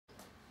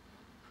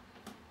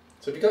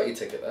So have you got your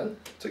ticket then?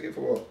 Ticket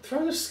for what?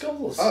 Throne of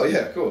Skulls. Oh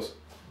yeah, of course.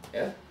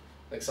 Yeah?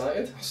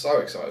 Excited? So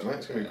excited, mate.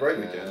 It's going to be a great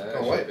weekend.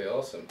 Can't wait. It'll be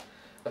awesome.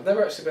 I've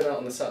never actually been out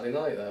on the Saturday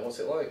night there. What's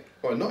it like?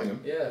 Oh, in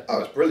Nottingham? Yeah. Oh,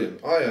 it's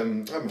brilliant. I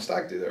had my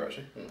stag do there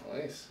actually.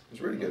 Nice. It's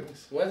really good.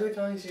 Where do the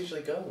guys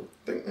usually go?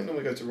 I think they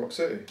normally go to Rock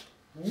City.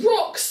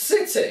 Rock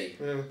City?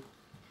 Yeah.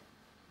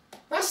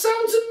 That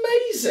sounds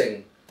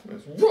amazing!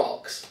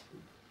 Rocks?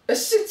 A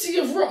city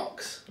of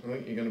rocks? I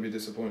think you're going to be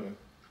disappointed.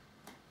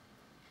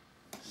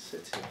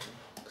 City of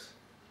rocks.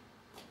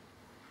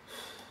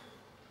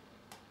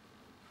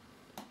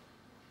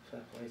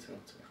 Fair play to them.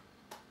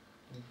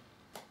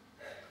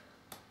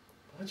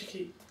 Why'd you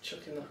keep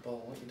chucking that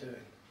ball? What are you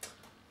doing?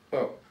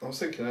 Well, I was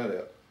thinking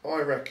earlier,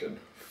 I reckon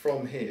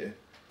from here,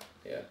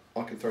 yeah,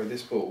 I can throw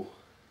this ball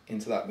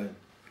into that bin.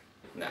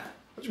 Nah.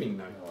 What do you mean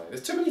no?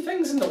 There's too many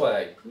things in the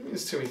way. What do you mean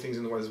there's too many things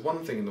in the way? There's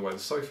one thing in the way, the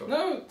sofa.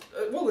 No,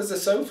 well there's the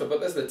sofa,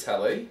 but there's the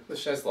telly, the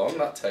chaise longue,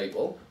 that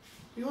table.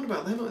 You're on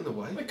about they're not in the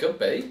way. It could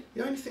be.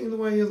 The only thing in the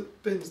way of the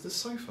bin's the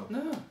sofa.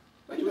 No. Maybe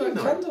What do you that mean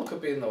no? candle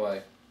could be in the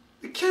way.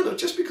 It cannot,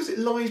 just because it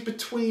lies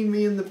between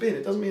me and the bin,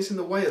 it doesn't mean it's in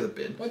the way of the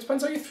bin. Well, it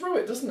depends how you throw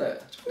it, doesn't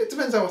it? It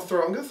depends how I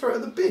throw it. I'm going to throw it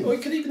at the bin. Well,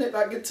 you could even hit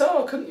that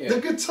guitar, couldn't you? The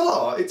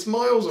guitar, it's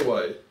miles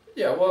away.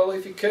 Yeah, well,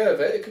 if you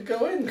curve it, it could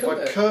go in, If couldn't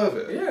I it? curve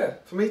it, yeah.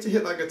 For me to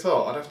hit that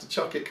guitar, I'd have to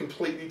chuck it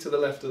completely to the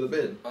left of the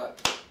bin.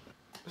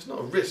 It's not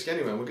a risk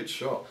anyway, I'm a good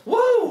shot.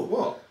 Whoa!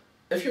 What?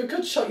 If you're a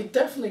good shot, you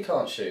definitely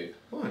can't shoot.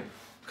 Why?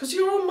 Because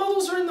your own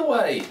models are in the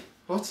way.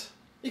 What?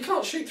 You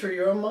can't shoot through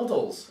your own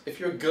models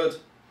if you're a good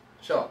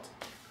shot.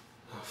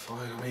 Oh,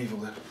 fine, I'm evil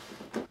then.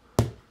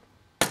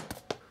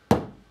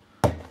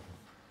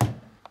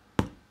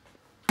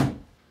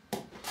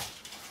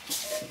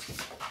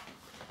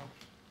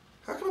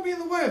 How can I be in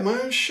the way of my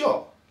own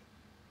shot?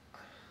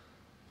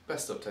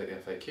 Best update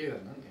the FAQ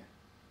then, don't you?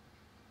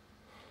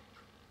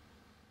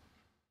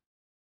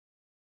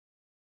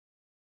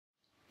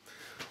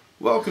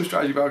 Welcome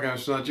Strategy Battle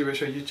Games to our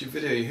GBHL YouTube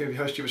video. You're here with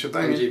your host GBHL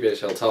I'm Damian.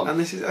 GBHL Tom. And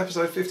this is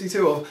episode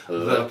 52 of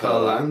The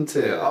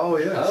Palantir. Oh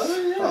yes.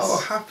 Oh yes.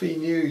 Oh, Happy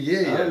New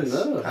Year, yes.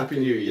 Oh no. Happy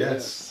New Year,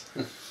 yes.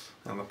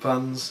 And the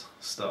puns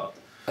start.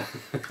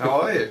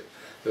 How are you?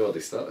 They've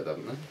already started,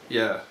 haven't they?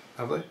 Yeah.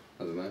 Have they? I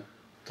don't know.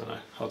 Don't know.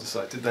 Hard to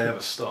say. Did they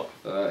ever stop?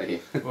 Yeah.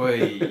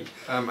 Oi.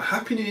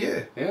 Happy New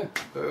Year. Yeah.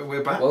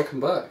 We're back.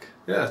 Welcome back.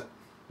 Yeah.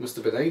 Must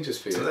have been ages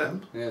for you. To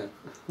them. Yeah.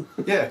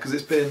 Yeah, because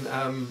it's been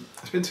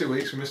 2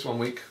 weeks. We missed 1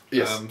 week.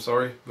 Yes.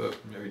 Sorry, but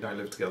we don't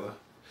live together.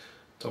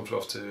 Tom's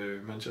off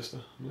to Manchester,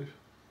 I believe.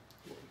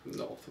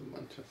 North of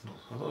Manchester.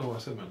 I don't know why I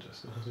said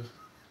Manchester.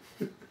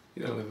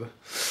 You don't live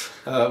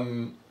there.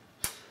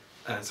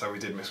 And so we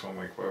did miss 1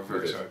 week. We're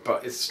very sorry.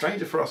 But it's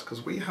stranger for us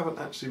because we haven't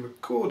actually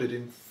recorded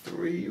in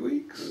 3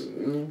 weeks. I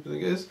think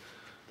it is.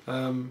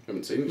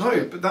 Haven't seen No,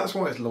 yet. but that's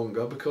why it's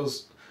longer,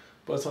 because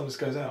by the time this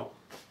goes out.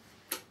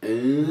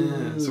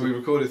 Yeah. So we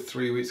recorded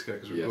 3 weeks ago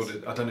because we Yes.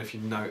 recorded. I don't know if you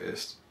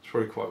noticed. It's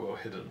probably quite well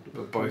hidden,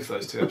 but both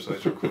those 2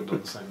 episodes were recorded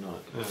on the same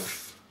night. Yeah,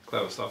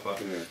 clever stuff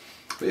that. Yeah.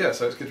 But yeah,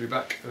 so it's good to be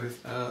back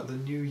with the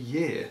new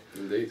year.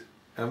 Indeed.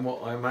 And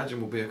what I imagine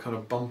will be a kind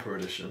of bumper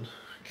edition,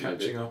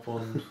 catching up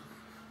on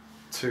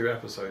 2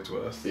 episodes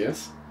worth.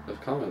 Yes,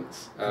 of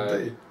comments.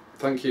 Indeed.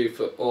 Thank you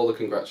for all the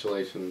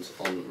congratulations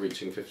on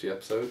reaching 50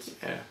 episodes.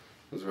 Yeah. It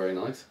was very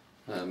nice.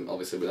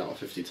 Obviously we're now at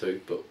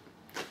 52, but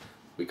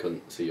we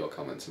couldn't see your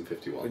comments in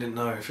 51. We didn't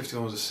know.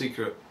 51 was a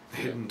secret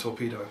hidden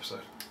torpedo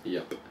episode.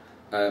 Yep.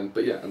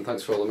 But yeah, and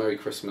thanks for all the Merry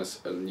Christmas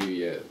and New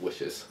Year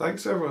wishes.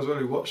 Thanks to everyone as well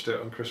who watched it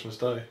on Christmas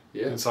Day.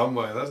 Yeah. In some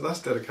way.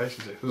 That's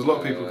dedication to it. There's a lot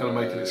of people kind of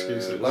making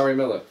excuses. Larry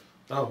Miller.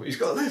 Oh, he's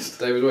got a list.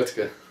 David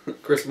Whittaker.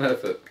 Chris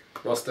Murphy.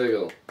 Ross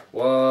Diggle.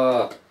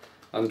 Wow.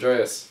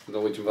 Andreas, the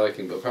Norwegian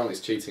Viking, but apparently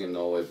it's cheating in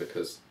Norway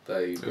because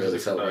they really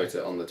celebrate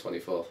it on the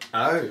 24th.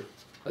 Oh.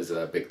 It's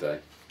their big day.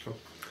 Cool.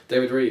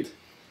 David Reed.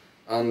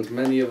 And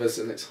many of us,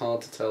 and it's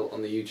hard to tell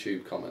on the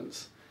YouTube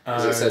comments,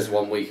 because it says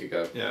 1 week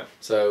ago. Yeah.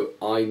 So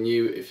I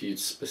knew if you'd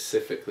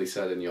specifically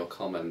said in your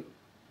comment,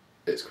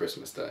 it's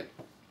Christmas Day.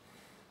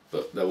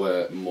 But there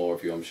were more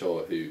of you, I'm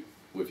sure, who,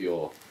 with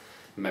your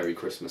Merry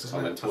Christmas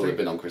comment, would have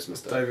been on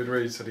Christmas Day. David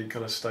Reed said he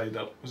kind of stayed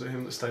up. Was it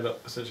him that stayed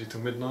up essentially till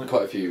midnight?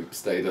 Quite a few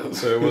stayed up.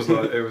 So it was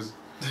like, it was...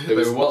 It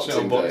was they were watching it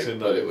on Boxing Boxing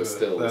Day, Day, but it was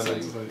still the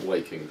they're same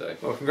waking day.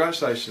 Well,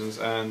 congratulations,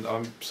 and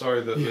I'm sorry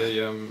that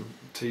the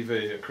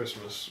TV at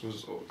Christmas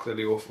was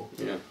clearly awful.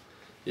 Yeah.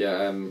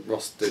 Yeah,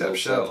 Ross Diggle Except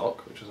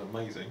Sherlock, which was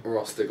amazing.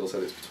 Ross Diggle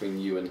said it's between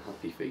you and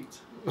Happy Feet.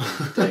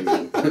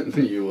 Damian,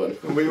 you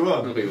won. We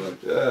won. We won.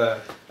 Yeah.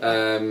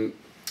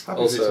 Happy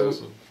Also,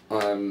 Feet's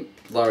awesome.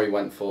 Larry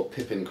went for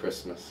Pippin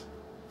Christmas.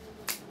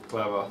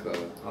 Clever.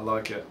 I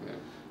like it. Yeah.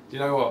 You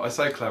know what? I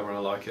say clever and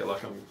I like it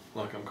like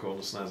I'm cool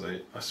and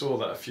snazzy. I saw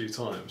that a few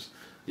times,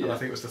 and I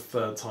think it was the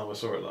 3rd time I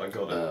saw it that I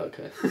got it.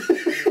 Okay.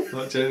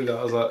 Like genuinely,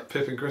 I was like,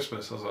 Pippin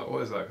Christmas. I was like,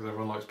 what is that? Because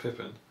everyone likes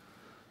Pippin.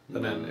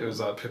 And then it was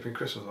like Pippin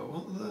Christmas. I was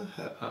like, what the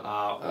heck?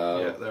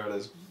 Yeah, there it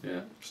is. Yeah.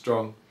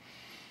 Strong.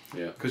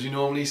 Yeah. Because you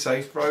normally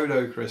say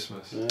Frodo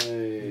Christmas.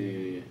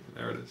 Hey.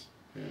 There it is.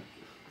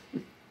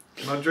 Yeah.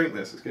 Can I drink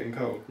this? It's getting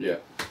cold. Yeah.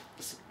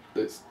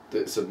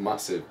 It's a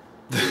massive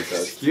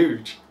It's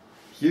huge.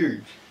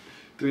 Huge.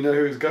 Do we know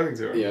who it's going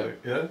to?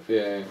 Yeah.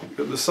 Yeah?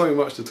 But there's so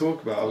much to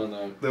talk about. I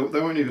know. They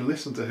won't even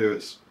listen to who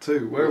it's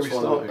to. Where are we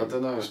starting? I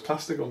don't know. It's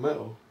plastic or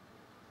metal?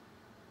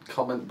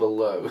 Comment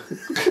below.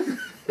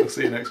 We'll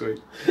see you next week.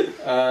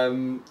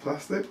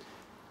 Plastic?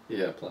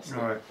 Yeah, plastic.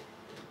 Alright.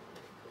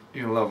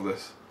 You're going to love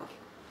this.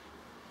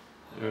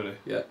 You ready?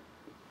 Yeah.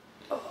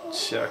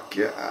 Check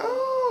it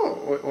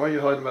out. Why are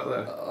you hiding back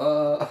there?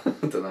 I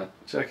don't know.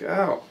 Check it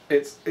out.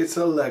 It's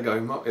a Lego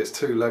mug. It's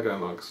 2 Lego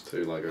mugs.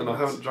 2 Lego And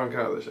mugs. I haven't drunk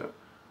out of this yet.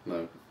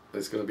 No.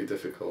 It's going to be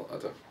difficult. I'm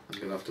going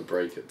to have to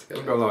break it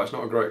together. I'm going to lie, it's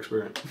not a great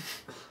experience.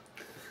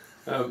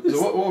 So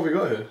what have we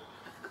got here?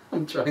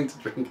 I'm trying to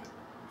drink it.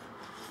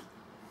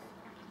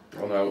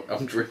 Oh no,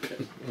 I'm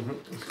dripping.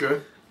 It's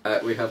good.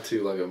 We have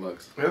 2 Lego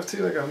mugs. We have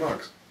 2 Lego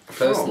mugs.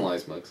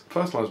 Personalised mugs.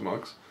 Personalised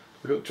mugs.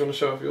 Do you want to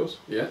show off yours?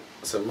 Yeah.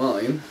 So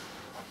mine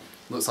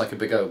looks like a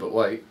big O, but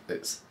wait,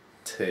 it's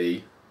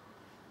T,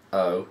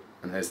 O,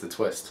 and here's the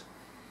twist.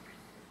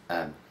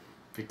 N.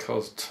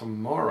 Because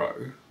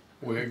tomorrow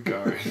we're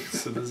going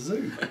to the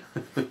zoo.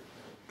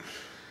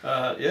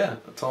 Yeah,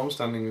 Tom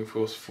standing of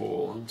course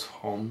for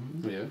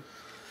Tom.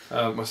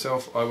 Yeah.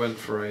 Myself, I went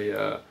for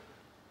a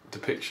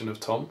depiction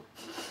of Tom.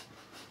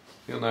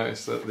 You'll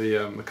notice that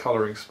the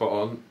colouring's spot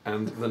on,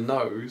 and the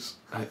nose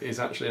is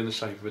actually in the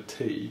shape of a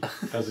T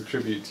as a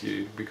tribute to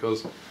you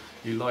because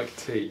you like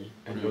tea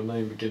and your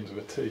name begins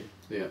with a T.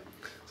 Yeah.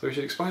 So we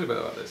should explain a bit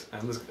about this,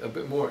 and there's a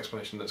bit more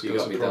explanation that's You going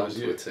got to me down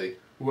surprise to you. a T.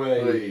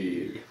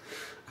 Way.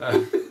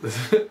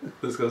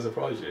 That's going to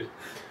surprise you.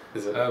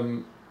 Is it?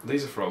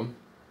 These are from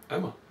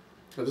Emma.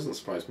 That doesn't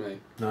surprise me.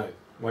 No,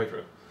 wait for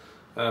it.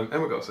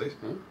 Emma got us these.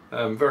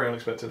 Hmm? Very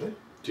unexpectedly.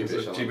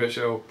 GBHL.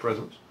 GBHL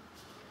presents.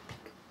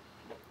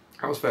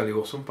 That was fairly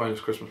awesome, bonus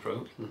Christmas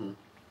present.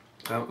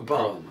 Mm-hmm.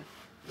 But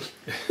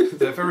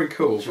they're very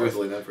cool.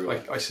 Drizzling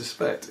everywhere. I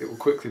suspect it will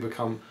quickly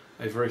become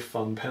a very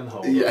fun pen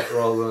holder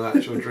rather than an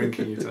actual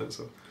drinking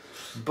utensil.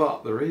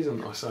 But the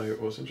reason I say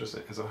what's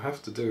interesting is I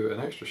have to do an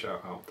extra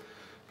shout out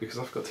because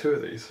I've got 2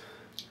 of these.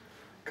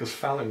 Because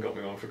Fallon got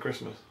me one for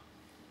Christmas.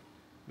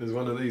 There's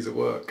one of these at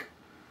work.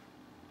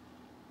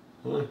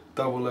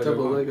 Double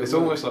Lego. It's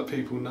almost like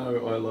people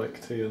know I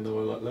like tea and know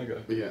I like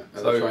Lego. Yeah, and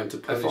so they're trying to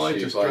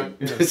punish you by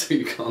so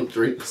you can't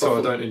drink. So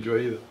I don't enjoy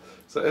either.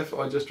 So if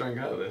I just drank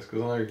out of this,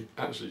 because I know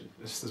actually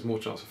there's more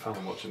chance of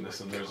Fallon watching this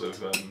than there is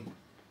of Emma.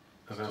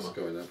 Just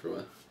going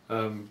everywhere.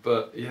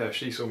 But yeah,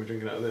 she saw me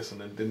drinking out of this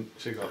and then didn't.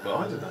 She got, but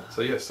I did that.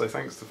 So yes, so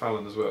thanks to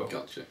Fallon as well.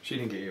 Gotcha. She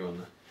didn't get you on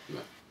there.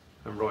 No.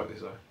 And rightly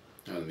so.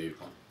 I need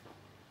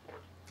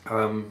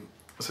one.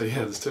 So yeah,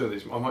 there's 2 of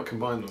these. I might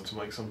combine them to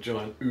make some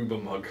giant Uber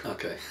mug.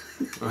 Okay.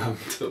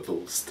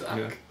 Double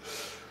stack.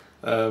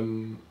 Yeah.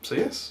 So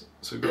yes,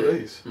 so we've got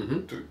these.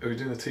 Mm-hmm. Are we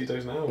doing the tea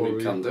days now?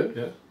 We can do.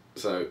 Yeah.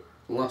 So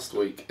last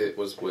week it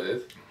was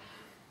with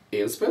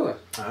Ian Spiller.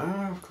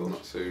 Ah, of course.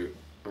 That's who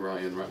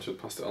Ryan Ratchford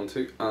passed it on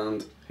to,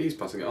 and he's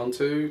passing it on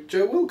to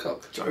Joe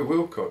Wilcock. Joe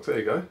Wilcock, there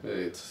you go.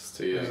 It's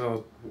to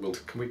you.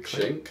 Can we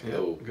Chink? Yeah,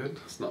 Oh, good.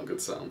 It's not a good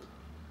sound.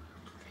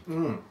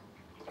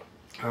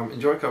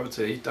 Enjoy a cup of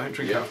tea. Don't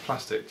drink out of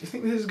plastic. Do you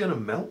think this is going to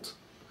melt?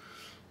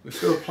 We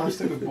fill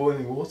plastic with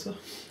boiling water?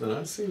 I don't know.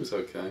 It seems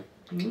okay.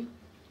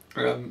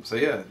 So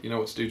yeah, you know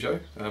what to do, Joe.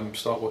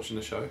 Start watching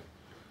the show,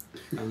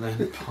 and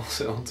then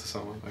pass it on to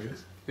someone, I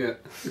guess. Yeah.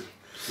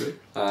 Good.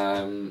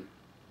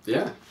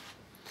 Yeah.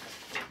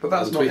 But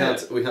that's and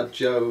not we had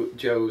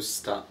Joe's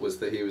stat was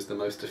that he was the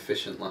most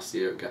efficient last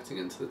year at getting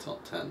into the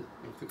top 10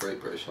 of the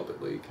Great British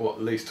Hobbit League.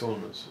 What, least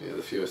tournaments? Yeah,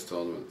 the fewest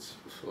tournaments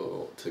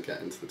to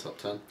get into the top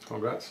 10.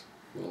 Congrats.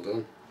 Well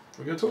done.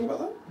 We're going to talk about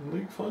that in the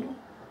league final?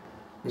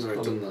 We've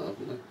already done that,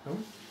 haven't we? Have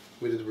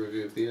we? We did a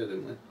review of the year,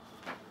 didn't we?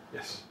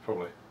 Yes,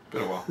 probably.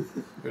 Been a while.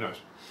 Who knows?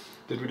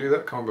 Did we do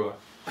that? Can't remember.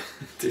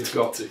 We've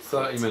got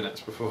 30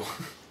 minutes before.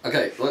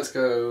 Okay, let's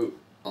go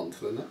on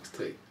to the next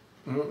tea.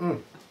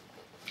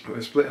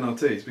 We're splitting our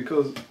teas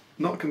because,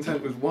 not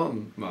content with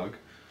 1 mug,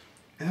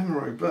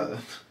 Emma O'Byrne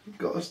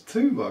got us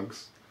 2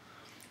 mugs.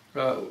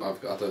 I've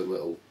got a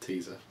little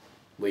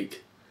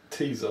leak.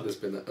 Teaser? There's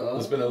been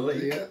a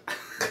leak? Yeah.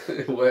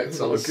 It works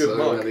on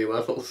so many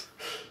levels.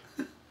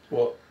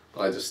 What?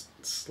 I just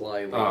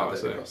slyly had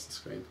it across the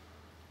screen.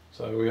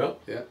 So are we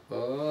up? Yeah.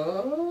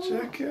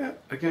 Check it.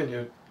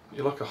 Again,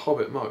 you're like a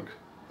Hobbit mug.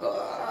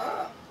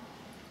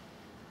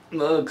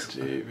 Mugs.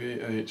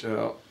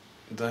 GBHL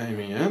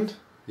Damian.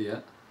 Yeah.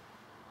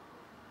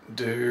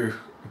 Do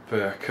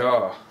per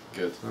car.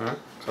 Good. Alright,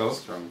 so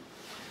strong.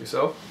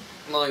 Yourself?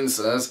 Mine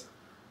says,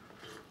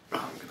 I'm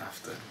going to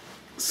have to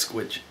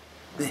squidge.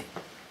 This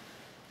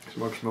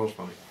mug smells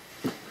funny.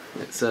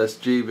 It says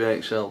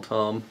GBHL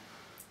Tom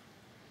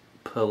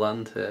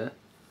Palantir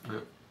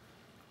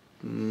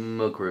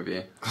mug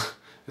review.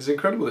 It's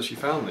incredible that she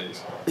found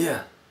these.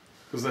 Yeah.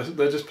 Because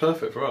they're just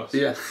perfect for us.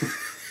 Yeah.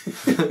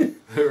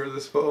 They're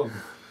the spot on.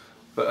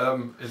 But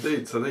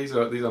indeed, so these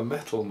are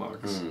metal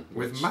mugs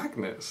with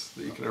magnets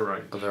that you can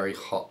arrange. Are very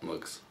hot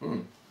mugs.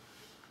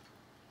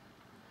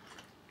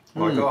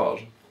 My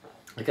God.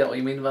 I get what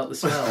you mean about the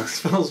smell. It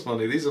smells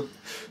funny.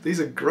 These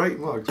are great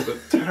mugs, but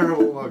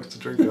terrible mugs to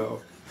drink out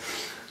of.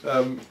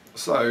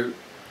 So,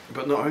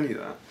 but not only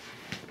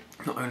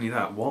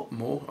that, what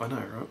more? I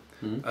know, right?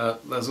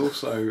 Hmm? There's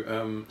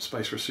also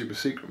space for a super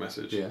secret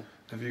message. Yeah.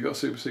 Have you got a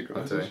super secret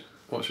I message? do.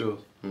 What's yours?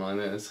 Mine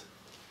is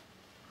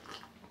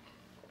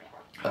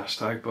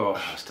Hashtag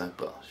Bosch. hashtag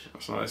Bosch.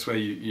 So it's where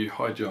you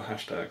hide your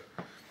hashtag.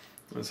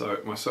 And so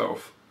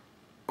myself,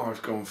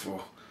 I've gone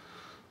for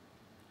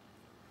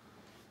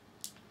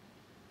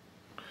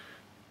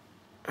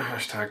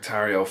hashtag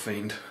Tariel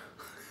Fiend.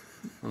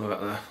 All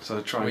about there.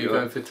 So try Were and you get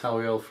going that. for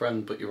Tariel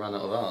Friend, but you ran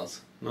out of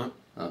ours? No,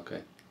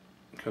 Okay.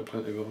 got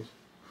plenty of ours.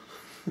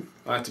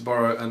 I had to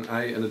borrow an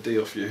A and a D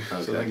off you, so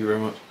Okay. thank you very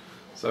much.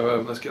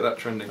 So let's get that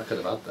trending. I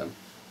could have had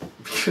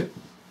them.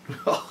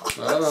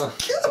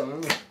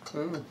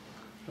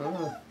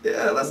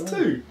 Yeah, that's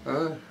two.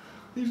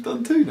 You've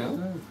done two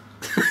now.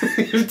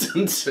 You've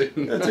done two.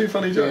 Yeah, two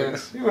funny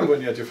jokes. You remember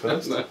when you had your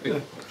first? No. Yeah.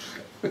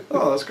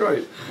 Oh, that's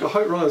great. I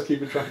hope Ryan's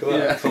keeping track of that.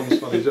 Yeah. Tom's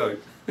funny joke.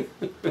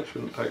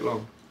 Shouldn't take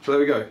long. So there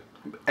we go.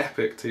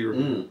 Epic tea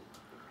review.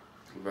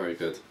 Very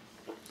good.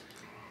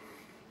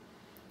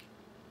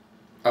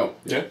 Oh,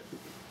 Yeah.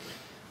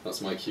 that's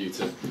my cue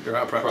to You're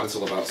out of practice.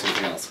 prattle about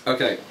something else.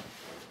 Okay,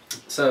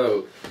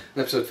 so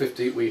in episode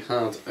 50 we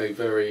had a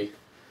very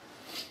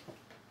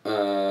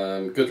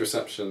good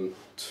reception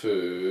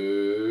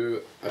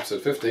to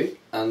episode 50,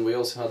 and we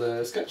also had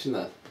a sketch in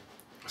there,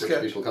 which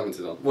Sketch? people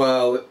commented on.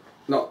 Well,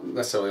 not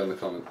necessarily on the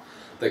comment.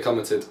 They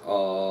commented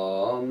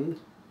on...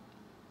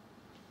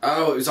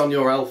 Oh, it was on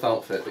your elf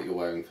outfit that you're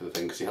wearing for the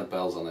thing, because you had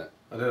bells on it.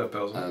 I did have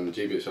bells on. And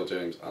GBHL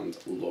James and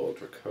Lord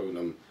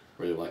Draconum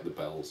really like the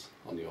bells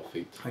on your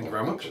feet. Thank you or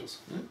very much. ankles.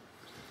 Yeah.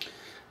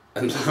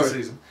 And This is the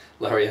season.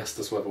 Larry asked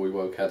us whether we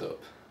woke Ed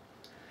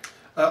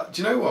up.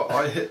 Do you know what?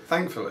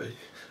 Thankfully,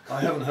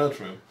 I haven't heard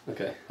from him.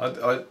 Okay. I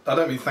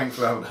don't mean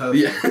thankfully I haven't heard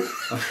Yeah.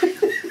 from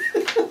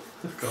him.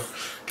 God.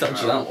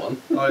 Dodge that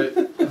one.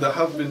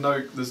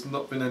 There's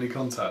not been any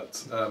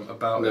contact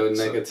about No it.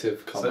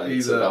 negative So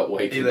comments either, about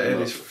waking either him Ed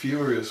up. is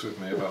furious with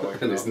me about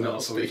waking And up, is not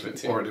absolutely, speaking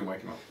to you. or I didn't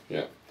wake him up.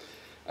 Yeah.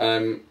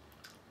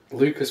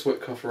 Lucas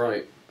Whitcoff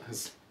Wright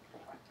has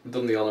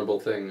done the honourable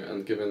thing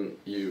and given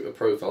you a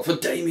profile for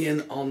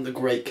Damian on the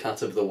Great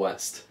Cat of the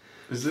West.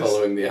 Is this,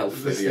 Following the elf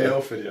is this video. the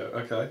elf video?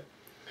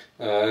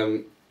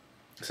 Okay.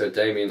 So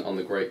Damian on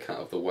the Great Cat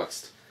of the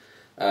West.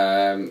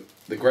 The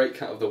Great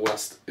Cat of the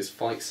West is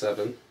fight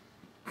 7,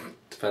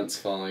 defence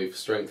 5,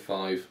 strength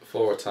 5,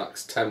 4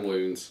 attacks, 10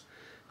 wounds,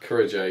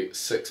 courage 8,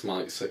 6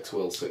 might, 6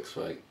 will, 6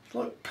 fate. It's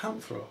like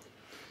Panther.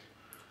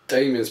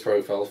 Damian's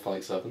profile,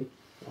 fight 7,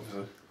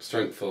 Obviously.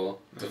 strength 4,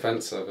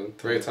 defence 7,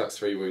 3 attacks,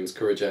 3 wounds,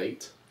 courage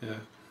 8, Yeah.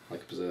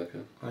 like a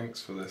berserker.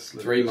 Thanks for this.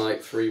 3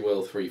 might, 3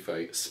 will, 3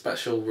 fate.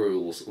 Special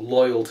rules,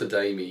 loyal to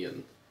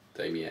Damian.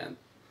 I'll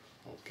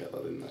get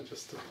that in there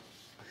just to...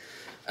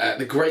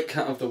 the Great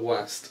Cat of the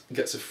West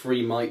gets a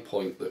free might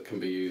point that can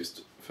be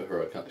used for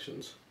heroic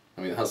actions.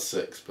 I mean, it has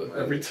 6, but...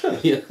 Every turn?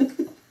 Yeah.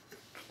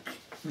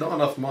 Not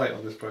enough might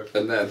on this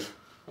profile. And then,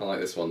 I like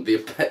this one, the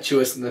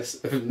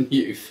impetuousness of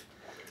youth.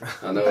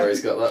 I know where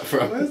he's got that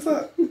from. Where's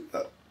that?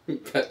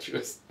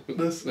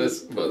 Impetuousness.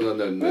 But no,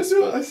 Where ness,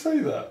 do I but say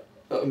that?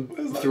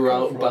 Where's that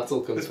throughout come from? battle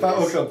companies. It's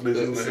battle companies,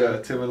 isn't It's, it?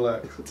 Yeah, Tim and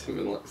Lex. Tim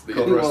and Lex. The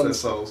God young rest their ones,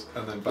 souls.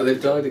 And then but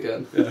they've died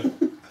again. Yeah.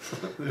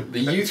 The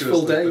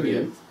youthful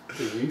Damian.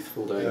 The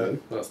youthful Damian.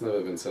 Yeah. That's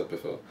never been said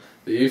before.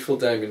 The youthful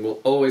Damian will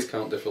always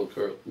count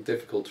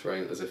difficult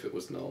terrain as if it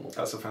was normal.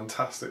 That's a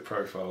fantastic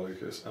profile,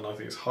 Lucas, and I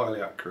think it's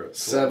highly accurate.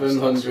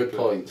 700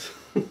 points.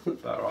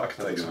 That right, I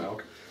can take some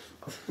elk.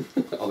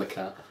 On a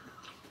cat.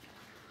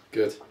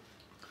 Good.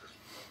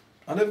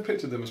 I never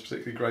pictured them as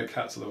particularly great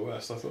cats of the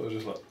West. I thought they were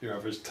just like your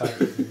average tag.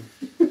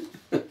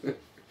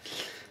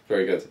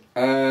 Very good.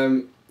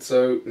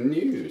 So,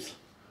 news.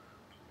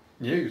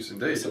 News,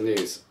 indeed. Some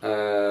news.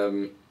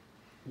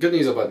 Good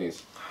news or bad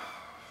news?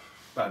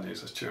 Bad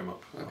news, let's cheer them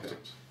up. Okay.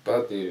 Afterwards.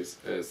 Bad news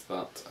is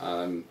that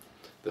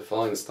the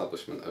fine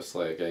establishment of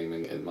Slayer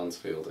Gaming in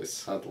Mansfield is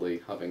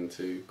sadly having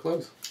to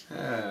close.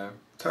 Yeah,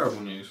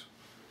 terrible news.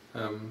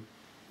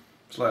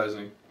 Slayer's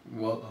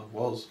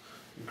was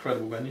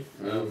incredible venue.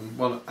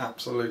 One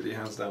absolutely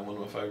hands down one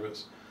of my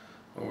favourites.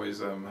 Always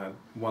had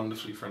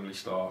wonderfully friendly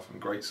staff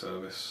and great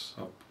service.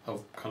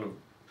 I've kind of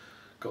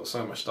got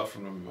so much stuff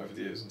from them over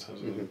the years in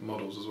terms of the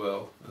models as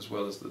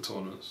well as the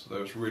tournaments. There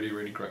was really,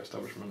 really great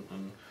establishment,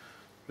 and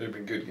they've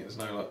been good getting to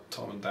know like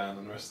Tom and Dan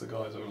and the rest of the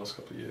guys over the last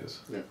couple of years.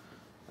 Yeah.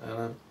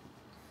 And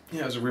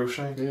yeah, it was a real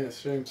shame. Yeah, it's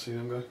a shame to see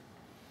them go.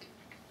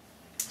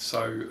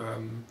 So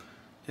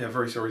yeah,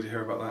 very sorry to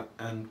hear about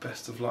that, and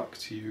best of luck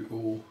to you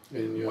all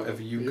in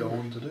whatever you go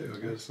on to do, I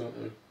guess.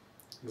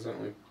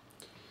 Exactly.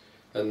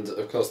 And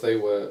of course they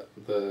were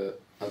the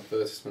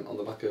advertisement on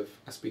the back of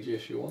SBG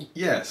issue 1.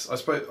 Yes, I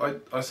suppose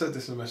I said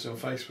this in a message on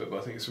Facebook, but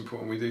I think it's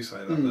important we do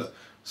say that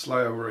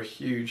Slayer were a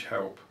huge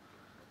help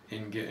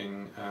in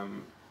getting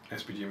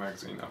SBG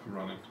magazine up and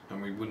running,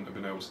 and we wouldn't have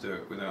been able to do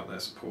it without their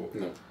support.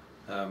 No.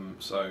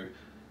 So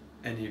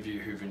any of you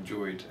who've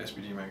enjoyed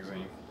SBG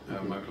magazine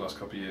over the last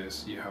couple of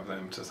years, you have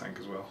them to thank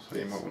as well. So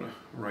you might want to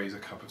raise a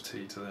cup of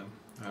tea to them.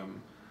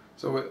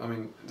 So I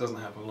mean, it doesn't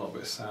happen a lot,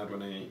 but it's sad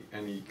when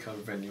any kind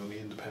of venue on the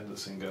independent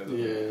scene goes.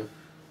 Yeah.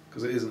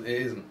 Because it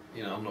isn't.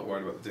 You know, I'm not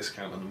worried about the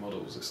discount and the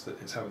models.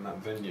 It's having that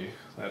venue.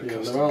 That Yeah,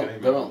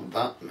 custom there aren't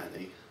that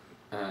many,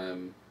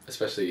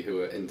 especially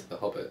who are into the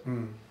Hobbit.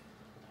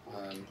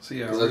 So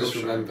yeah, because I just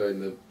remember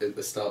in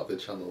the start of the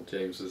channel,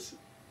 James's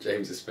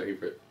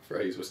favourite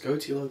phrase was "Go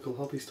to your local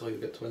hobby store,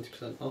 you'll get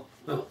 20% off."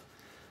 Oh.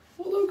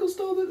 What local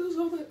store that does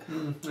Hobbit?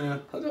 Yeah,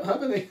 I don't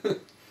have any.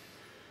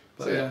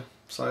 But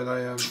so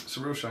they it's a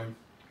real shame.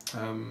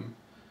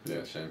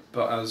 Yeah, shame.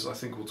 But as I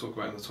think we'll talk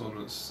about in the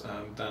tournaments,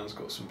 Dan's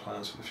got some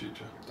plans for the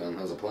future. Dan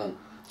has a plan.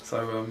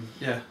 So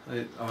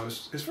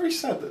it's very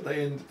sad that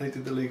they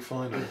did the league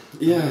final.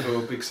 Yeah. For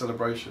a big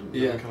celebration.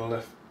 Yeah. And kind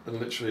of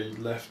literally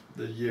left.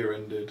 The year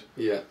ended.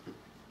 Yeah.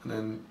 And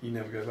then you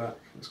never go back.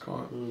 It's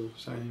quite a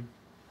shame.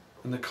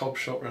 And the Cobb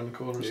shop round the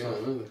corner and stuff.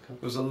 I know the Cobb.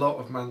 There was a lot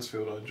of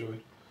Mansfield I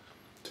enjoyed.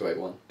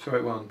 281.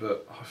 281,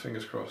 but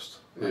fingers crossed.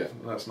 Yeah.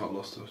 That's not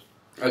lost to us.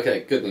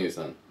 Okay, good news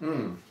then.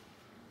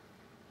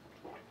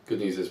 Good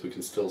news is we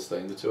can still stay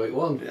in the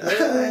 281.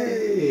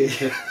 Yay!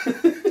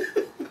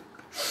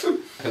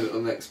 An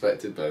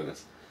unexpected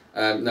bonus.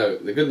 No,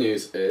 the good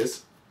news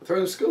is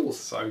Throne of Schools.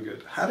 So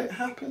good. Had it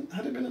happened?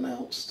 Had it been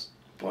announced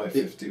by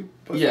 50?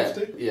 By yeah,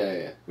 50?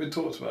 Yeah. We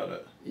talked about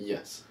it.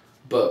 Yes.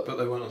 But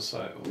they weren't on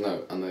sale.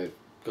 No, and they've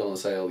gone on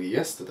sale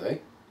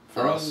yesterday.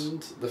 For us.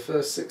 And the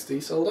first 60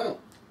 sold out.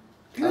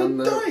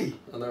 In a day?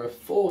 And there are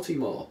 40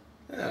 more.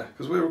 Yeah,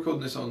 because we're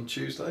recording this on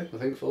Tuesday. I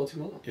think 40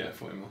 more. Yeah,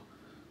 40 more.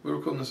 We're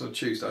recording this on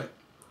Tuesday.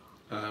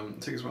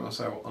 Tickets went on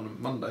sale on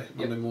Monday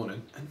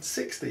morning. And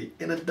 60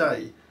 in a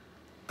day.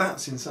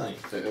 That's insane.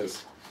 It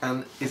is.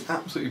 And it's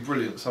absolutely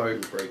brilliant. So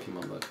breaking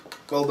Monday.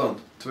 Well done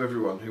to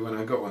everyone who went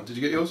and got one. Did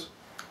you get yours?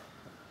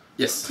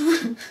 Yes.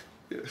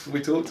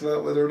 We talked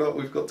about whether or not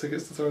we've got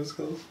tickets to Throne of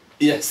Skulls.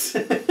 Yes,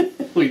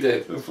 we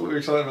did. I thought we were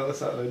excited about the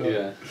Saturday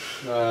night.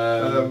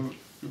 Yeah.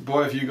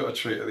 Boy, have you got a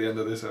treat at the end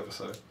of this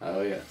episode.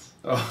 Oh, yes.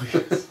 Oh,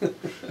 yes.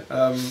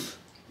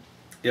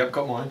 Yep,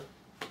 got mine.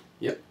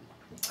 Yep.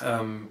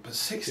 But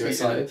 60 in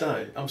a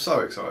day. I'm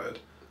so excited.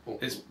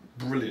 It's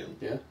brilliant.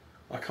 Yeah.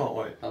 I can't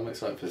wait. I'm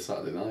excited for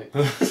Saturday night.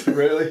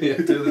 Really? Yeah.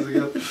 Do this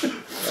again.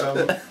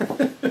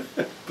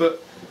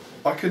 But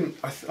I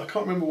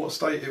can't remember what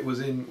state it was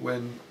in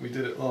when we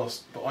did it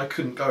last, but I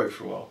couldn't go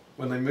for a while.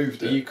 When they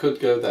moved it. You could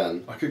go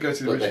then. I could go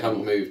to the but original. they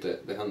haven't moved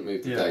it. They haven't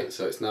moved the date,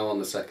 so it's now on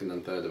the 2nd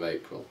and 3rd of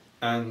April.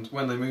 And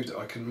when they moved it,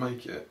 I couldn't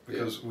make it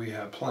because we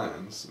had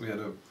plans. We had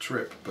a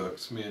trip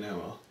booked, me and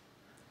Emma,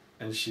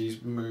 and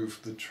she's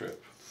moved the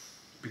trip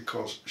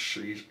because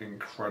she's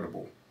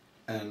incredible.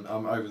 And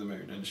I'm over the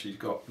moon, and she's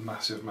got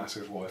massive,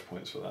 massive wife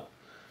points for that.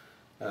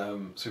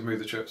 So we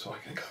moved the trip so I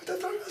can go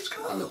to those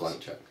cars. And a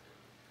blank check.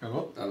 And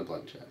what? And a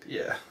blank check.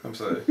 Yeah,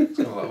 absolutely. It's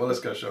kind of like, well, let's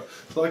go shop.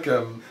 It's like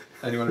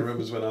anyone who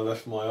remembers when I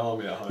left my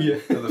army at home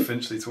at the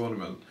Finchley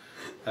tournament,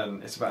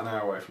 and it's about an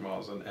hour away from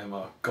ours, and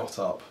Emma got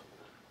up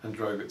and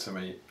drove it to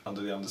me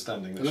under the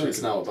understanding that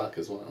it's now back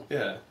as well.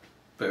 Yeah,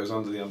 but it was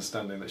under the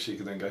understanding that she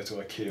could then go to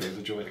IKEA with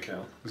a joint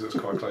account because it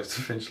was quite close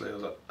to Finchley. I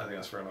was like, I think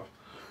that's fair enough.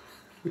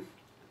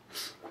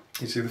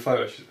 You see the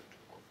photo? She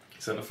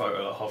sent a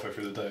photo like halfway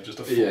through the day, just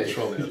a full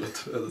trolley at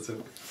the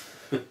tip.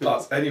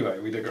 But anyway,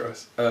 we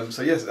digress.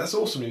 So yes, that's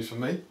awesome news for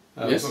me.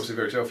 It's obviously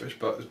very selfish,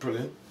 but it's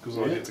brilliant because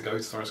I get to go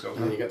to Throne of Skulls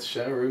now. And you get to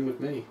share a room with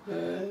me.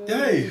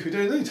 Yay, we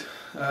do indeed.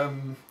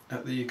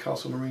 At the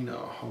Castle Marina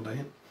Holiday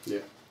Inn.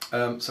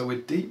 Yeah. So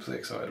we're deeply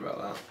excited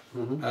about that.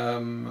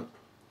 Mm-hmm.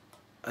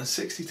 And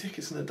 60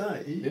 tickets in a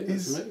day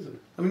is amazing.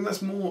 I mean,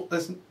 that's more.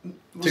 There's 2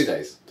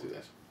 days. 2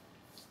 days.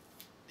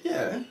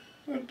 Yeah.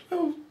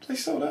 Well, they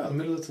sold out in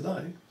the middle of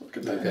today. What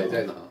could day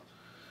and a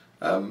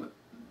half.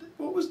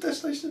 What was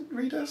Destination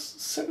Redas?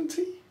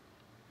 70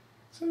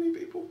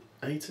 people?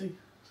 80?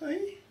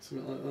 80?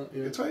 Something like that,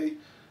 yeah. 20?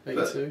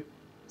 82.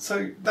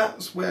 So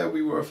that's where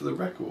we were for the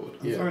record.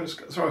 And Yeah. Throne of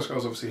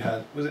Skulls obviously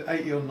had, was it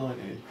 80 or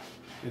 90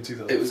 in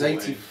 2014? It was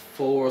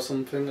 84 or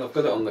something. I've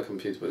got it on the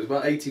computer, but it was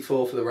about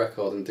 84 for the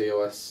record, and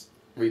DOS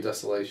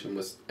Redesolation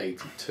was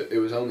 82. It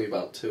was only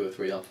about 2 or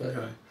 3 off it.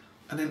 Okay.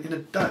 And then in a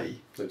day,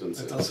 they've done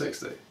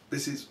 60.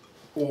 This is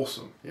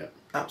awesome. Yeah.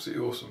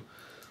 Absolutely awesome.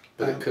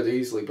 But it could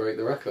easily break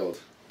the record,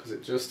 because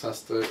it just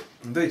has to...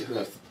 Indeed.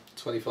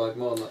 25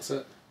 more and that's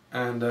it.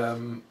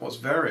 And what's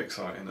very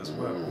exciting as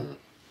well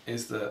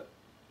is that,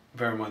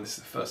 bear in mind this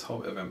is the first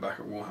Hobbit event back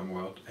at Warhammer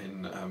World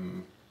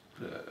in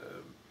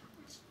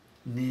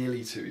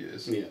nearly 2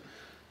 years. Yeah.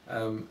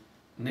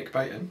 Nick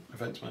Baton,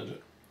 events manager,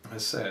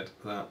 has said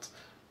that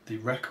the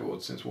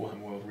record since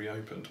Warhammer World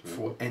reopened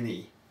for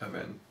any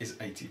event is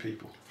 80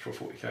 people for a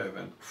 40k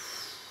event.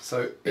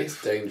 So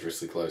it's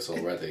dangerously close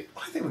already.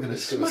 I think we're going to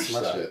smash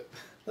it.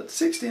 At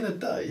 60 in a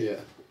day. Yeah.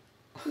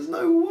 There's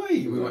no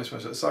way we won't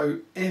smash it. So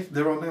if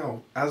there are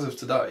now, as of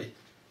today,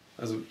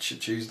 as of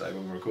Tuesday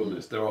when we're recording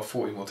this, there are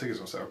 40 more tickets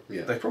on sale.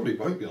 Yeah. They probably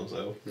won't be on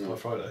sale by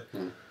Friday.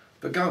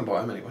 But go and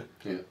buy them anyway.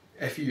 Yeah.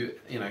 If you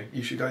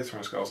you should go to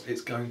Throne of Skulls.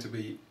 It's going to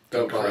be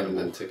Don't incredible. buy them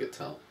and then ticket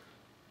tell.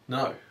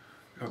 No.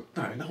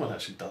 No one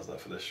actually does that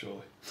for this,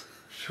 surely.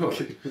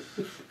 Surely.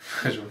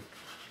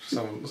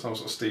 some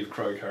sort of Steve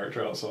Crow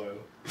character outside.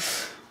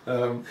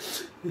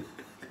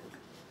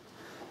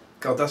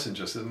 God, that's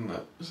interesting,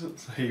 isn't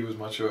it? He was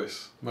my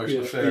choice. Most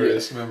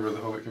nefarious member of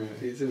the Hobbit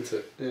community. He's into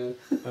it, yeah.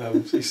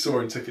 He's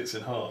sawing tickets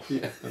in half.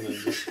 Yeah.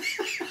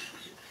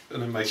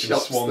 And then making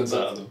swans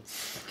out of them.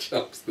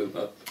 Chops them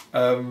up.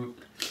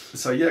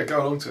 So yeah,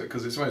 go along to it,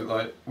 because it's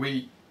like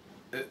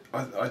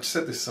I just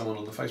said this to someone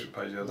on the Facebook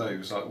page the other day. Who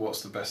was like,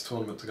 "What's the best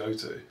tournament to go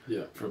to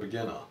for a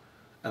beginner?"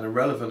 And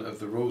irrelevant of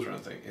the rules or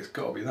anything, it's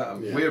got to be that.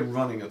 And we're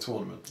running a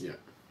tournament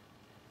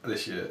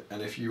this year,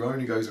 and if you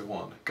only go to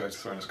one, go to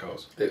Throne of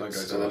Skulls.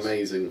 It's an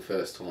amazing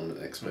first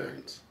tournament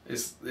experience. Yeah.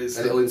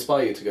 And it'll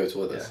inspire you to go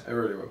to others. Yeah, it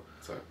really will.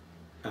 So,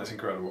 and it's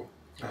incredible.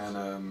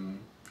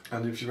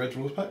 And if you read the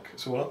rules pack,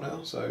 it's all up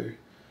now. So.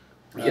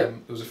 There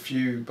was a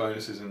few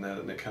bonuses in there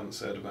that Nick hadn't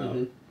said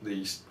about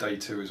the day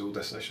 2 is all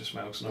Destination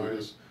Smaug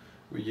scenarios.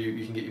 Where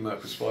you can get your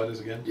Merc with spiders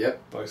again.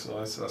 Yep. Both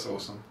sides, so that's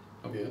awesome.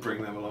 I'll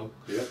bring them along.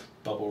 Yeah.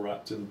 Bubble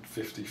wrapped in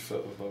 50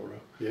 foot of bubble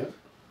wrap. Yeah.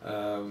 I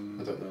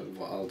don't know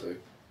what I'll do.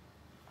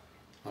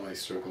 I may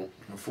struggle.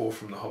 And 4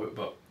 from the Hobbit,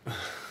 but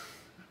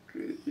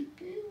you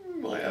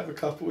might have a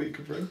couple you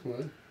could bring.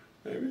 Well,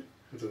 maybe.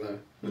 I don't know.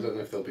 I don't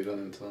know if they'll be done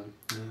in time.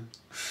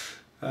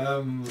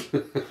 Yeah.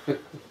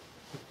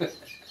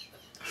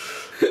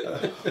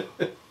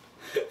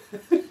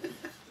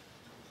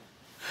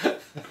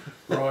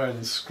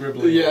 Ryan's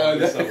scribbling.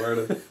 Yeah,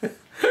 somewhere.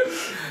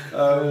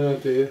 Oh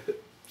dear.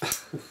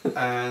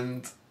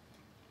 And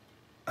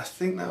I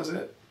think that was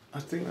it. I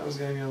think that was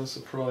the only other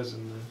surprise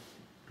in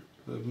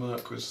the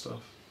Merc with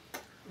stuff.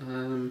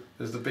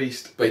 There's the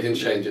Beast. But he didn't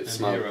change it to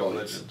Smaug Hero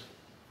points. Legend.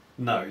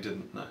 No, he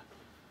didn't. No.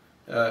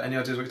 Any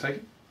ideas what you're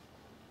taking?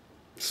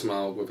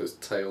 Smaug with his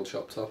tail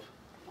chopped off.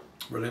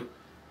 Brilliant.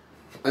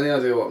 Any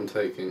idea what I'm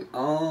taking?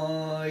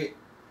 I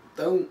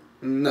don't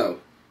know.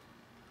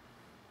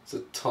 It's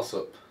a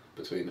toss-up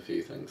between a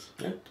few things.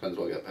 Yeah. Depends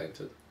what I get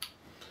painted.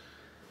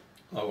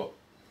 Like what?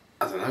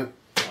 I don't know.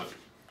 Right.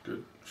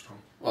 Good. Strong.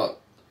 Well,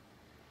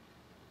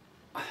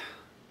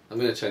 I'm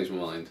going to change my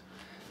mind.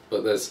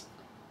 But there's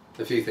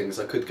a few things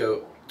I could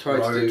go...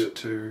 Road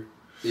to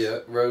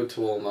Road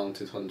to All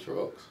Mounted Hunter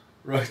Orcs.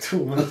 Road to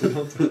All Mounted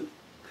Hunter.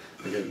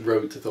 Again,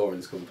 Road to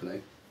Thorin's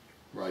Company.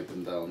 Ride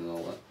them down and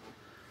all that.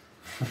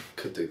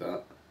 Could do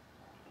that.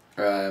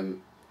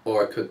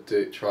 Or I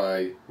could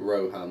try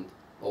Rohan,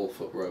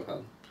 All-Foot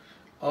Rohan.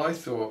 I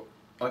thought,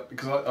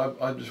 because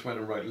I just went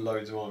and wrote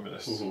loads of army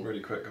lists really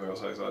quick because I got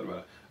so excited about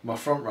it. My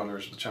front runner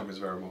is the Champions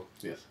Variable.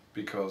 Yes.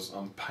 Because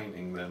I'm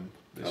painting them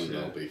this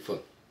year. And they'll be fun.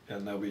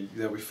 And they'll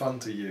be fun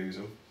to use.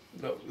 And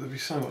they'll be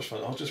so much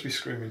fun. I'll just be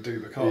screaming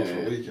Duba cards for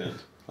a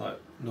weekend, like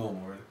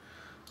normal really.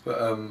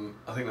 But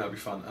I think that'll be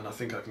fun, and I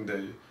think you can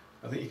do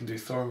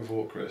Thorin of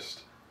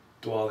Orcrist,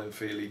 Dwalin,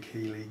 Feelig,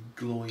 Healy,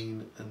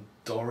 Gloin, and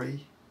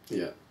Dorry.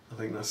 Yeah. I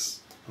think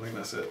that's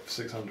it.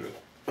 600.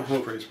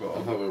 Pretty spot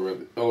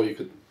on. Or you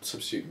could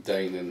substitute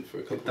Dane in for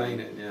a couple. Dane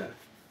in, yeah.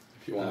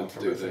 If you wanted to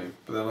do Dane.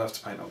 But then I'll have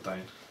to paint up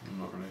Dane. I'm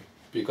not really.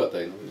 But you've got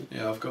Dane, haven't you?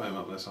 Yeah, I've got him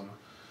up there somewhere.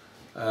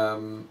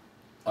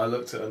 I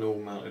looked at an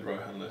all-mounted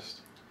Rohan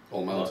list.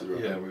 All-mounted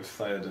Rohan? Yeah, with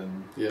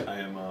Theoden,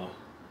 AMR,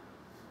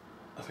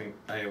 I think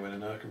Eowyn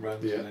and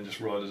Erkenbrand, and then just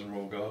Riders and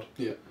Royal Guard.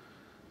 Yeah.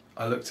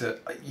 I looked at,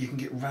 you can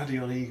get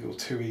Radion Eagle,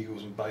 2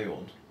 Eagles and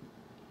Bayon,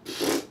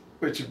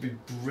 which would be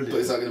brilliant. But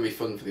is that going to be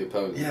fun for the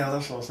opponent? Yeah,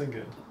 that's what I was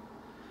thinking.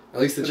 At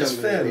least it's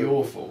fairly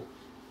awful.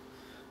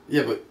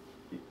 Yeah, but...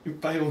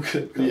 Bayon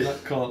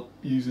can't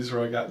use his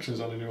rogue actions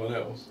on anyone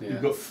else. Yeah.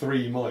 You've got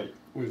 3 might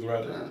with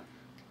Radion. Yeah.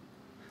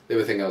 The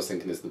other thing I was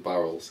thinking is the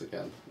barrels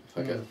again. If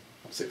I get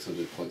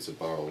 600 points of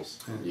barrels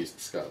and use the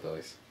scatter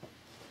dice.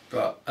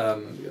 But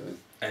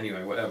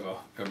anyway, whatever.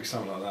 It'll be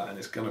something like that, and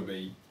it's going to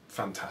be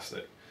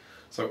fantastic.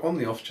 So on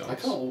the off chance... I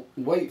can't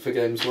wait for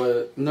games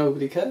where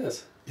nobody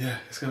cares. Yeah,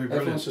 it's going to be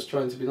brilliant. Everyone's just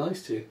trying to be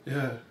nice to you.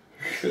 Yeah.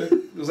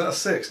 Was that a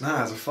 6?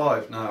 Nah, it's a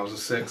 5. Nah, it was a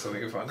 6. I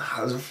think it's 5.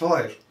 Nah, it was a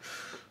 5.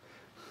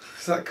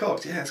 Is that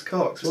cocked? Yeah, it's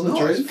cocked. Do you want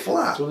a drink? It's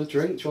flat. Do you want a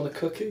drink? Do you want a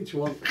cookie? Do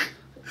you want...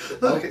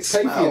 Look, it's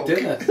pay Smaug. for your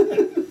dinner.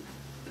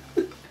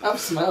 Have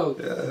Smaug.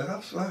 Yeah,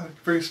 have Smaug.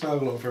 Bring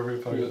Smaug along for every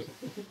opponent.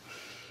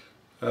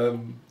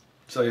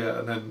 So yeah,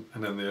 and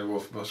then the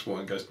Wolf of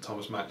Sporting goes to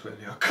Thomas Macklin.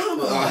 You go,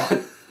 come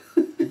on!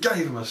 You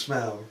gave him a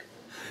Smaug.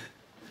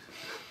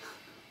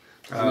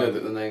 Did you know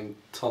that the name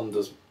Tom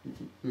does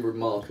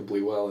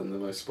remarkably well in the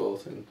Most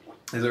Sporting?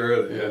 Is it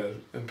really? Yeah.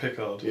 And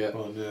Pickard. Yeah.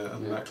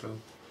 And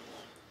Macklin.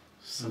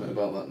 Something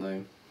about that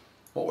name.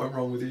 What went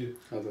wrong with you?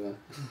 I don't know.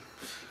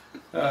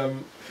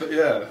 But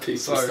yeah. People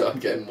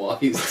started getting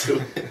wise to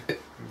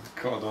it.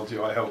 Can't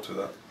argue, I helped with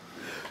that.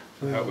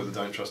 I helped with the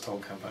Don't Trust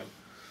Tom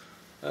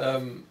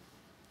campaign.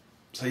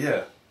 So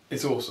yeah,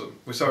 it's awesome.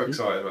 We're so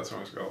excited about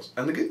Throne of Skulls.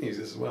 And the good news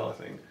is as well, I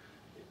think,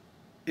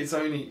 it's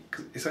only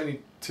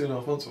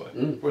 2.5 months away.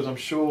 Whereas I'm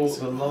sure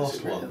the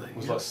last one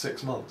was like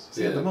 6 months. It's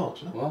the end of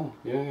March, no? Wow,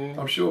 yeah.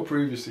 I'm sure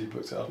previously you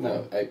booked it up.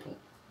 No, April.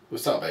 It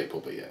was start of April,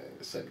 but yeah,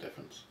 it's the same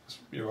difference.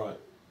 You're right.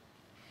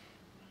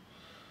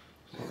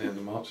 It's not the end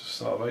of March, it's the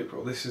start of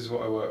April. This is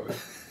what I work with.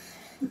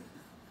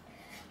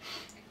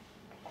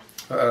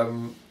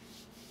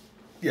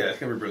 Yeah, it's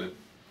going to be brilliant.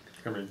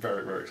 It's going to be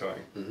very, very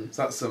exciting. Mm-hmm.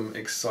 So that's some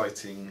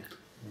exciting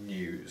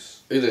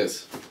news. It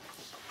is.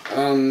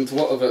 And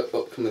what other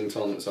upcoming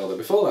tournaments are there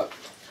before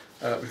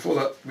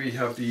that, we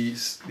have the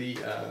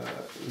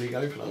League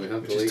Opener,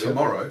 which is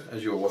tomorrow,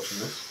 as you're watching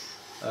this.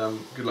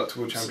 Good luck to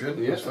World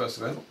Champion, his first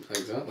event.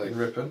 Exactly. In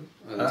Ripon.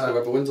 And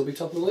whoever wins will be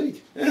top of the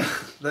league. Yeah,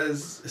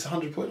 it's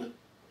 100 pointer.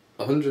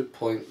 100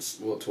 points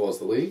towards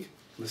the league.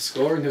 The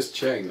scoring has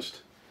changed.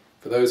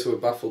 For those who are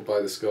baffled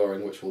by the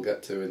scoring, which we'll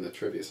get to in the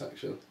trivia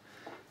section,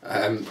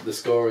 the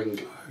scoring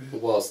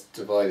was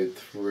divided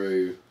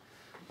through...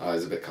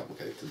 it's a bit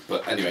complicated.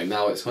 But anyway,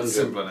 now it's 100. It's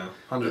simpler now.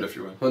 100 if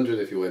you win. 100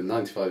 if you win,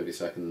 95 if you're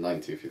second,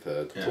 90 if you're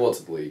third,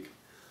 towards the league.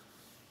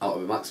 Out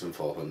of a maximum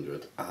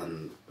 400,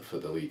 and for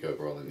the league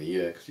overall in the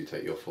year, because you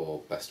take your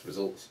 4 best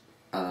results.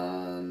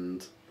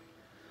 And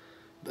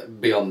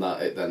beyond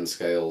that, it then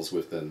scales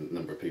with the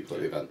number of people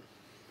at the event.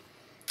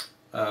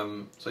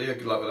 So yeah,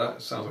 good luck with that.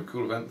 It sounds like a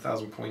cool event.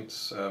 1,000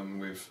 points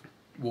with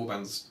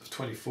warbands of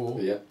 24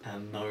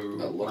 and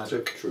no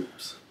magic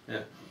troops.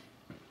 Yeah.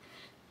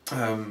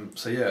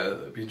 So yeah,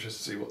 it'd be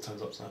interesting to see what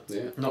turns up to that.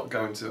 Yeah. Not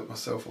going to it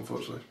myself,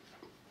 unfortunately.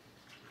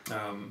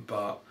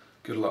 But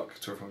good luck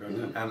to everyone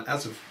going there. And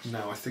as of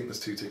now, I think there's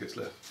 2 tickets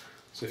left.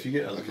 So if you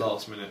get a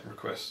last minute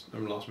request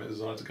and last minute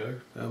desire to go,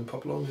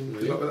 pop along and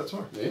good luck with that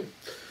tomorrow.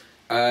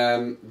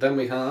 Yeah. Then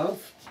we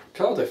have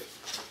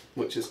Cardiff,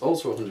 which is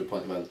also a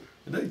 100-point event.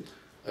 Indeed.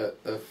 At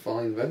a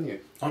fine venue.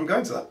 I'm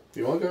going to that.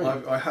 You are going?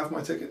 I have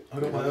my ticket. I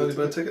got my early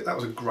bird ticket. That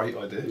was a great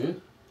idea. Yeah.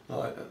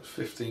 Like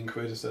 15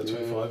 quid instead of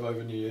 25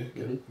 over New Year.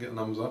 Get the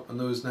numbers up. And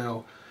there was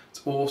now,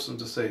 it's awesome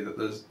to see that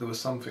there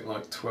was something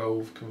like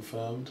 12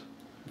 confirmed.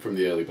 From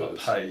the early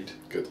birds. Paid.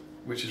 Good.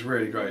 Which is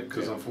really great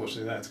because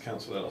unfortunately they had to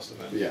cancel their last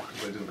event. Yeah.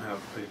 They didn't have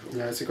people.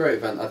 Yeah, it's a great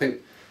event. I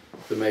think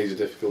the major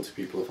difficulty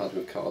people have had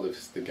with Cardiff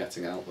is the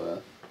getting out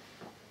there.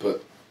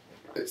 But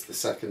it's the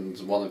second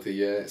one of the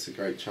year. It's a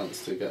great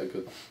chance to get a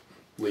good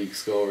league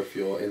score if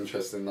you're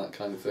interested in that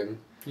kind of thing.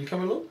 You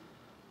coming along?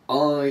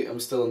 I am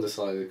still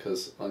undecided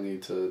because I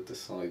need to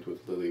decide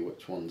with Lily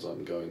which ones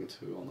I'm going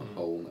to on the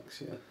whole next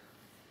year.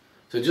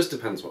 So it just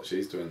depends what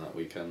she's doing that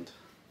weekend.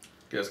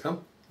 Get us to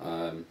come?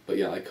 But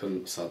yeah, I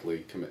couldn't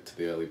sadly commit to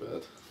the early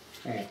bird.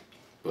 Oh.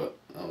 But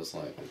I was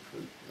like,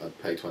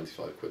 I'd pay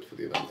 25 quid for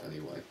the event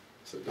anyway,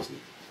 so it doesn't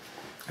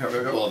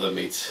bother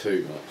me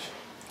too much.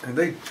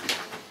 Indeed.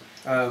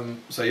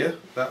 So yeah,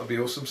 that would be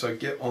awesome. So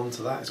get on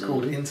to that. It's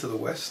called Into the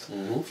West,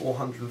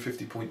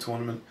 450 point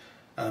tournament,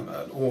 an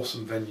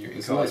awesome venue in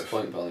It's Cardiff. a nice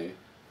point value.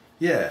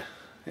 Yeah,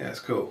 it's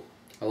cool.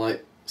 I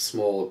like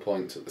smaller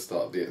points at the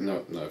start of the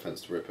no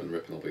offence to Ripon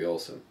will be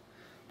awesome,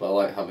 but I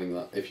like having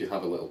that. If you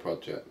have a little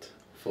project,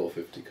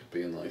 450 could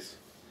be a nice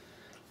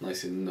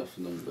enough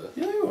number.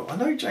 You know what? I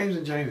know James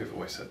and Jamie have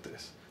always said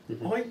this.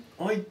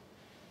 I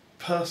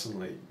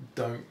personally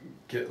don't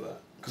get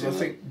that. Because I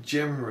think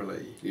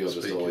generally you're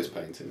just always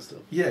painting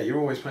stuff. Yeah, you're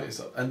always painting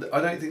stuff, and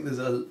I don't think there's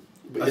a.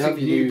 But you have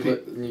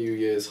your New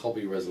Year's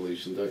hobby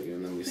resolution, don't you?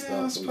 And then you start.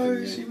 Yeah, I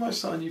suppose you might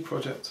start a new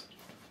project.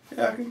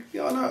 Yeah,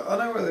 I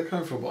know where they're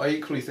coming from, but I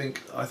equally think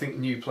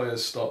new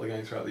players start the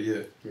game throughout the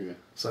year. Yeah.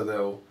 So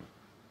they'll.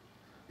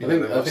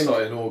 They'll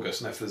start in August,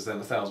 and if there's then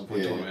 1,000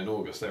 point tournament in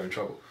August, they're in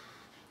trouble.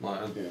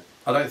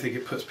 I don't think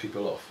it puts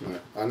people off. No.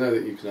 I know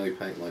that you can only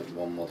paint like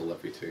one model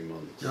every 2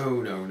 months.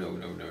 No.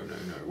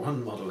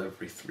 One model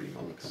every 3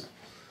 months. Okay.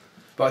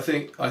 But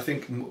I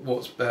think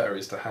what's better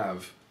is to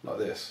have like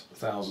this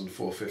 1,000,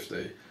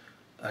 450,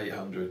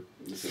 800,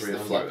 this 300 is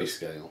the flappy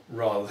scale.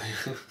 Rather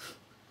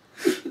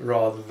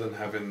than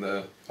having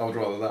I would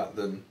rather that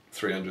than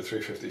 300,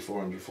 350,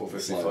 400,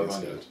 450,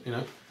 500. You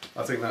know,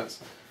 I think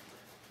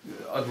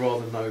I'd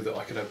rather know that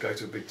I could go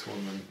to a big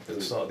tournament at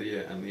the start of the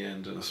year and the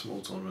end, and a small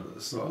tournament at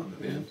the start and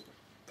at the end,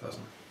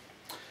 personally.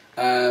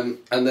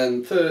 And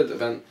then third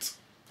event,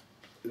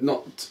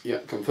 not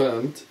yet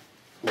confirmed,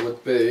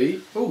 would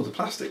be... Oh, the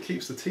plastic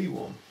keeps the tea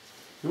warm.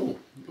 Oh,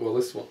 well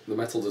this one, the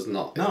metal does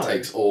not. No, it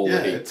takes all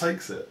the heat. Yeah, it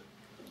takes it.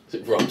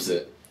 It rubs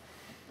it.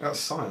 That's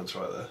science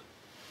right there.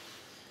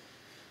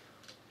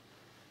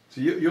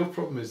 So your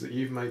problem is that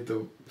you've made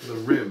the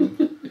rim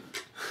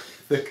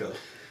thicker.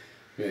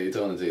 Yeah, you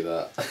don't want to do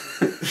that.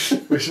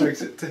 Which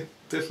makes it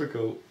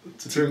difficult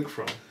to drink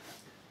from.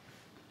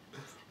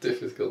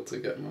 Difficult to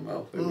get in my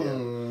mouth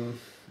in.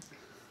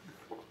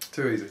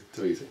 Too easy.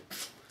 Too easy.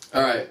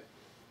 Alright.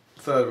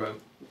 Third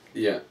event.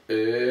 Yeah,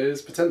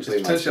 is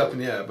potentially up in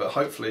the air, but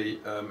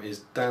hopefully is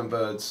Dan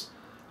Bird's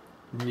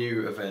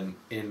new event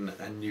in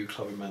a new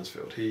club in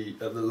Mansfield.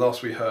 The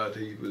last we heard,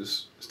 he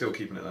was still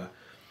keeping it there.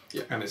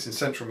 Yeah. And it's in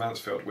central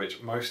Mansfield,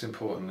 which most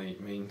importantly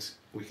means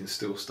we can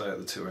still stay at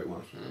the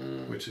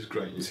 281, which is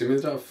great. You see, they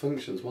don't have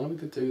functions. Why would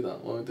they do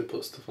that? Why would they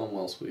put stuff on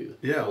whilst we...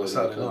 Yeah, on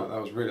Saturday night.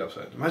 That was really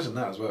upsetting. Imagine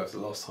that as well, if the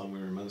last time we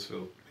were in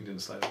Mansfield, we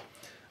didn't stay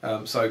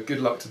there. So good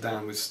luck to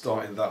Dan with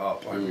starting that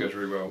up. I hope it goes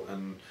really well,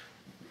 and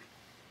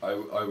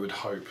I would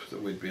hope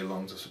that we'd be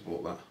along to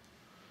support that,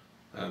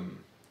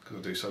 because I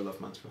do so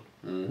love Mansfield.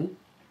 And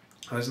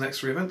there's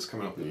next 3 events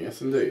coming up. Yes,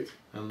 indeed.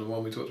 And the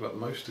one we talked about the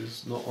most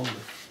is not on there.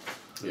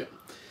 Yeah.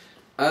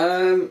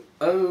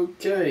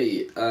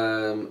 Okay.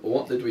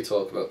 What did we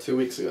talk about 2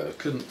 weeks ago?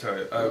 Couldn't tell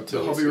you.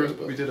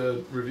 We did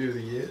a review of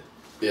the year.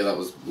 Yeah, that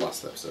was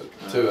last episode.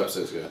 2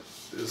 episodes ago.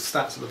 It was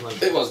stats of the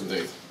Palantir. It was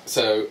indeed.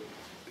 So,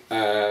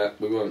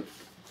 we won't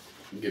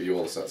give you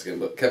all the stats again,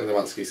 but Kevin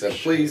Lemansky said,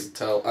 please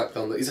tell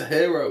Akthon that he's a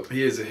hero.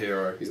 He is a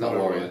hero. He's not a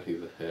warrior,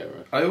 he's a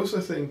hero. I also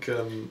think...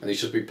 and he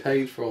should be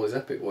paid for all his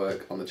epic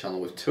work on the channel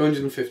with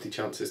 250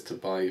 chances to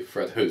buy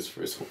Freddos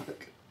for his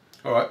work.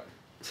 Alright.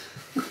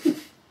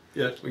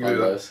 Yeah, we can do that.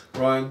 Those.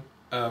 Ryan,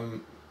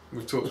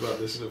 we've talked about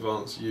this in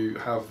advance. You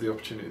have the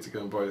opportunity to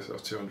go and buy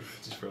yourself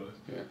 250 Freddos.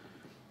 Yeah.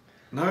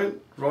 No,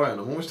 Ryan,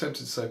 I'm almost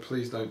tempted to say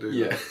please don't do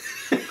that.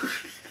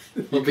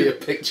 There'll be a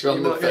picture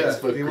on the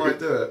Facebook. You might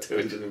do it.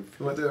 250.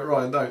 You might do it,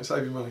 Ryan. Don't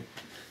save your money.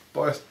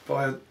 Buy a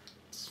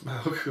smell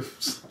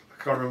of.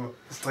 I can't remember.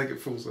 Let's take it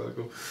full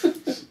circle.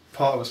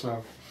 Part of a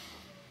smell.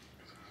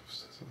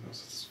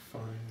 That's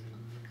fine.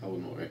 I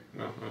wouldn't worry.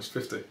 No, it's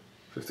 50.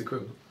 50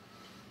 quid.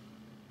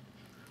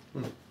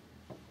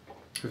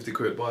 50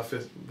 quid. Buy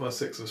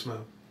 6 of a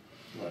smell.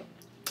 Right.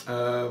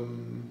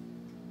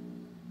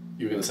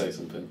 You were going to say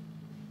something.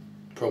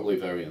 Probably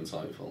very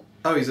insightful.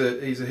 Oh, he's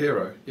a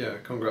hero. Yeah,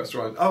 congrats to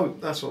Ryan. Oh,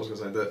 that's what I was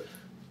going to say.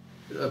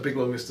 That a big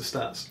long list of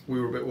stats.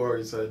 We were a bit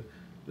worried, saying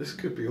this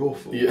could be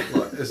awful,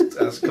 like,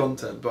 as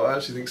content. But I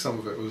actually think some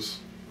of it was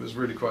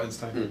really quite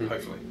entertaining.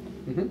 Hopefully,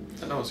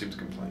 and no one seemed to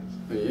complain.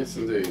 Yes,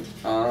 indeed.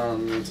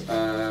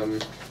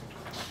 And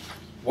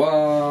what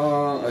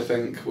I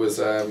think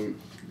was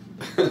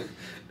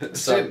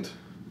Sind.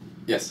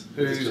 Yes.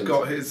 Who's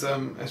got his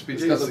SPGs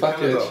He's got the to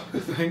package.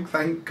 Canada.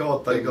 Thank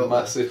God they got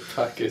massive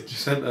package. You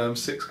sent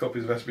 6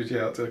 copies of SPG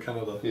out to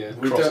Canada. Yeah,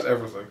 Crossed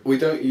everything. We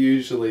don't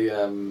usually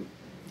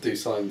do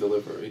signed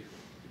delivery.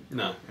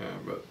 No, yeah,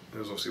 but it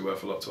was obviously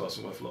worth a lot to us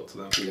and worth a lot to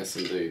them. Yes,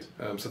 indeed.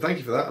 So thank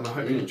you for that, and I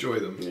hope you enjoy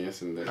them.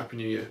 Yes, indeed. Happy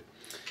New Year.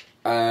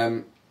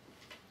 But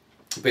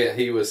yeah,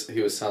 he was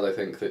sad. I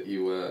think that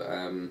you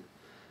were.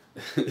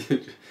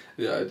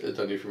 Yeah, I don't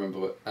know if you remember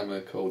what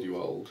Emma called you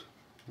old.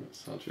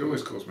 She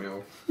always calls me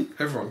old.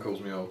 Everyone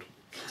calls me old.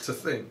 It's a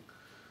thing.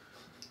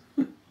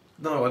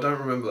 No, I don't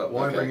remember that.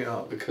 Why bring it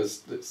up?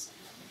 Because it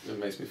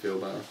makes me feel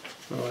bad.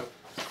 Alright.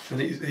 And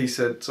he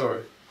said,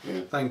 sorry.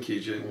 Yeah. Thank you,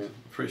 Jim. Yeah.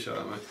 Appreciate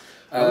that, mate.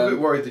 I'm a bit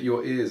worried that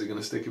your ears are going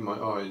to stick in my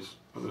eyes.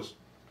 I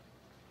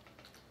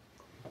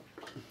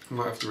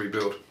might have to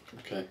rebuild.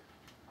 Okay.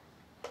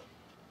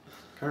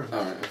 Carry on.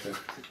 Alright,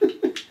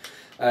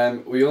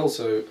 okay. We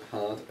also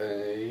had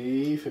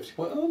a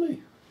 50-point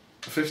army.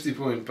 A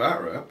 50-point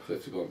bat rep?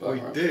 50-point bat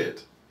rep. We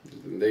did.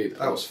 Indeed.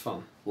 That was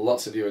fun.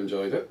 Lots of you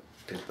enjoyed it.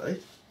 Did they?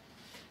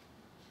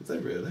 Did they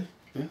really?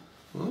 Yeah.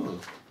 Oh.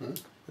 Yeah.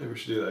 Maybe we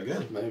should do that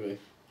again. Maybe.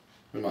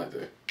 We might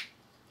do.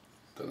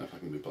 Don't know if I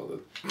can be bothered.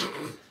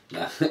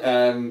 Nah.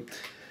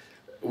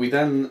 We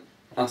then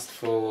asked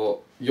for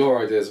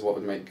your ideas of what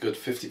would make good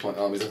 50-point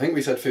armies. I think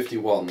we said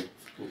 51,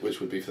 which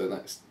would be for the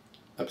next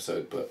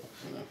episode, but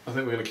you know. I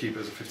think we're going to keep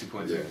it as a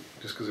 50-point thing,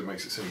 just because it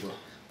makes it simpler.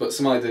 But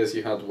some ideas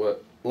you had were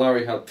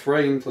Larry had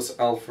Thrain plus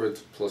Alfred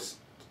plus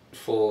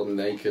 4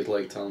 naked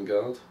Lake Town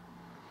Guard.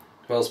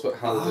 Who else but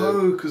Haldir?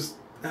 Oh, because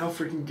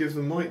Alfred can give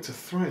the mic to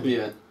Thrain.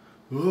 Yeah.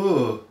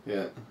 Ugh.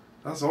 Yeah.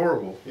 That's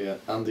horrible. Yeah.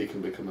 Andy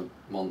can become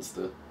a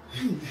monster.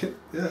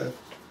 Yeah.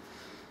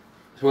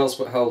 Who else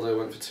but Haldir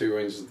went for 2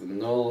 Rangers of the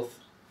North?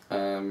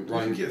 You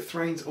can get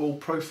Thrain's all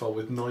profile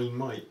with 9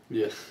 might.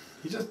 Yeah.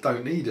 You just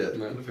don't need it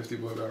No. in a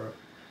 50-point barrel.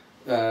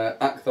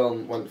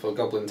 Akthon went for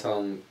Goblin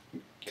Town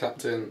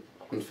Captain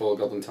and 4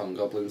 Goblin Town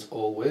Goblins,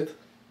 all with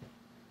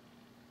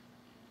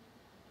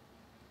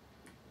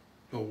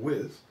Or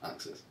with?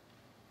 axes.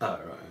 Oh,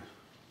 right.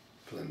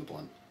 Fill in the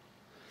blank.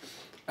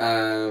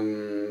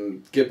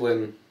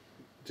 Giblin,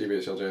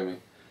 GBHL Jeremy,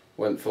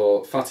 went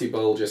for Fatty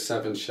Bulger,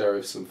 7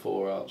 Sheriffs and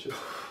 4 Archers.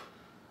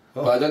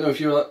 Oh. But I don't know if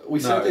you were... We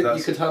said that that's-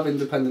 you could have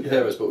independent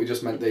heroes, but we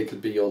just meant they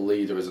could be your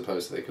leader as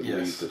opposed to they could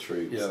lead the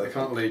troops. Yeah, they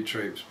can't lead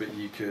troops, but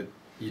you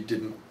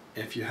didn't,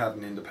 if you had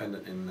an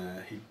independent in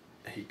there,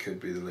 he could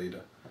be the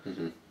leader.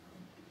 Mm-hmm.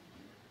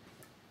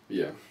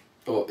 Yeah.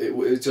 Or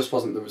it just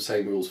wasn't the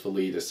same rules for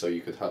leaders, so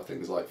you could have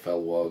things like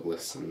Fel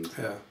Wargless and...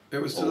 Yeah,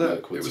 it was to All that.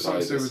 Mirkwood It was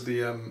something to do Spiders. with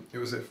the. It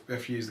was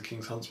if you used the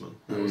King's Huntsman.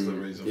 That was the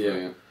reason. For Yeah,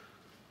 it. yeah.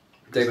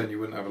 Because then you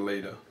wouldn't have a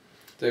leader.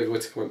 David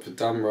Whittaker went for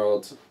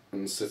Damrod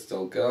and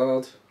Citadel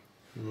Guard.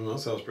 That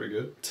sounds pretty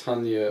good.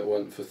 Tanya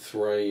went for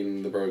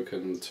Thrain the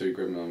Broken, 2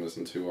 Grimnormers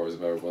and 2 Warriors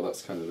of Erebor.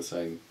 That's kind of the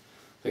same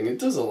thing. It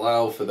does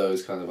allow for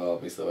those kind of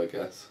armies though, I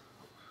guess.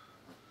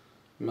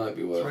 Might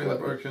be worth Thrain the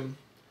letting- Broken.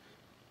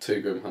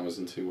 2 Grimhammers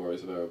and 2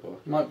 Warriors of Erebor.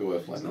 Might be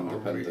worth He's letting not,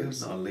 independence.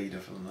 he's not a leader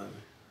for them,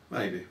 though.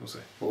 Maybe, we'll see.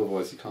 Well,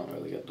 otherwise you can't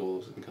really get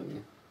dwarves in, can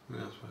you?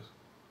 Yeah, I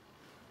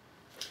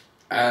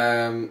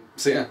suppose.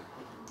 So yeah.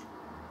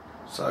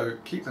 So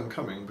keep them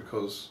coming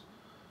because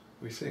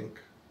we think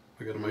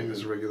we're going to make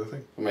this a regular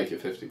thing. We'll make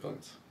it 50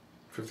 points.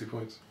 50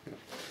 points. Yeah.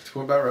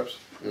 50-point bat reps.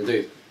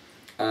 Indeed.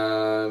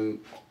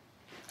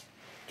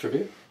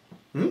 Trivia?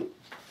 Hmm?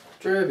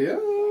 Trivia!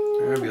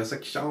 Trivia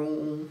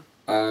section.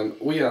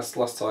 We asked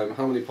last time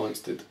how many points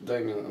did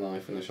Damian and I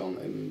finish on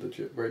in the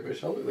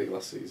GBHL League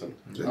last season,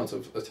 out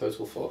of a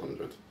total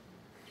 400.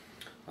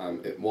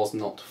 It was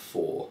not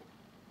 4.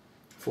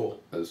 4.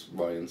 As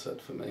Ryan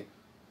said for me.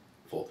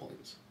 4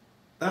 points.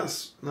 That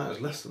was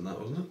less than that,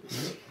 wasn't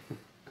it?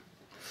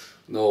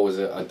 Nor was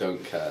it I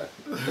don't care,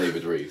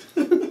 David Reed.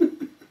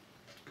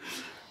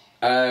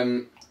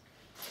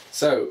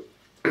 So,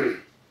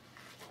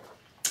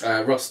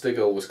 Ross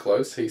Diggle was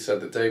close. He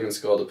said that Damon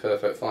scored a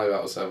perfect 5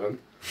 out of 7,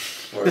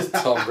 whereas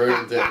Tom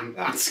ruined it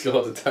and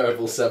scored a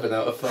terrible 7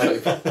 out of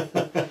 5.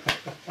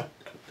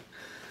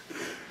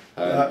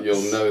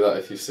 You'll know that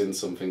if you've seen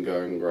something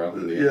going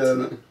around the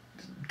internet.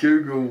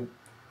 Google,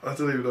 I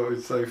don't even know what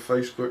to say,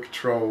 Facebook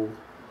troll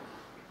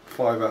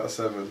 5 out of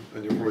 7,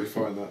 and you'll probably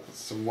find that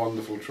some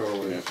wonderful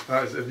trolling. Yeah.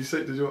 Have you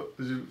seen? Did you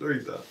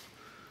read that?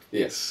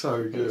 Yes.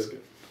 So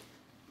good.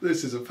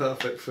 This is a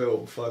perfect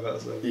film. 5 out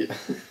of 7. Yeah.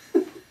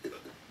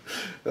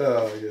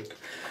 Oh, good.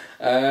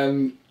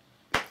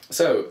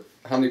 So,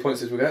 how many points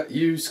did we get?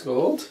 You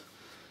scored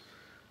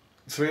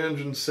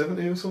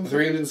 370 or something.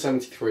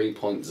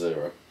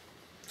 373.0.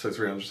 So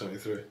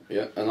 373.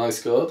 Yeah, and I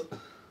scored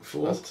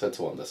 4. As I said,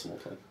 to 1 decimal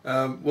point.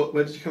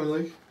 Where did you come in the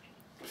league?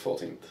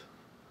 14th.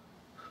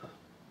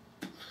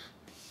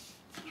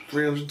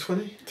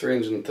 320.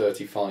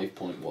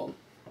 335.1.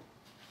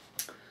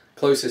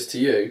 Closest to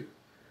you.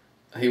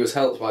 He was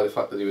helped by the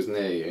fact that he was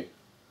near you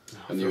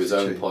and knew his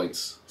own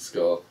points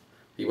score.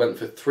 He went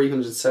for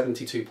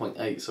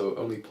 372.8, so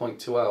only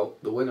 0.2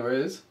 out. The winner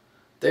is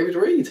David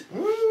Reed.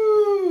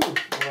 Woo!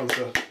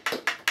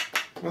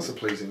 That's a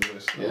pleasing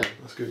list. Yeah.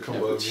 That's a good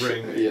combo of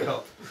ring and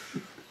cup.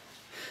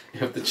 You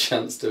have the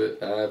chance to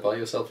buy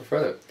yourself a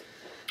Freddo.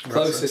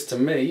 Closest to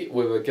me,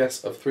 with a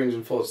guess of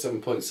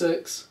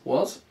 347.6,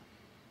 was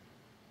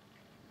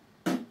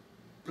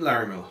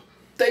Larry Miller.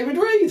 David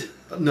Reed.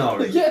 No.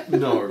 Yeah.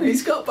 No.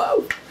 He's got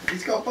both.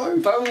 He's got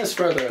both. Bonus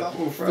Freddo.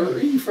 Double Freddo.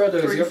 3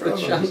 Freddos. You have the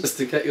Freddos. chance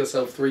to get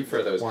yourself 3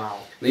 Freddos. Wow.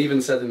 And he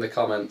even said in the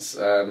comments,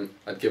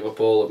 I'd give up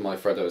all of my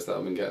Freddos that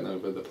I've been getting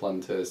over the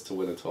Palantirs to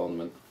win a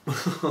tournament.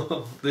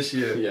 This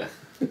year. Yeah.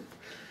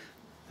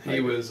 He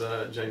was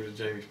James and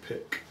Jamie's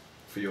pick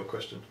for your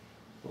question.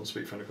 On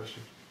Speak Friendly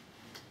question.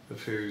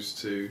 Of who's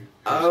to...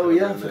 Oh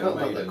yeah, I forgot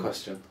about that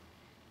question.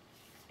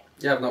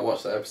 Yeah, I've not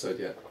watched that episode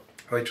yet.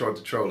 They tried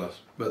to troll us,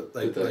 but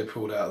they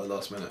pulled out at the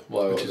last minute,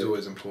 Why, which is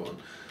always important.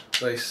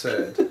 They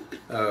said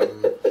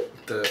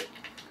that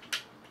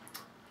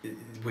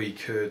we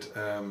could...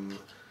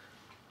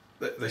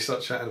 they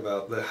start chatting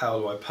about the how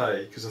do I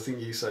pay, because I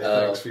think you say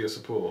thanks for your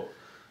support.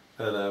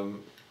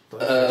 And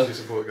thanks for your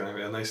support game,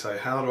 and they say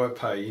how do I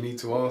pay, you need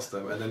to ask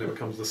them, and then it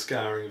becomes the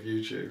scouring of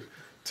YouTube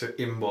to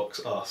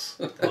inbox us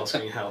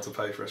asking how to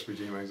pay for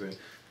SPG magazine.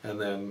 And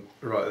then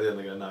right at the end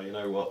they go, no, you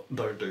know what,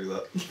 don't do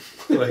that.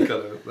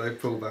 they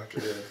pull back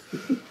again.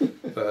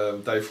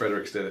 But Dave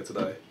Fredericks did it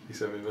today. He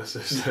sent me a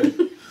message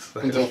saying,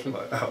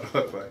 like, how do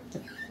I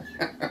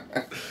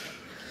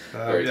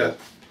pay? Yeah,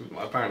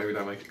 apparently we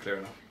don't make it clear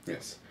enough.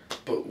 Yes.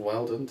 But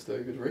well done to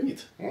David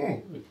Reed.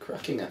 A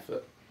cracking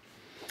effort.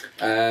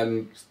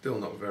 Still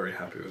not very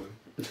happy with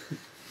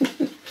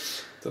him.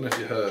 Don't know if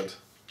you heard.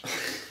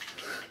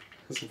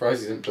 I'm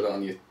surprised you didn't put it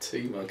on your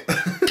tea mug.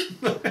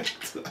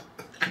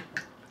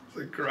 It's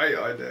a great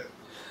idea.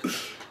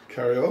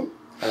 Carry on.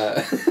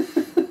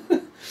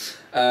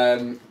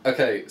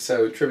 Okay,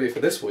 so trivia for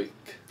this week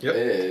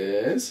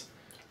is...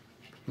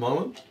 My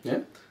one? Yeah.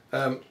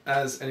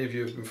 As any of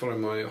you have been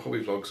following my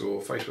hobby vlogs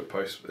or Facebook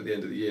posts at the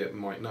end of the year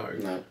might know.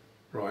 No.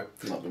 Right.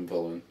 Not been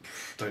following.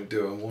 Don't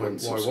do it. Why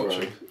Unsubscribe.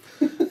 watch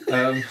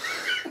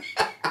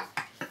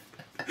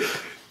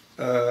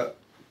them?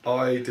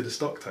 I did a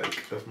stock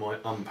take of my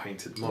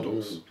unpainted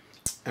models.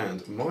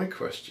 And my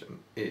question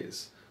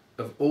is,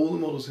 of all the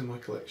models in my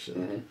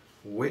collection,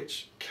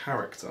 which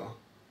character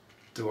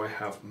do I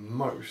have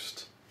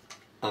most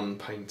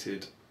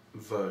unpainted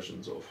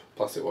versions of?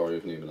 Plastic Warrior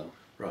of Numenor.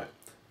 Right.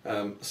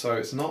 So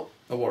it's not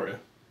a warrior.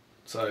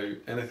 So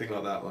anything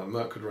like that, like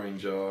Mirkwood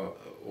Ranger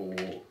or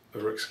a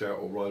Rook Scout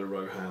or Rider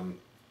Rohan,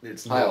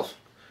 it's not. High Elf.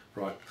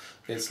 Right.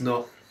 It's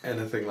not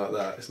anything like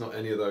that. It's not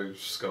any of those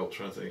sculpts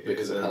or anything.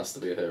 Because it has to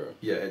be a hero.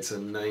 Yeah, it's a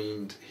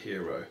named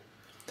hero.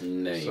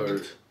 Named?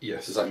 So,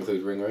 yes. Does that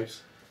include ring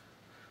race?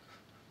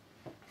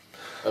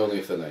 Only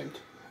if they're named.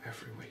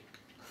 Every week.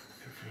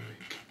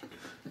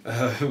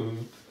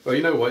 Well,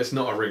 you know what? It's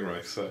not a ring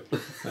race, so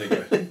there you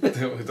go.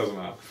 It doesn't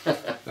matter.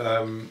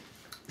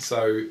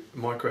 So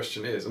my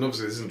question is, and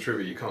obviously this isn't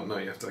trivia, you can't know,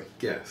 you have to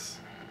guess.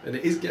 And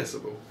it is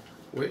guessable.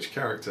 Which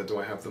character do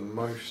I have the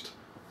most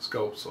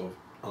sculpts of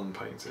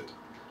unpainted?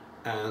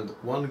 And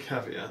one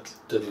caveat.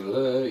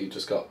 You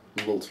just got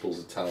multiples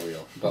of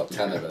Talariel. About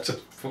 10 of it.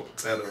 Just put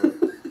 10 of it.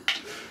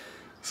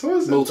 So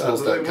is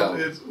multiples don't count.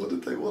 What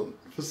did they want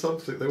for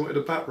something? They wanted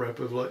a bat rep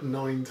of like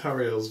 9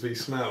 Tariels v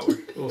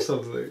Smaug or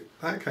something.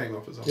 That came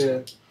up as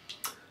something.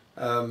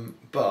 Yeah.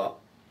 But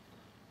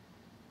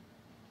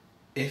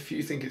if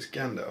you think it's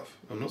Gandalf,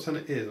 I'm not saying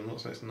it is, I'm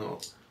not saying it's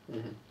not.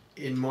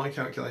 In my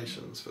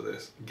calculations for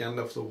this,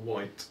 Gandalf the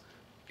White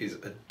is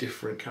a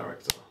different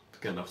character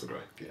Gandalf the Grey.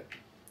 Yeah.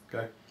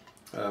 Okay.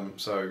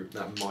 So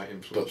that might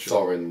influence. But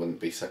Thorin wouldn't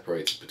be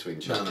separated between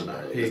Chip and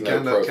No. There's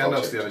no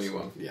Gandalf's the only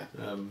one. Yeah.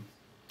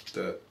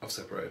 That I've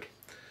separated.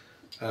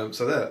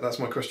 So that's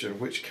my question.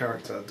 Which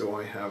character do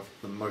I have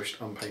the most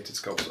unpainted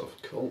sculpts of?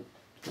 Cool.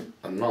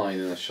 And mine,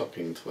 in a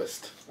shocking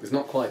twist, is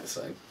not quite the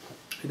same.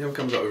 He never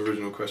comes up with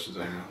original questions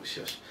anymore. Oh,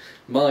 shush.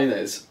 Mine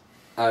is,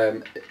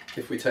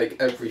 if we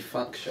take every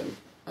faction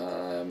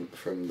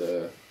from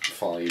the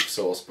 5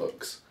 source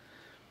books,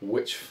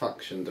 which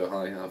faction do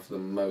I have the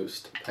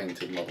most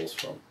painted models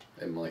from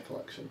in my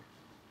collection?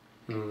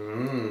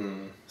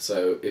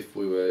 So if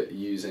we were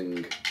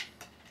using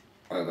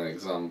an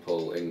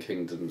example, in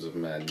Kingdoms of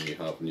Men you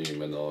have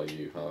Numenor,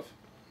 you have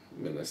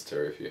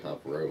Minister, if you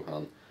have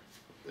Rohan,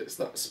 it's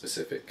that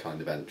specific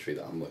kind of entry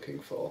that I'm looking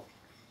for.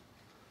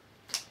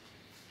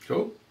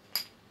 Cool.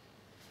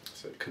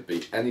 So it could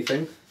be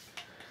anything.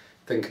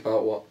 Think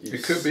about what you.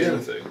 It could be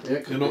anything. Yeah,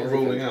 it could You're be not anything.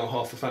 ruling out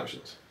half the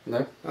factions.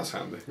 No. That's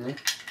handy. No.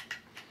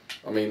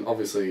 I mean,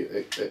 obviously,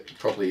 it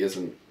probably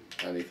isn't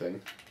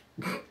anything.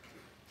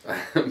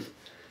 But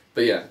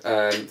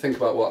yeah, think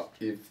about what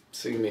you've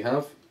seen me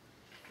have,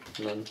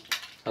 and then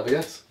have a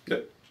guess.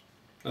 Yep.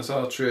 That's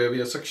our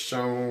trivia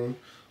section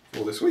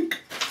for this week.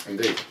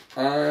 Indeed.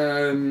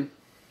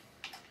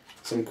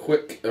 Some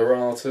quick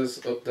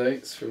erratas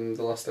updates from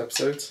the last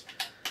episodes.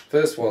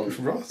 First one,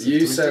 Erratas? you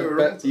Do we said do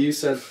errata? you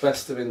said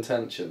best of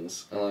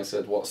intentions, and I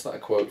said what's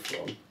that quote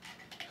from?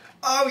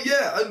 Oh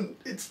yeah, and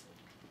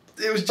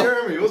it was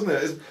Jeremy, wasn't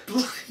it? It's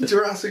bloody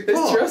Jurassic Park.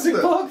 It's Jurassic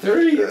isn't it? Park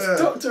 3. Yeah.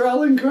 It's Dr.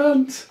 Alan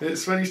Grant.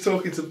 It's when he's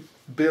talking to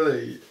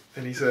Billy,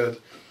 and he said,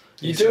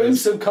 You do him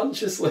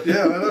subconsciously.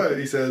 Yeah, I know.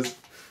 He says,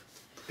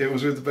 it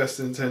was with the best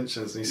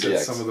intentions. And he said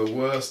Yes. some of the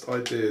worst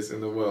ideas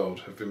in the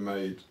world have been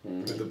made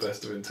with the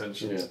best of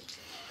intentions. Yeah.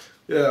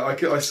 Yeah,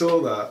 I saw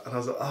that and I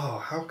was like, oh,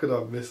 how could I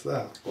have missed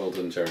that? Well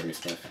done, Jeremy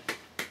Smith.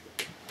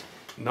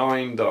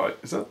 9 die.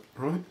 Is that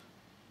right?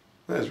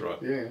 That is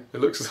right. Yeah. It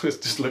looks as though it's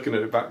just looking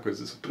at it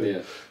backwards. It's a bit.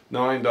 Yeah.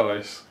 9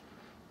 dice,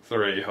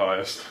 3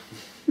 highest.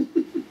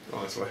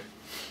 Honestly.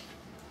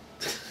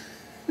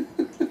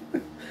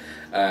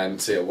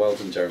 So yeah, well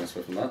done, Jeremy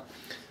Smith, on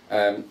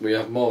that. We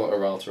have more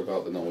errata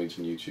about the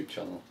Norwegian YouTube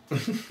channel.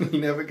 You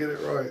never get it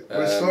right.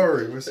 We're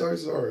sorry. We're so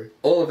sorry.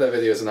 All of their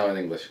videos are now in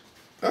English.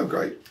 Oh,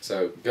 great.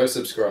 So go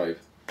subscribe.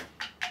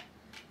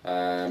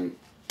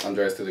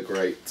 Andreas did a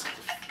great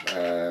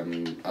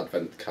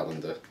advent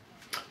calendar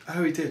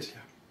Oh, he did,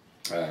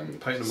 yeah.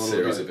 Paint them all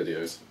series right. of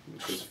videos,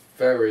 which was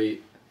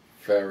very,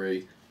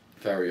 very,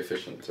 very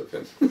efficient of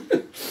him.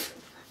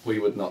 We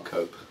would not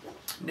cope.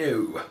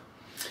 No.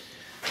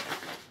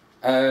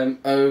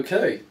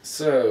 Okay,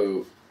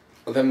 so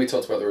then we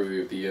talked about the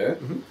review of the year.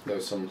 There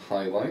were some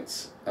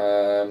highlights.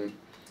 Mr.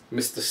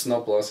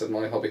 Snobler said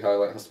my hobby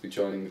highlight has to be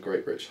joining the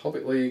Great British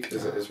Hobbit League,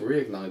 as it has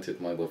reignited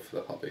my love for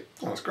the hobby.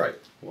 Oh, that's great.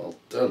 Well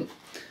done.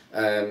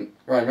 Ryan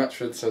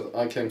Ratchford said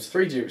I came to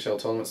 3 GBHL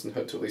tournaments and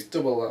hope to at least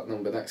double that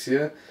number next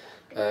year.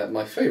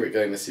 My favourite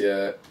game this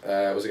year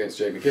was against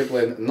Jamie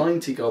Giblin.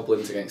 90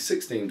 goblins against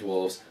 16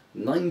 dwarves.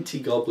 90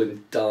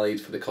 goblin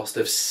died for the cost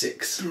of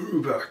 6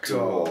 Dwarves.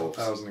 Oh, dwarves.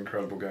 that was an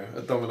incredible game.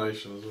 A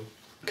domination as well.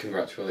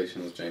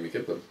 Congratulations, Jamie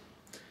Giblin.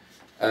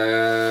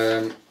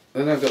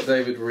 Then I've got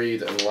David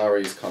Reed and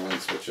Larry's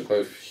comments, which are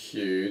both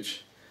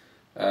huge.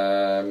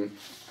 Should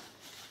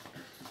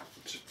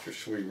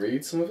we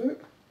read some of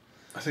it?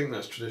 I think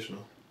that's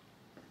traditional.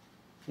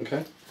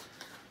 Okay.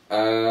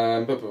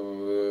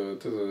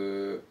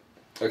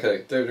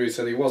 Okay, David Reed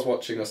said he was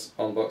watching us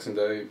on Boxing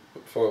Day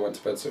before I went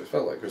to bed, so it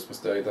felt like Christmas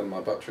Day. Then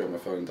my battery on my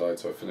phone died,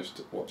 so I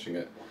finished watching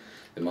it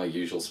in my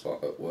usual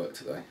spot at work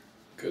today.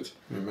 Good.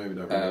 I mean, maybe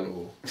don't read it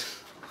all.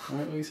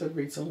 Right, well, you said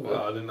read some of it.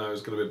 Well, I didn't know it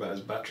was going to be about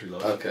his battery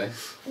life. Okay.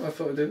 Well, I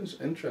thought it was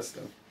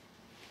interesting.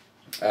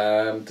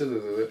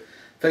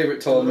 Favourite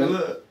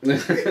tournament.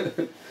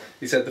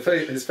 He said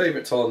his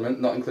favourite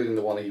tournament, not including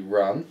the one he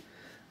ran.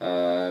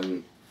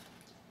 And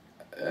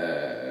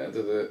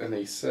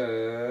he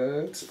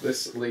said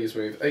this leaves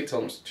me with 8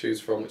 tournaments to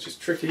choose from, which is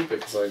tricky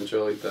because I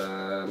enjoyed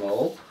them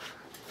all.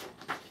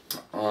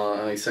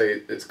 And he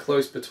said it's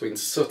close between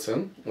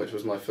Sutton, which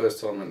was my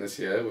first tournament this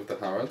year with the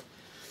Harrod.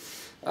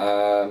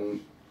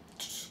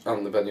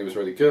 And the venue was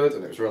really good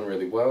and it was run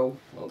really well.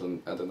 Well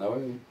done, Ed and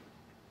Owen.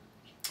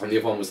 And the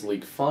other one was the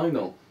league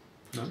final.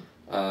 No.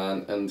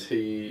 And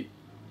he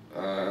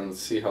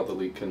see how the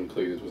league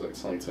concluded was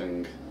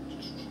exciting.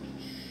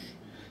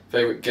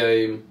 Favourite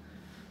game.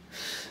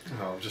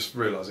 Oh, I'm just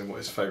realising what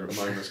his favourite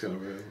moment's going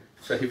to be.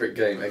 Favourite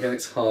game. Again,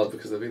 it's hard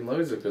because there have been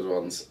loads of good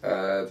ones.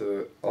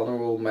 The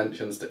honourable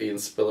mentions to Ian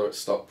Spiller at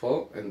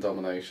Stockport in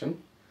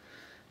Domination,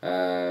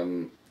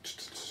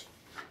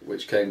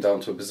 which came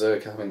down to a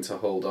berserker having to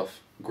hold off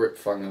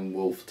Gripfang and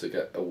Wolf to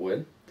get a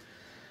win.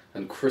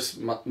 And Chris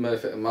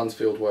Murphy at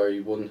Mansfield, where he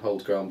won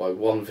hold ground by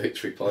 1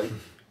 victory point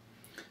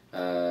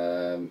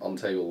on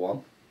table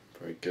 1.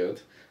 Very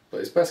good. But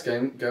his best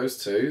game goes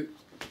to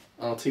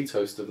our tea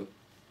toast of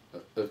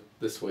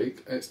this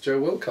week. It's Joe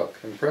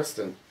Wilcock in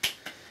Preston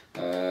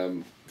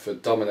for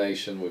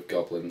Domination with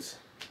Goblins.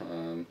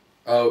 It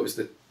was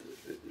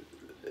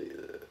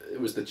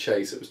was the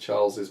chase. It was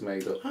Charles's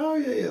made up. Oh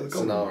yeah, the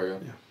scenario,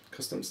 yeah.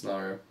 Custom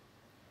scenario.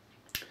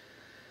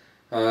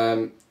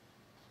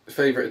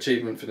 Favorite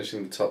achievement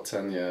finishing the top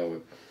 10. Yeah.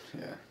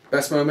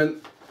 Best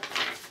moment.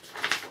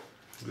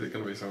 Is it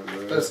going to be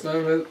something? Best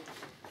moment.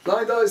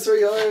 9 dice,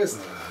 3 highest.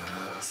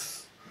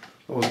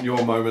 That wasn't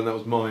your moment. That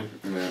was mine.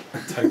 Yeah.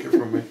 Take it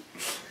from me.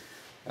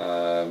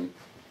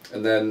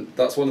 And then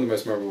that's one of the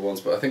most memorable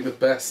ones. But I think the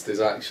best is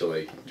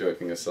actually,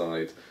 joking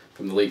aside,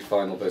 from the league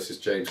final versus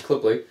James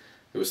Clubley.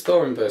 It was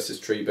Thorin versus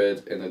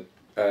Treebeard in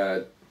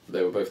a.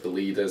 They were both the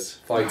leaders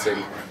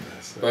fighting,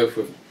 both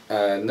with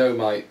no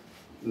might,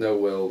 no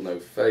will, no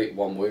fate,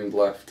 1 wound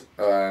left.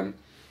 And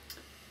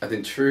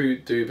in true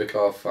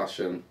Dubikar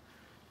fashion,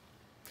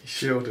 he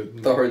shielded.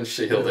 Thorin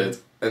shielded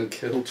and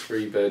killed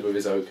Treebeard with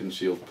his Oaken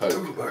Shield poke.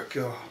 Oh my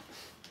god!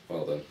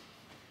 Well done.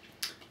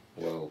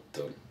 Well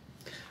done.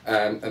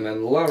 And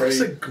then Larry.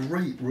 That's a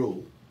great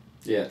rule.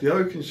 Yeah. The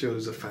Oaken Shield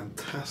is a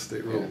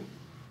fantastic rule.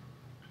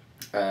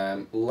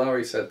 Yeah.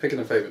 Larry said picking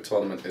a favourite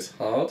tournament is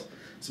hard.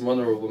 Some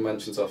honourable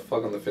mentions are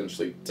Fog on the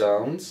Finchley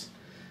Downs,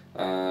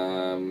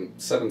 7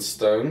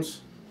 Stones,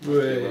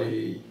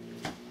 Way.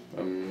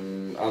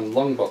 and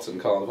Longbottom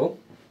Carnival,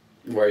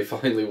 where he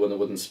finally won a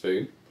wooden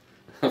spoon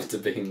after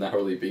being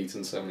narrowly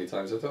beaten so many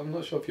times. I'm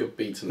not sure if you're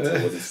beaten to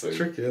a wooden spoon. It's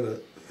tricky,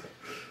 isn't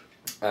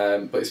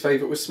it? But his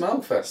favourite was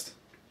Smellfest.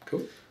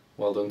 Cool.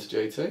 Well done to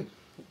JT.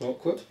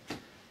 Awkward.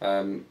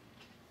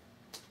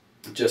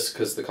 Just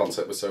because the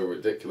concept was so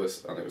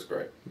ridiculous and it was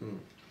great.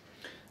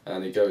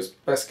 And he goes,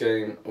 best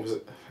game, was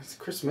it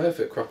Chris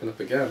Murphy cropping up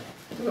again?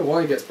 I don't know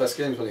why he gets best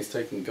games when he's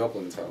taking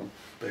Goblin Town.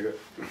 Bigger.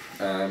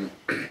 Oh,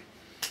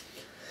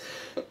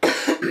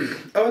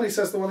 and he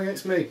says the one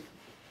against me.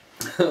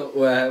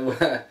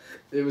 where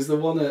it was the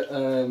one at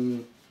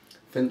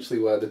Finchley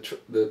where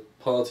the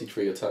party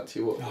tree attacked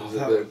you. What was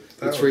it?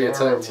 The tree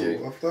attacked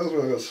you. That was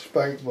when I got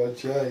spanked by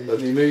Jay.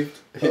 And he moved.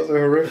 That was a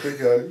horrific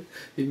game.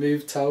 He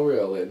moved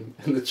Tauriel in,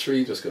 and the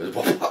tree just goes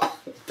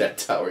dead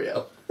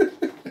Tauriel.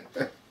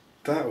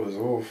 That was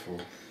awful.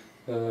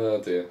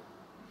 Oh dear.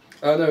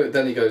 Oh no,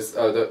 then he goes,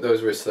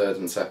 those were his 3rd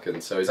and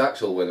 2nd, so his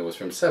actual winner was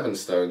from 7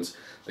 Stones,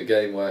 the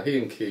game where he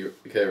and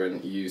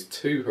Kieran used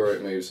 2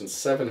 heroic moves and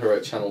 7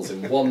 heroic channels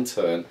in 1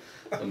 turn,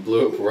 and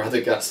blew up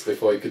Radagast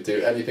before he could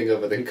do anything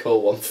other than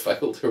call 1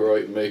 failed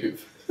heroic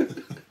move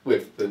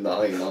with the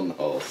 9 on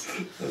horse.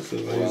 That's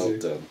amazing. Well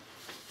done.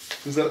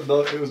 Was that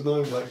not, it was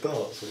 9 black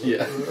darts? Wasn't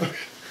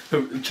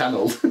Yeah.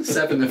 Channelled.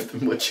 7 of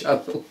them were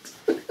channelled.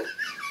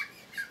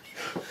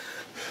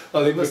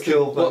 I think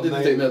what did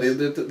they do? No,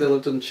 they'll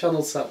have done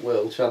Channel Sat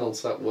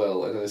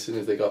Will, and then as soon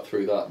as they got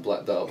through that,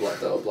 black dart, black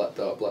dart, black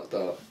dart, black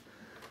dart.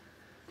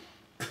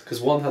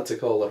 Because one had to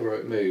call a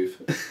heroic move.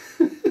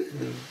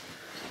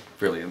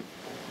 Brilliant.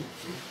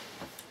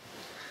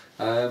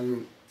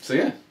 So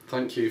yeah,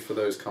 thank you for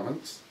those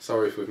comments.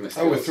 Sorry if we've missed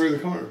we're through the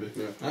comment review.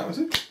 Yeah. That was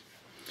it.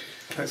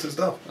 Excellent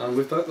stuff. And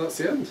with that, that's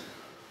the end.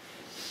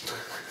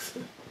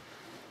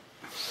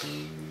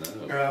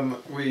 No.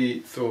 We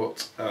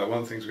thought one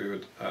of the things we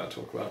would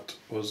talk about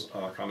was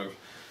our kind of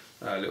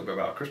a little bit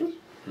about Christmas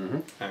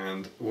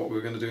and what we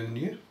were going to do in the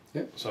new year.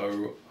 Yeah.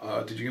 So,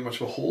 did you get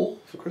much of a haul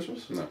for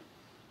Christmas? No.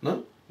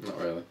 No? Not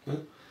really.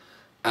 No?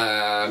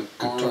 I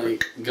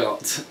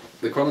got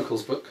the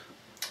Chronicles book.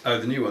 Oh,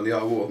 the new one, the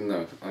Art of War?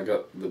 No, I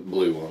got the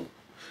blue one.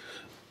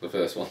 The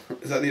first one.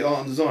 Is that the art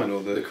and design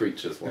or the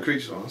Creatures one? The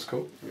Creatures one, that's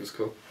cool. It was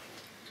cool.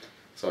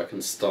 So I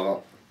can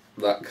start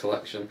that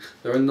collection.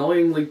 They're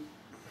annoyingly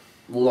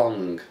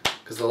long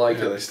because they're like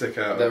they stick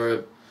out.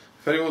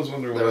 If anyone's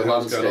wondering what the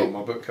hell's going on,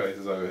 my bookcase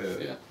is over here.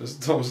 Yeah. There's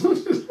Tom's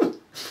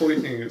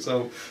pointing at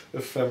some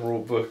ephemeral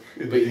book.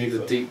 But you need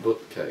a deep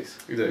bookcase.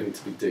 You do. You need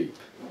to be deep.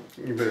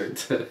 You do.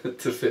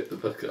 to fit the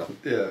book on.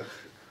 Yeah.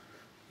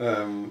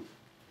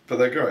 But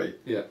they're great.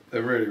 Yeah.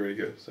 They're really, really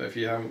good. So if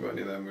you haven't got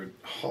any of them, we'd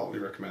heartily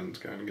recommend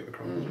going and get the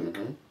Chronicles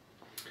book.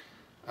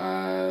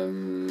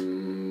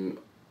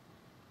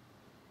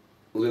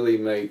 Lily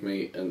made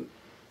me an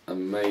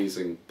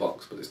amazing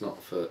box, but it's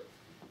not for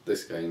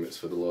this game, it's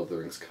for the Lord of the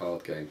Rings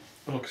card game.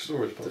 Oh,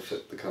 storage box. To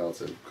fit the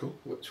cards in. Cool.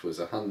 Which was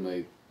a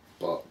handmade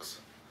box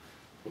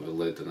with a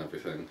lid and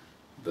everything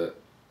that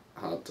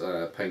had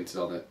painted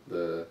on it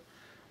the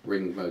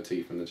ring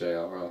motif from the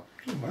JRR.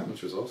 Oh, wow.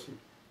 Which was awesome.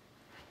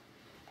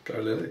 Go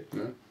Lily.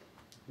 Yeah.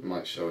 You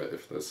might show it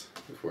if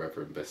we're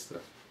ever in Bicester.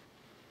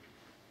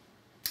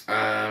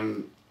 I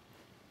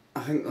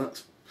think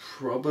that's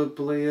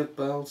probably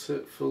about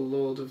it for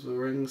Lord of the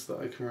Rings that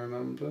I can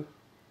remember.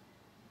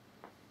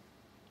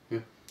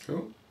 Yeah.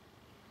 Cool.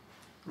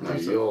 No,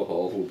 your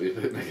haul will be a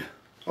bit bigger.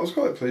 I was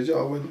quite pleased. Yeah,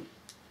 I went.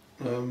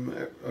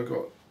 I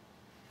got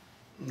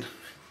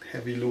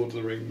heavy Lord of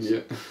the Rings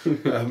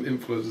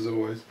influence as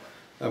always.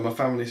 My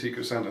family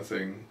Secret Santa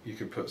thing, you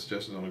could put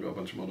suggestions on. I got a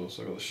bunch of models.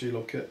 So I got the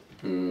Shelob kit,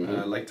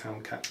 Lake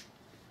Town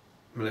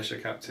Militia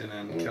Captain,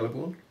 and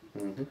Celeborn.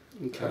 And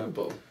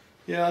Celeborn.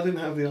 Yeah, I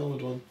didn't have the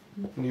armoured one.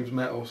 And he was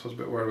metal, so I was a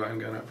bit worried about him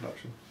going out of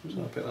production. So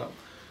I picked that up.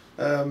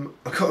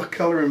 I got a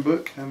colouring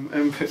book, and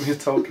Em picked me a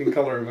Tolkien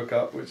colouring book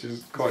up, which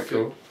is quite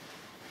cool.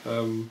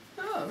 And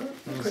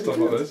stuff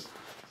like this.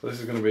 So this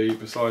is going to be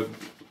beside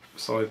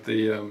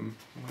the let me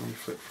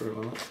flick through it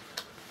like that.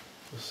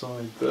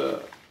 Beside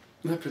the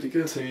They're pretty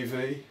good.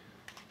 TV.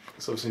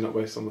 It's obviously not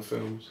based on the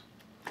films.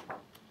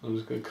 I'm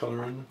just going to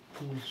colour in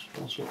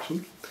whilst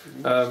watching.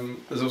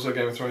 There's also a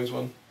Game of Thrones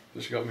one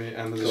that she got me,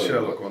 and there's a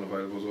Sherlock one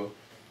available as well.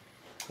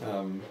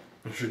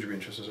 Should you be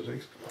interested at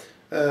least.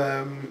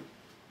 I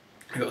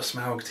got a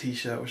Smaug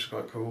t-shirt, which is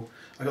quite cool.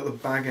 I got the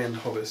Bag End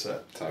Hobbit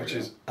set, which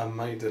is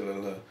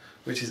amazing.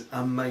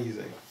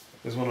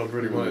 There's one I'd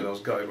really wanted. I was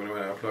gutted when it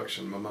went out of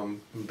production. My mum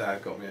and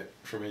dad got me it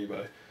from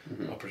eBay,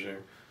 I presume.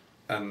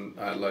 And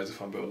I had loads of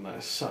fun building that.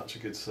 It's such a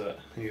good set.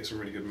 You get some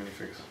really good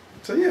minifigs.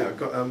 So yeah, I've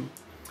got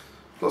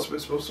lots of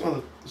bits, but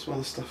some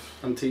other stuff.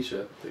 And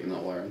t-shirt that you're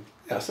not wearing.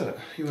 Yeah, I said it.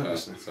 You weren't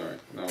listening. Sorry,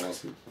 no, I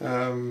wasn't.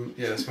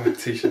 Yeah,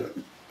 Smaug t-shirt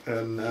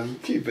and a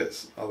few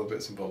other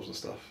bits and bobs and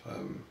stuff.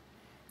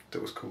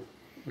 That was cool.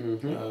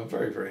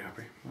 Very, very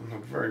happy. And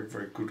had a very,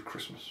 very good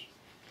Christmas.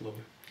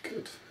 Lovely.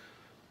 Good.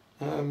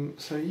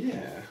 So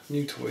yeah,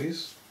 new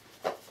toys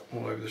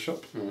all over the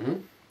shop.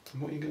 And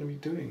what are you going to be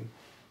doing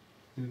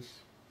is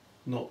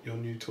not your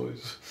new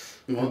toys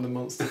in the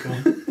months to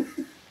come.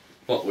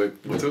 What we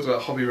talked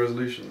about hobby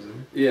resolutions,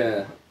 didn't we?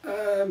 Yeah.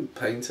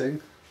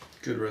 Painting.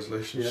 Good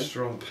resolution. Yeah.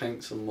 Strong.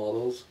 Paint some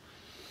models.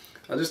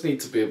 I just need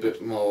to be a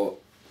bit more.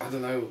 I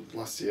don't know.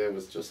 Last year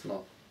was just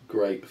not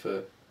great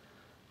for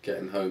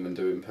getting home and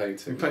doing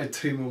painting. You painted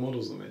 2 more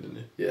models than me, didn't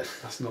you? Yeah.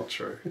 That's not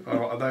true.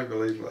 I don't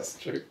believe that. That's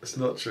true. It's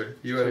not true.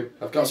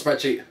 I've got a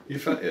spreadsheet. You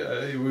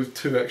with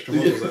 2 extra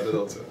models added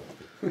onto it.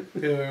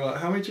 Yeah, like,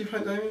 how many do you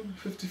paint, Damian?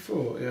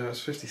 54. Yeah, it's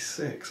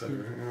 56.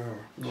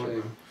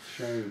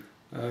 Shame.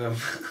 But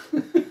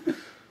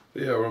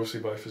yeah, we're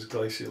obviously both as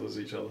glacial as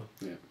each other.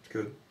 Yeah.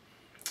 Good.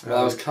 Well,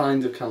 I was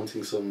kind of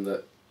counting some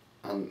that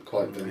hadn't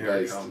quite been here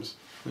based. It comes.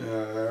 Yeah,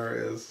 there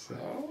it is.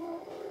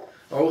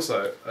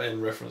 Also,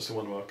 in reference to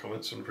one of our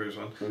comments from the previous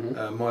one,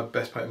 my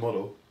best paint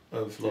model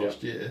of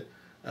last year,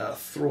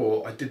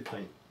 Thror, I did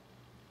paint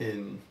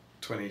in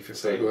 2015.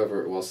 So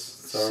whoever it was,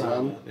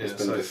 Saruman, has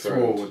been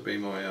Thror would be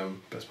my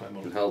best paint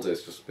model. And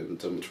Haldur's just been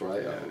dumped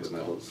right out of the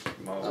medals,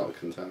 out of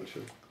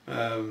contention.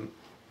 So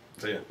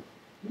yeah.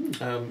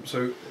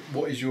 So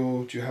what is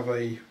do you have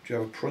a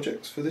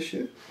project for this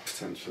year?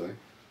 Potentially.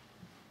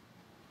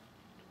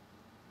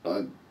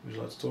 Would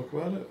you like to talk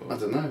about it? Or? I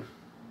don't know.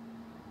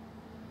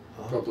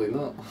 Oh. Probably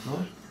not.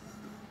 No.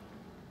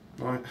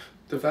 Right.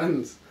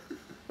 Depends.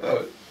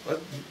 Oh,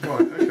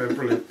 right. Okay.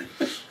 Brilliant.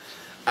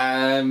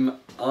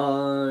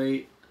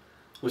 I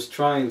was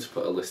trying to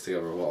put a list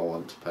together of what I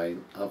want to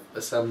paint. I've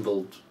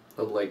assembled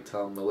a Lake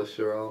Town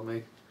militia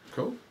army.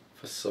 Cool.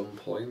 For some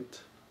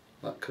point,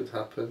 that could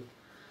happen.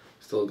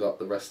 Still got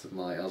the rest of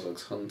my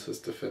Azog's Hunters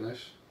to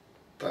finish.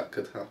 That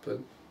could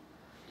happen.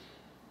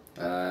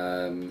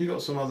 You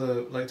got some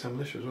other Lake Town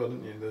militia as well,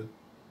 didn't you?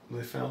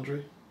 The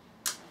Foundry?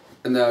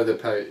 No, the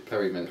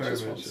Perry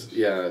miniatures ones.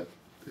 Yeah,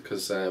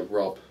 because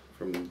Rob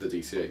from the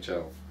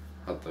DCHL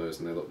had those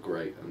and they look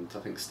great, and I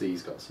think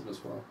Steve's got some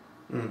as well.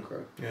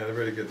 Okay. Yeah, they're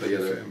really good. They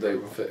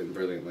fit in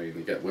brilliantly, and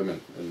you get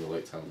women in the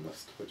Lake Town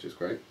list, which is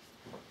great.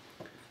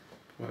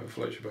 Whatever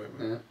floats your boat,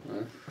 man.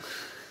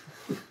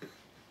 Yeah.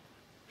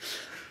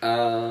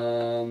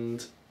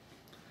 And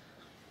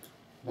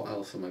what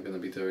else am I going to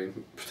be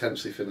doing?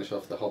 Potentially finish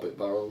off the Hobbit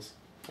barrels.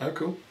 Oh,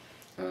 cool.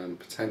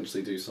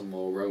 Potentially do some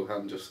more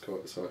Rohan just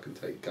so I can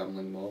take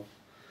Gamling more.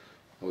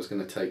 I was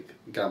going to take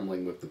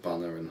Gamling with the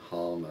banner and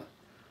Harmer,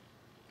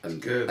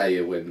 and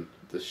Eowyn,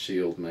 the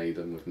Shield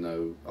Maiden with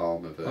no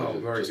armour version. Oh,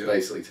 very just good.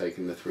 Basically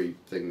taking the 3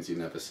 things you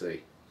never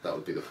see. That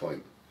would be the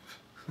point.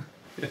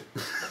 Yeah.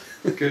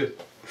 Good.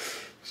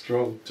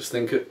 Strong. Just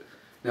think it.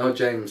 You know,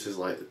 James is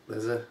like,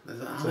 there's a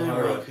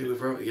hierarchy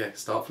with Rohan. Yeah,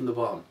 start from the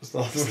bottom.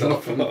 Start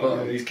from the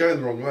bottom. Yeah, he's going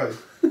the wrong way.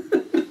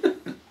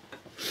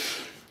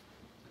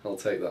 I'll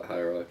take that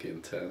hierarchy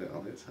and turn it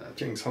on its head.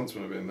 King's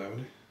Huntsman would have been there,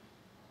 wouldn't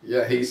he?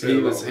 Yeah, he was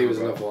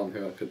another one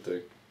who I could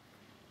do.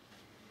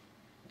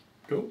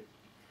 Cool.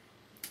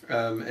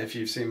 If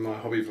you've seen my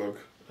hobby vlog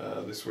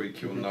this week,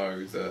 you'll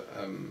know that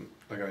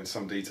I go into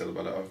some detail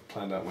about it. I've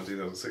planned out my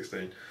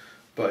 2016,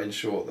 but in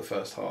short, the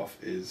first half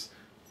is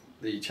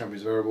the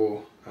Champions of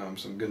Erebor,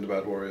 some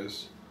Gundabad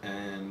Warriors,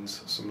 and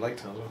some Lake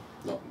Town as well.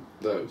 Not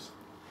those.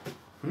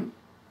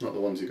 Not the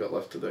ones you got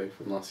left to do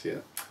from last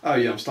year. Oh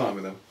yeah, I'm starting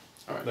with them.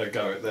 Alright.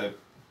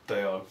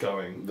 They are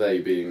going. They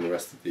being the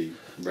rest of the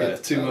red. Yeah,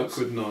 2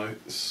 Mirkwood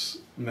Knights,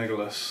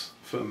 Megalus,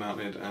 Foot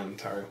Mounted, and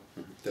Tariel.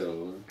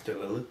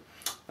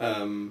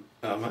 I'm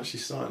actually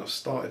starting. I've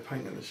started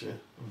painting this year.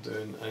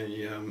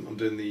 I'm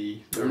doing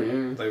they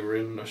were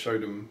in. I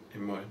showed them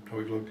in my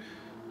hobby vlog.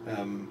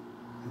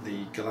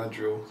 The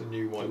Galadriel, the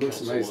new White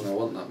Council one. It looks amazing. I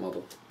want that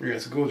model. Yeah,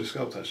 it's a gorgeous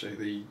sculpt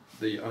actually.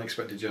 The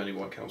Unexpected Journey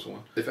White Council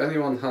one. If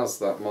anyone has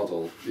that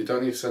model, you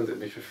don't need to send it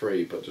me for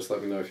free, but just let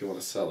me know if you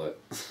want to sell it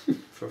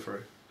for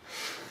free.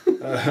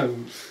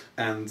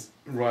 And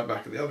right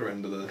back at the other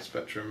end of the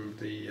spectrum,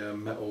 the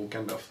metal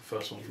Gandalf, the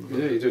first one from the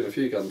book. Yeah, you're doing a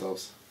few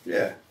Gandalfs.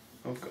 Yeah,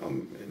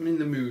 I'm in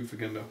the mood for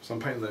Gandalf, so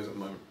I'm painting those at the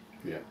moment.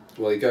 Yeah.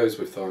 Well, he goes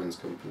with Thorin's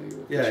company.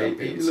 With the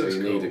champions, he looks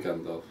so you need a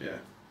Gandalf. Yeah.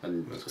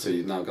 And That's so cool.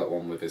 you've now got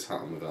one with his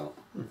hat and without.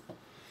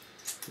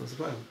 That's the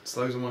plan.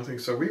 So those are my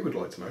things. So we would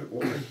like to know,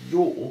 what are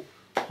your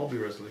hobby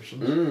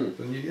resolutions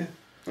for the new year?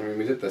 I mean,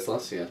 we did this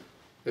last year.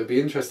 It would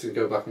be interesting to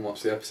go back and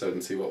watch the episode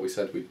and see what we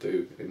said we'd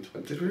do in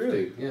 2015. Did we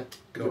really? Yeah.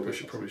 God,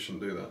 probably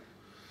shouldn't do that.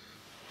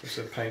 We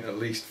said paint at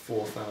least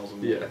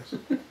 4,000 Yeah.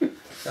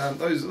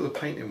 Those are the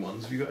painting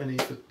ones. Have you got any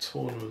for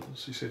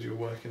tournaments? You said you were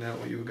working out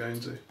what you were going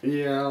to.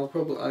 Yeah,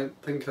 I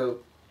think I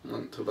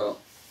went to about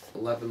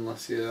 11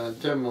 last year. I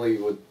generally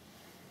would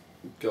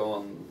go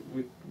on.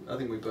 I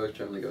think we both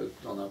generally go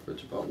on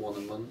average about one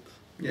a month.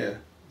 Yeah,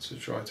 to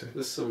try to.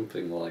 There's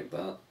something like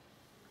that.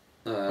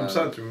 I'm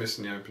sad to be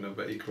missing the opener,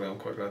 but equally I'm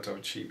quite glad to have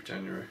a cheap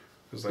January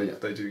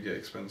because they do get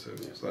expensive.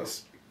 Yeah. So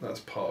that's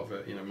part of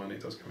it. You know, money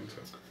does come into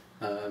it.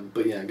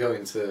 But yeah,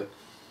 going to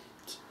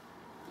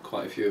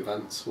quite a few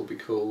events will be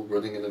cool.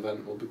 Running an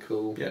event will be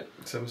cool. Yeah,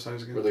 7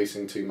 stones again.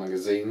 Releasing 2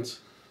 magazines.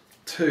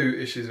 2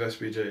 issues of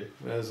SBG.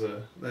 There's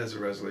a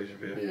resolution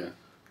for you. Yeah.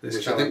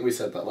 Which I think we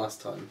said that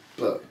last time,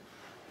 but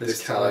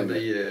this calendar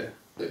year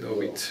there will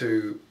be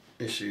 2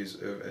 issues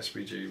of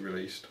SBG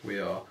released. We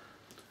are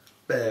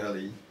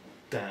barely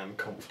damn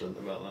confident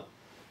about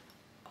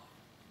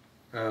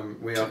that.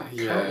 We are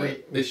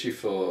currently issue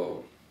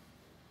 4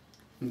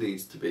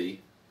 needs to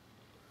be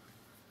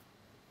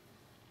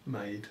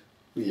made.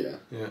 Yeah.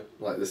 Yeah.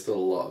 Like there's still a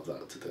lot of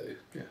that to do.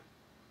 Yeah.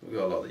 We've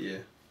got a lot of the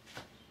year.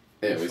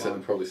 Yeah, we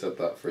probably said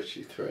that for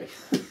issue 3.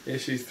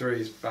 Issue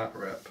 3's bat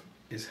rep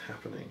is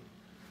happening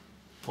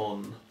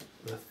on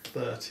the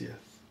 30th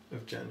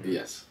of January.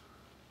 Yes.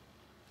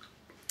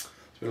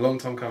 It's been a long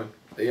time coming.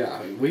 Yeah,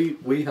 I mean,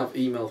 we have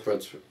email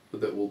threads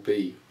that will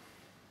be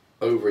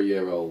over a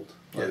year old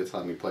by the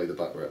time we play the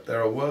bat rep.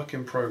 There are work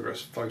in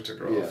progress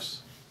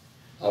photographs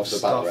of the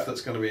stuff bat rep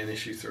that's going to be in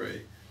issue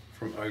 3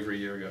 from over a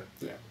year ago.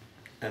 Yeah.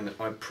 And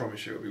I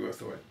promise you it'll be worth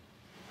the wait.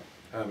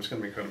 It's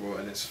going to be incredible,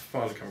 and it's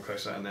finally coming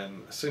closer. And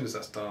then as soon as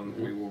that's done,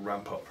 we will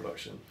ramp up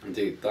production.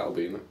 Indeed, that'll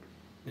be in it.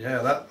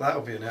 Yeah,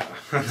 that'll be in it.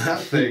 And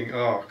that thing,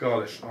 oh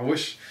god, I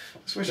wish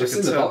I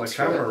could turn the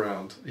camera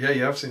around. Yeah,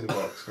 you have seen the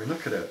box. I mean,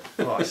 look at it.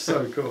 Oh, it's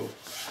so cool.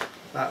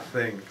 That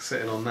thing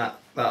sitting on that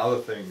other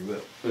thing.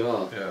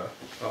 Yeah.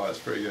 Oh, it's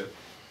pretty good.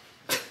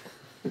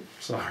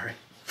 Sorry.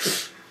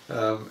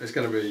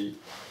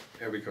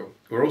 It'll be cool.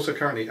 We're also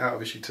currently out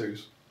of issue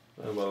 2s,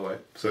 by the way.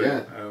 So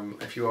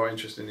if you are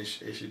interested in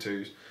issue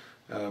 2s,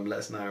 let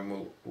us know and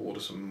we'll order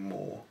some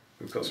more.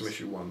 We've got some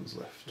issue 1s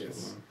left.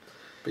 Yes.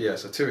 But yeah,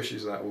 so 2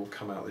 issues of that will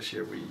come out this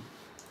year. We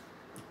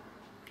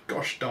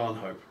gosh darn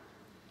hope.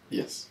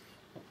 Yes.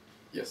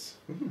 Yes.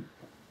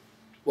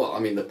 Well, I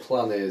mean, the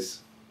plan is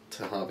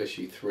to have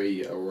issue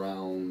 3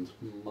 around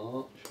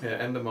March. Yeah,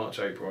 end of March,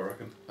 April, I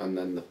reckon. And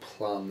then the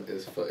plan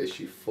is for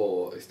issue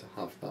 4 is to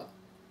have that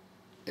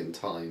in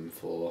time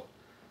for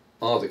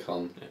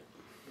Ardicon,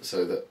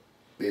 so that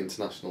the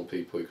international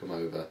people who come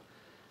over,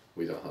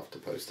 we don't have to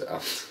post it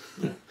out.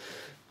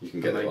 You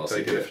can get it whilst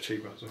you get it for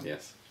cheaper as well.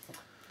 Yes.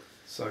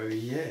 So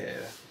yeah.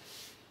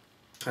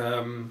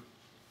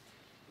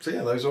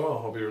 Those are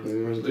our hobby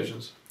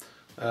resolutions.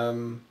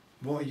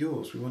 What are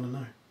yours? We want to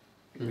know.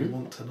 We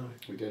want to know.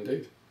 We do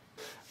indeed.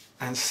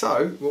 And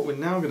so, what we're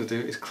now going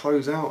to do is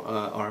close out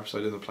our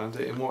episode of the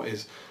Palantir in what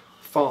is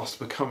fast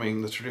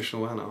becoming the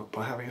traditional Anna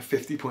by having a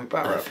 50-point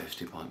bat rep.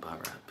 50-point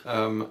bat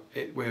rep.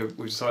 We've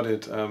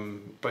decided,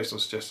 based on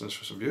suggestions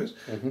from some viewers,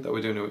 that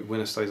we're doing a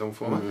winner stays on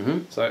format.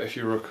 So if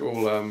you recall,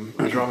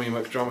 Drummy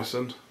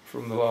McDrummerson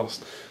from the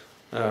last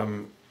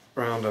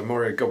round,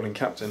 Moria Goblin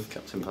Captain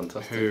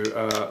Fantastic, who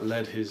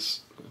led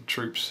his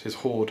troops, his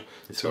horde,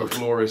 to a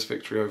glorious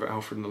victory over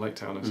Alfred and the Lake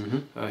Towners.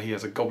 He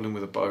has a goblin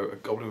with a bow, a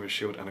goblin with a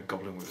shield, and a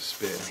goblin with a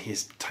spear, and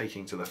he's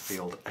taking to the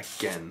field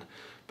again.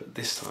 But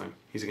this time,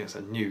 he's against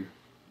a new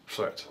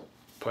threat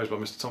posed by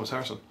Mr. Thomas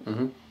Harrison.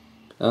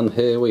 And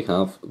here we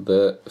have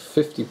the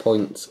 50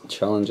 points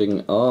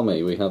challenging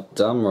army. We have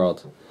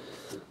Damrod,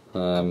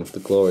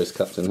 the glorious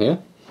captain here.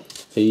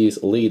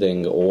 He's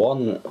leading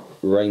 1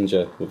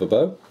 ranger with a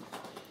bow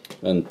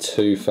and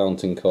 2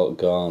 Fountain Court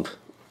guard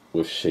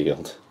with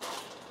shield.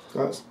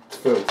 That's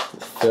filth.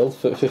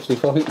 Filth at 50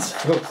 points.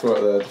 Filth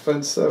right there.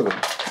 Defence 7.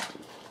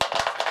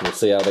 We'll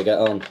see how they get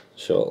on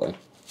shortly.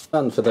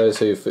 And for those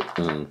who've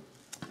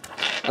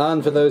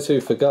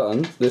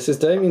forgotten, this is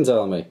Damian's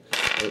army.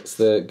 It's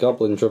the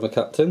Goblin Drummer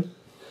Captain,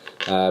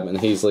 and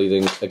he's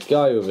leading a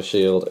guy with a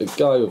shield, a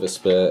guy with a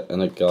spear,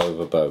 and a guy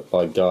with a bow.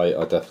 By guy,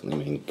 I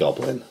definitely mean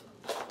Goblin.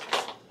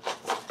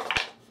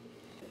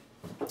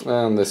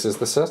 And this is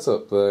the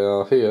setup. They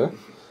are here,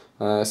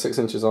 6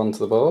 inches onto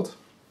the board.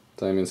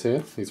 Damian's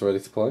here, he's ready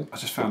to play. I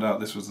just found out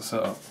this was the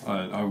setup.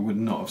 I would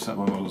not have set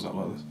my models up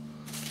like this.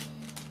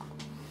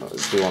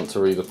 Do you want to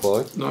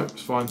redeploy? No,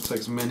 it's fine. Take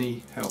as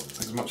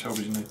much help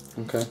as you need.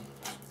 Okay.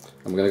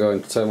 I'm going to go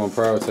into turn 1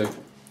 priority.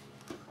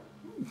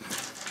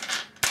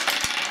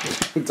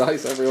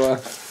 Dice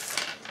everywhere.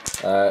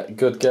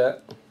 Good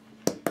get.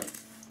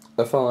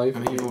 A 5.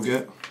 And he will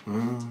get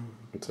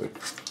 2.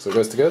 So it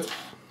goes to good.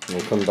 And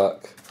we'll come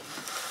back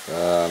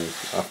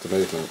after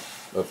movement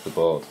of the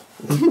board.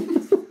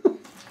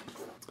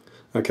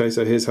 Okay,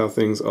 so here's how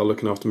things are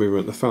looking after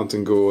movement. The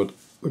fountain gourd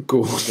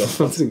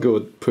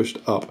pushed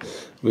up.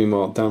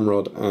 Meanwhile,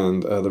 Damrod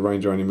and the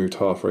ranger only moved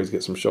half, ready to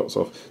get some shots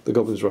off. The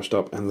goblins rushed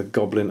up, and the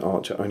goblin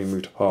archer only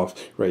moved half,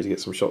 ready to get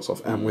some shots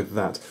off. And with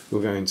that,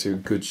 we'll go into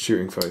good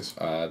shooting phase.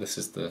 This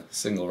is the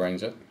single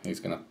ranger. He's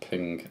going to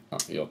ping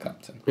at your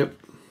captain. Yep.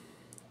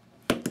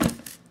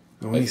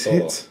 Oh, he's 4.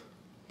 hit.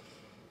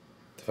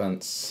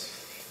 Defense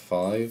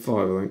 5. 5,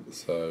 I think.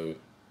 So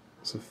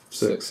So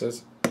 6.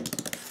 6s.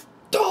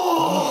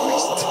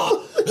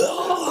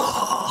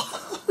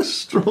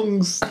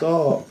 Strong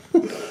start.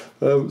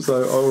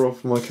 So I'll roll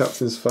for my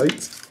captain's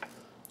fate.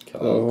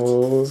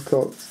 Oh, it's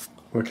cocked.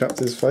 My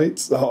captain's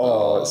fate.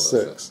 Oh, it's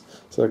 6.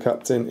 So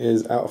captain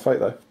is out of fate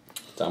though.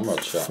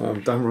 Damrod shot.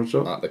 Damrod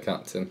shot. At the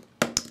captain.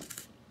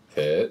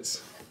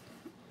 Hits.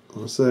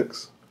 On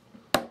 6.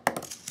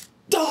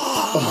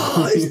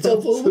 Oh, it's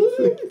double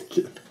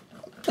wound.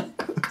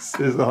 This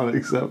is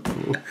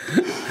unacceptable.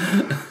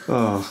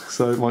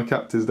 So my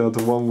captain's down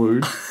to 1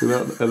 wound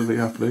without anything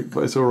happening,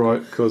 but it's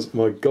alright because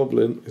my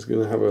goblin is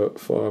going to have a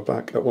fire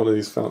back at one of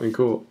these fountain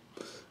court.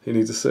 He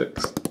needs a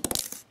 6.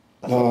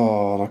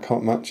 Oh, and I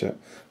can't match it.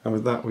 And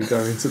with that, we go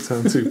into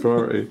turn 2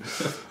 priority.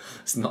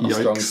 It's not a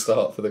strong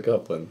start for the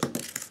goblin.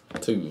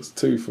 2s.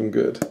 2 from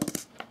good.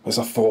 It's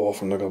a 4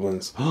 from the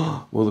goblins.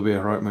 Will there be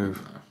a right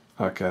move?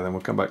 Okay, then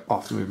we'll come back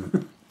after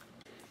movement.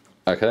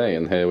 Okay,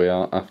 and here we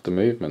are after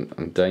movement,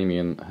 and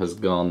Damian has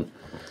gone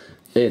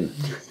in.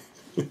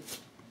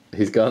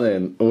 He's gone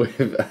in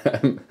with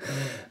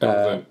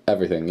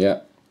everything,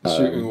 yeah.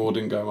 Shooting war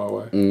didn't go my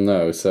way.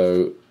 No,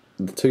 so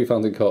the 2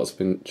 fountain courts have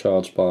been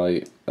charged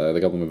by the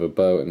goblin with a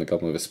bow and the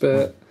goblin with a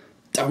spear.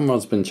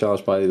 Damrod's been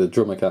charged by the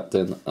drummer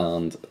captain,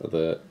 and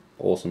the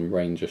awesome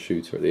ranger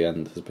shooter at the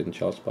end has been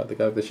charged by the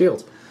guy with the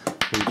shield.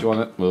 Who do you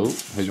want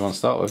to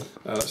start with?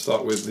 Let's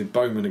start with the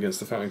bowman against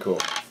the fountain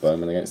court.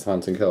 Bowman against the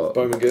fountain court.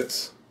 Bowman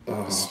gets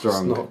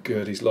strong. It's not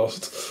good. He's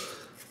lost.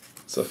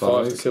 So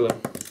 5 to kill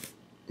him.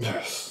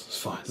 Yes, it's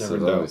fine. Never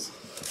in doubt.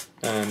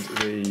 And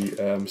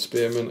the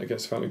spearman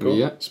against the fountain court.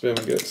 Yeah.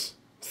 Spearman gets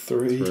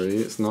 3. 3.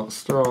 It's not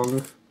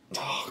strong.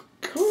 Oh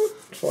god!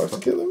 5 to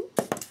kill him.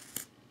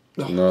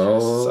 Oh, No.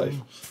 Yes,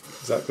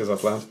 safe. Exactly as I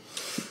planned.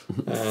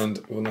 And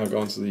we'll now go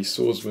on to the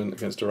swordsman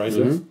against a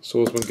ranger.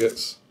 Swordsman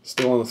gets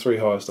still on the 3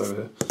 highest over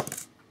here.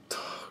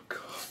 Oh god!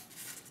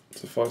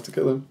 So 5 to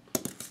kill him.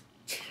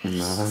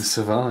 No,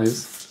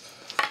 survives.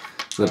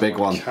 The big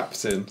one.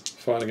 Captain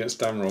fighting against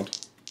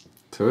Damrod.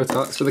 2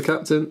 attacks for the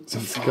captain.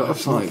 He's got a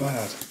 5. Not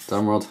bad.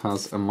 Damrod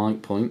has a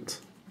might point.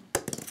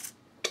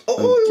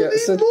 Oh, and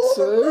gets a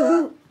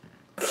 2.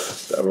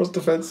 Damrod's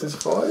defence is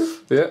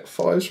 5. Yeah.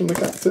 5's from the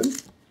captain.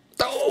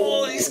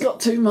 Oh, he's got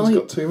 2 might. He's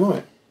got 2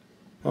 might.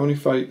 How many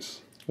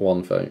fates?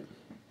 1 fate.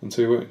 And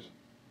 2 wounds.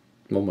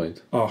 1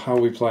 wound. Oh, how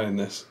are we playing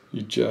this?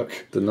 You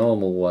jerk. The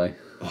normal way.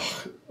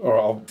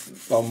 Alright,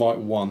 I'll might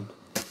 1.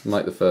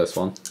 Might the first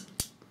one.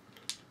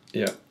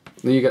 Yeah.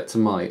 Then you get to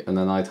might, and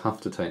then I'd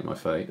have to take my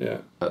fate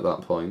at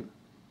that point.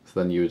 So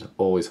then you would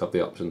always have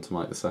the option to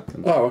might the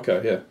second. Oh,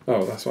 okay, yeah.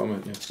 Oh, that's what I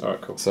meant, yeah.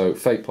 Alright, cool. So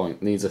fate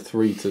point needs a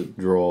 3 to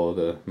draw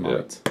the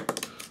might. Yeah.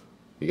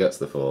 He gets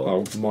the 4.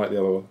 I'll might the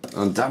other one.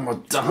 And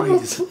Damrod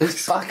dies.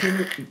 It's back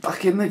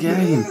in the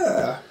game.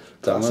 Yeah.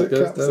 Damrod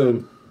goes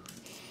down.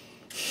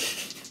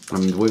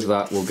 And with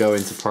that, we'll go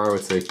into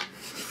priority.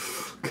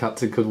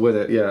 Captain could win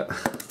it, yeah.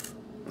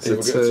 So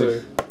we'll get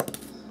 2.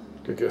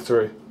 Could get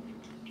 3.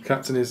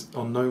 Captain is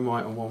on no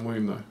might and 1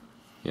 wound though.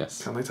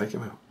 Yes. Can they take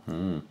him out?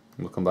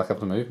 We'll come back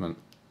after movement.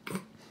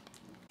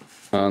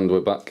 And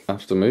we're back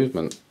after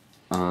movement.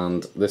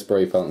 And this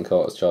brave fountain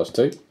court is charged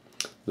 2.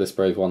 This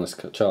brave one is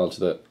charged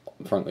the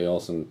frankly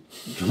awesome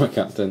drummer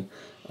captain.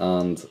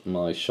 And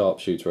my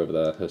sharpshooter over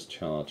there has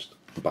charged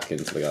back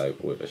into the guy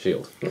with a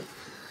shield.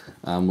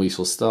 And we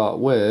shall start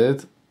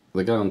with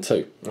the guy on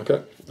 2.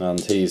 Okay. And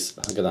he's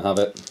going to have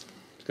it.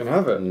 He's going to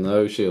have it?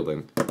 No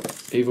shielding.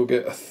 Eve will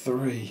get a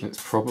 3. It's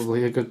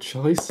probably a good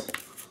choice.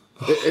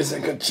 It is a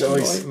good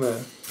choice.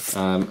 Nightmare.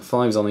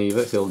 5's on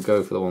either. He'll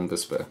go for the one with the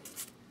spear.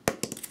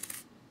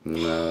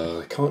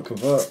 No. I can't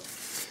convert.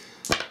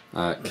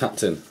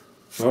 Captain.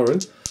 Oh,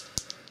 really?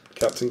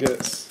 Captain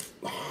gets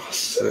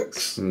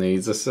 6.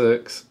 Needs a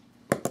 6.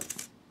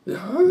 Yes.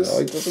 No,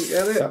 he doesn't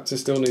get it. Captain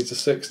still needs a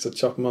 6 to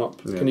chop him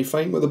up. Yeah. Can he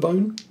faint with a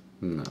bone?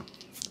 No.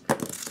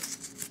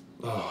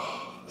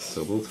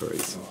 Double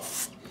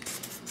 3s.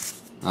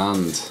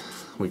 And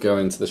we go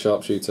into the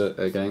sharpshooter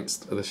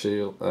against the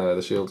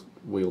shield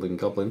wielding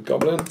goblin.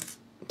 Goblin.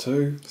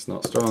 2. It's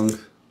not strong.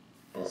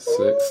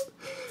 6.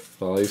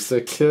 5's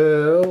to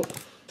kill.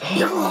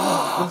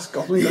 This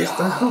goblin goes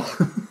down.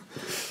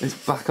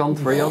 It's back on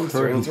 3 on 3.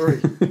 3 on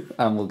 3.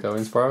 And we'll go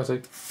into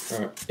priority.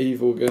 Alright,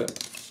 Eve will get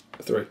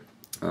a 3.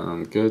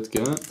 And good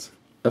get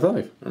a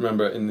 5.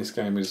 Remember, in this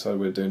game we decided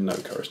we're doing no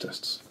courage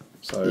tests.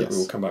 So Yes. we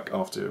will come back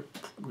after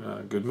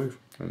good move.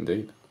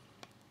 Indeed.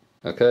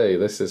 Okay,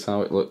 this is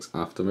how it looks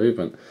after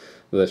movement.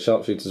 The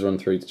sharpshooters run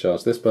 3 to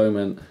charge this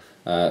bowman,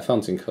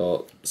 fountain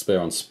court, spear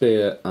on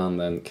spear, and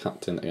then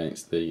captain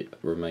against the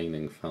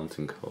remaining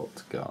fountain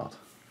court guard.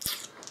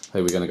 Who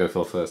are we going to go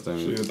for first, So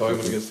Damian? the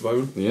bowman against the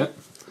bowman. Yeah.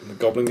 And the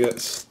goblin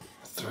gets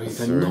 3.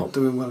 They're Three. not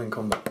doing well in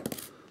combat.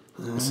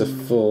 It's a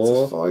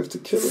 4. It's a 5 to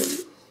kill him.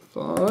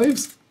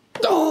 5s.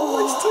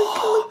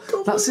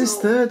 Oh! That's his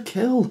 3rd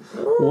kill.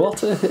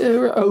 What a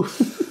hero.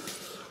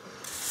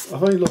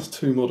 I've only lost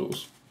 2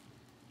 models.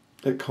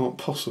 It can't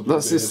possibly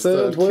That's be his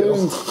 3rd kill.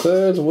 wound.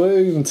 3rd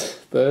wound.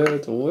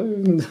 3rd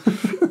wound.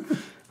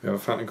 We have a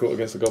fountain court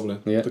against the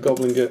goblin. Yeah. The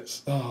goblin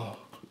gets... Oh,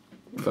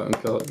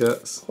 Fountain court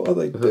gets What are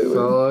they a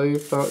doing?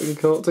 5. Fountain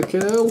court to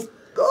kill.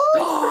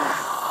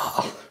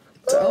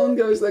 Down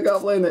goes the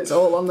goblin. It's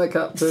all on the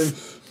captain.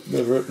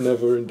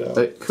 never in doubt.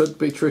 It could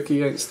be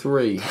tricky against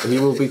 3. He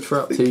will be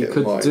trapped. He It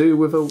could might. do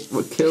with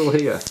a kill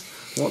here.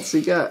 What's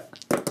he get?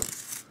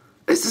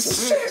 It's a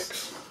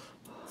 6.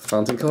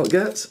 Fountain court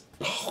gets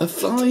a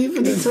 5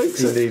 and he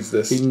takes He it. needs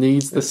this. He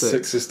needs the It's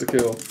 6. 6s to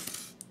kill.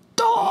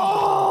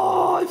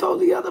 Oh, if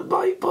only he had a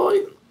bite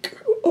point.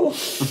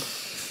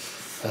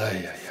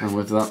 And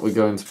with that, we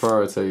go into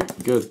priority.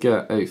 Good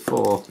get, a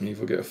 4.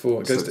 Evil get a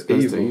 4. It So goes it to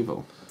goes evil. to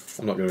evil.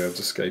 I'm not going to be able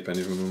to escape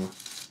any of them, am I?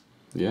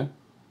 Yeah.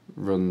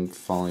 Run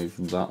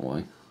 5 that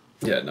way.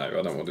 Yeah, no, I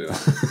don't want to do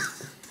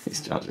that.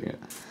 He's charging it.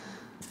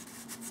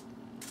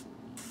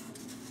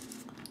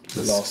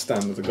 The last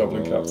stand of the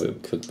goblin captain.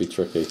 Could be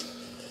tricky.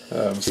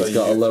 So He's you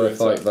got a get lower 3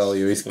 fight attacks.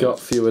 value. He's got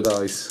fewer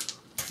dice.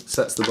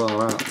 Sets the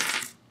bar out.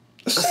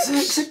 A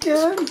 6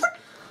 again.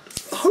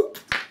 Hope.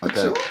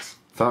 Okay.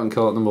 Fountain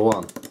court number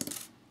 1.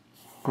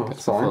 Oh,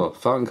 Gets a 4.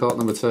 Fountain court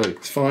number 2.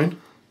 It's fine.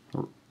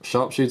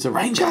 Sharpshooter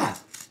ranger.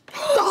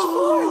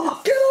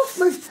 Oh, get off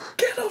me!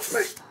 Get off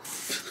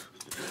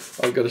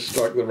me! I'm going to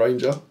strike the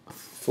ranger.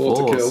 4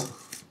 to kill.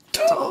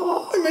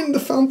 Oh, I'm in the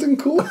fountain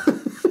court.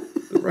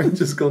 The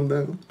ranger's gone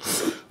down.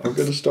 I'm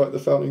going to strike the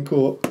fountain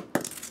court.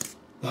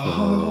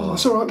 Oh,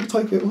 that's alright, we'll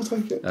take it, we'll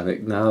take it. And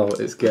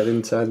it's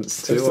getting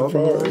tense. 2 It's the on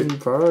priority. 1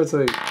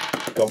 priority.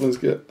 Goblins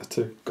get a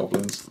 2.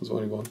 Goblins, there's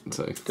only 1.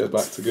 2. Goes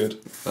back to good.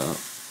 Oh.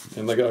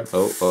 In they go.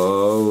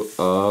 Oh.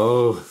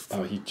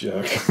 Oh, you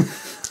jerk.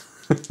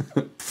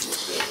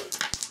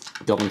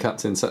 Goblin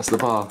captain sets the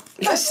bar.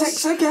 A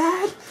 6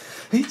 again.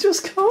 He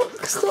just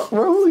can't stop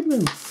rolling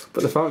them.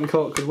 But the fountain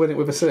court could win it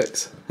with a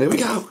 6. Here we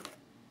go.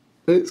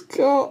 It's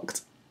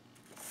cocked.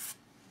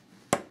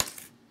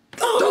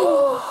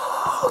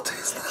 Oh, what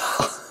is that?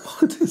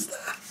 What is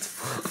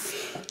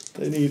that?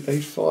 They need a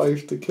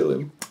 5 to kill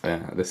him.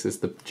 Yeah, this is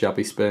the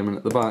jabby spearman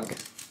at the back.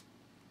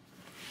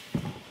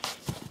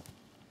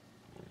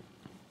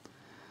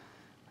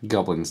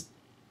 Goblins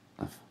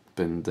have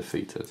been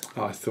defeated.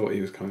 Oh, I thought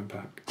he was coming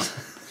back.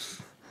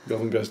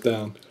 Goblin goes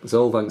down. It's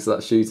all thanks to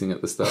that shooting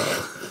at the start.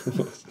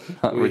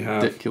 That We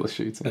have ridiculous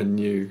shooting. A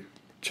new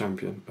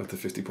champion of the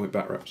 50-point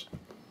bat reps.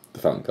 The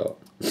fountain court.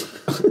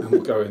 And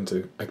we'll go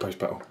into a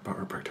post-battle bat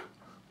rep breakdown.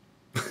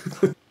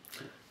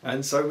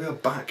 And so we are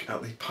back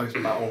at the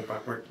post-battle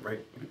bat rep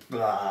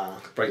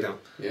breakdown.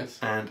 Yes.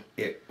 And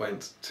it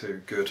went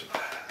to good.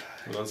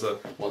 Another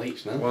 1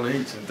 each now. 1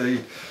 each,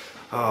 indeed.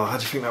 Oh, how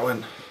do you think that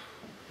went?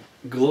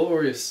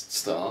 Glorious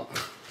start.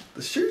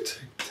 The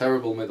shooting.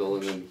 Terrible middle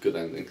and then good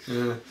ending.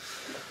 Yeah.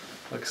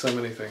 Like so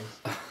many things.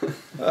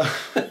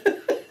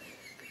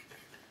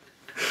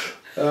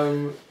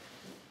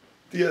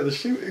 Yeah, the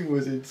shooting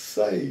was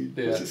insane.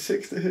 Yeah. Was it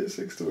 6 to hit,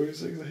 6 to wound,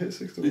 6 to hit,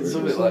 6 to wound? It's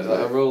something like that.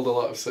 I rolled a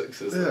lot of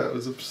 6s. Yeah, it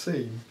was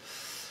obscene.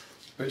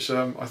 Which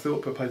I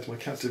thought put paid to my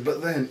captain,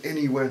 but then in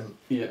he went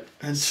Yeah.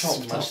 and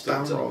chopped up Smashed it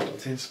down.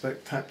 Damrod in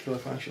spectacular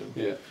fashion.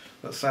 Yeah.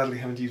 But sadly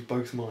having to use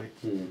both might,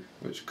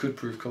 which could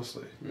prove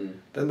costly.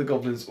 Then the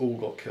goblins all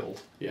got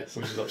killed, Yes.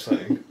 which is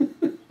upsetting,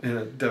 in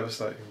a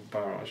devastating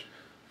barrage.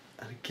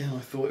 And again I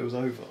thought it was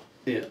over.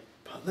 Yeah.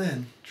 But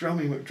then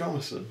Drummy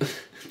McDrummerson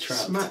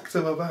Trapped. smacked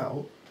him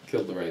about,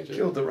 Killed the ranger.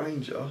 killed the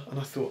ranger, and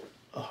I thought,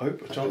 I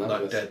hope, I John, can no,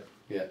 have this. dead.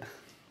 Yeah.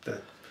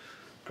 Dead.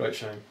 Great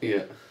shame.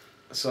 Yeah.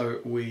 So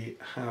we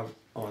have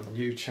our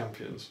new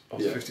champions of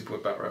Yeah.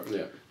 50-point bat rep.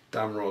 Yeah.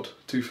 Damrod,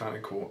 2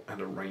 Fountain Court,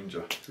 and a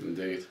Ranger.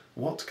 Indeed.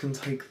 What can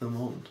take them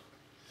on?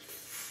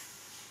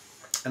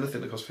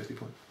 Anything that costs 50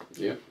 points.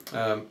 Yeah.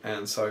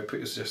 And so put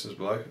your suggestions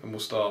below, and we'll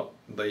start.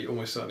 They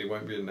almost certainly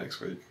won't be in next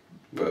week,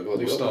 but Well,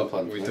 we'll got start. one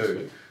planned for We next do.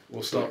 week.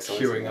 We'll start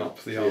exciting, queuing yeah. up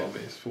the Yeah.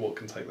 armies for what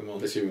can take them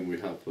on. Assuming we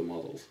have the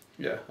models.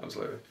 Yeah,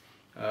 absolutely.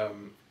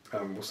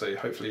 We'll see.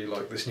 Hopefully, you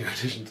like this new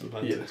addition to the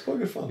band. Yeah. It's quite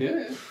good fun.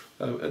 Yeah.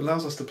 It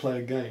allows us to play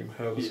a game,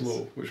 however Yes.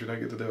 small, which we don't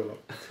get to do a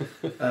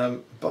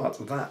lot.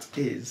 But that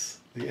is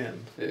the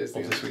end It is the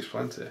of this end. week's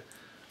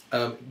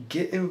Palantir.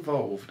 Get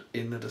involved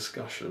in the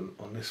discussion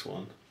on this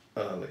one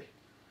early,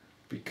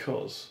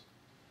 because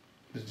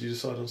did you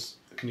decide on?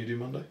 Can you do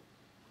Monday?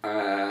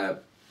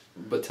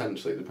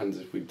 Potentially, it depends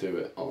if we do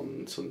it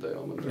on Sunday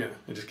or Monday. Yeah,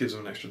 it just gives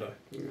them an extra day.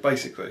 Yeah.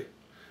 Basically,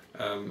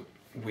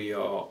 we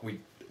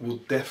will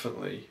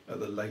definitely at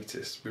the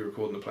latest be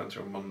recording the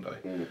Palantir on Monday.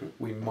 Mm-hmm.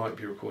 We might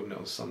be recording it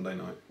on Sunday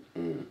night.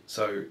 Mm.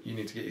 So you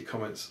need to get your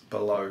comments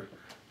below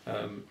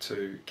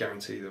to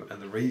guarantee them.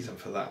 And the reason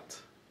for that,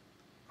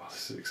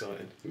 this is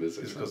exciting, It is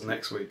is because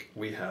next week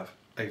we have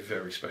a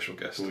very special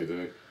guest. We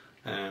do.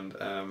 And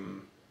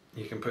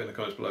you can put in the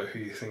comments below who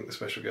you think the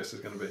special guest is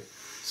going to be.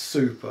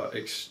 Super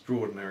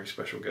extraordinary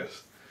special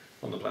guest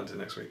on the Palantir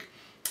next week,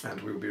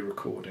 and we will be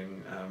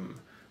recording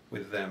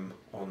with them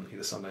on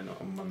either Sunday night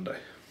or Monday,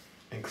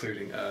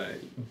 including a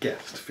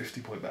guest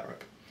 50-point bat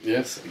rep.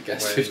 Yes, a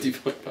guest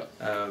 50-point bat.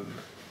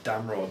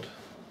 Damrod,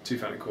 2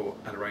 Founding Court,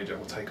 and a Ranger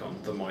will take on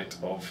the might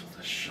of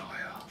the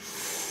Shire.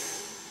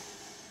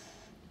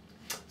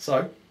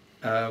 So,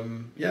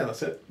 yeah,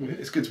 that's it.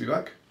 It's good to be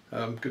back.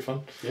 Good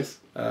fun. Yes.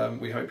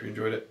 We hope you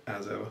enjoyed it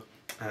as ever.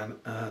 And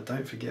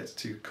don't forget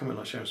to comment,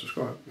 like, share and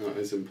subscribe. That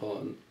is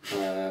important.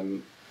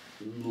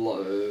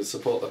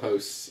 Support the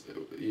hosts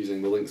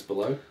using the links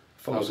below.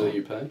 How do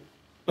you pay?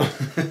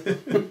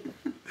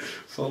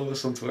 Follow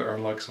us on Twitter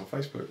and like us on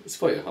Facebook.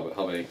 Support your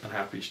hobby. And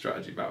happy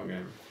strategy battle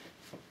game.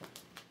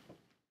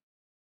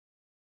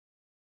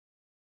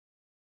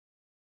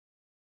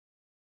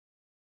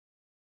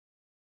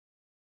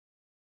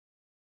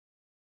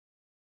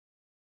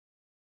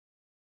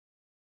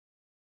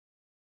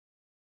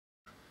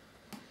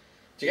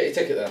 Did you get your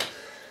ticket then?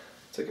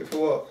 Ticket for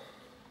what?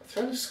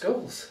 Throne of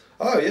Skulls.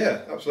 Oh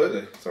yeah,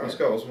 absolutely. Throne of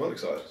Skulls. I'm well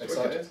excited.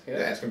 Excited?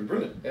 Yeah, it's going to be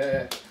brilliant.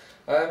 Yeah.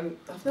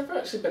 I've never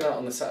actually been out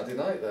on the Saturday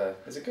night there.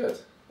 Is it good?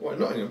 What, in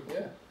Nottingham?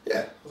 Yeah.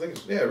 Yeah, I think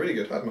it's really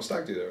good. I had my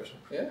stag do there actually.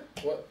 Yeah?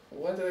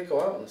 Where do they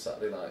go out on the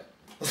Saturday night?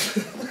 I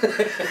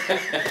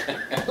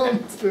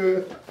can't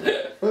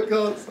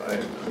say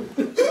it.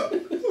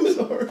 I'm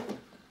sorry.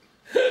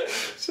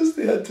 It's just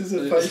the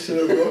anticipation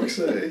of Rock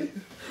City.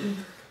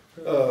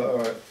 Oh,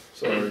 alright.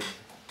 Sorry.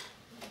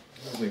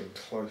 That wasn't even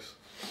close.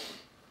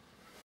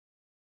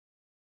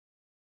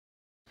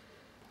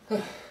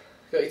 Got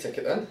your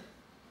ticket then?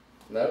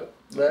 No?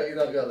 No, you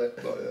not got it.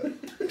 Not yet.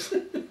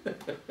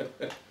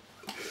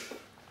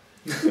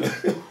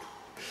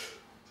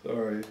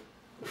 Sorry.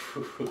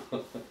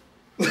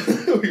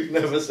 We've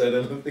never said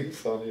anything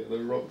funny at the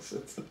Rock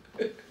City.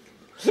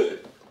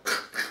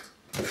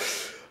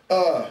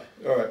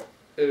 Alright.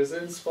 It was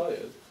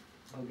inspired.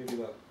 I'll give you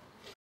that.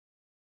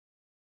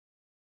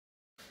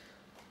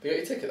 You got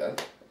your ticket then?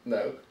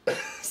 No.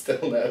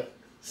 Still no.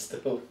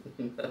 Still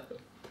no.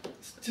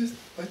 It's just,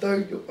 I know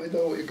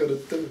what you're going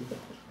to do.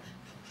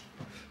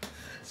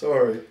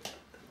 Sorry.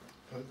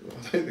 I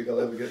don't think I'll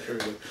ever get through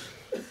it.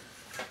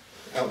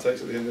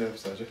 Outtakes at the end of the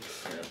episode,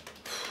 yeah?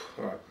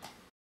 Alright.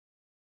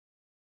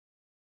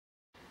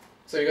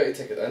 So you got your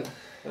ticket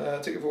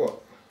then? Ticket for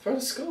what? Throne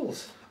of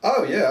Skulls.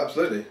 Oh yeah,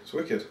 absolutely. It's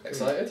wicked.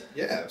 Excited?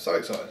 Yeah, so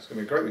excited. It's going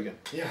to be a great weekend.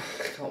 Yeah,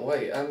 I can't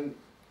wait. I've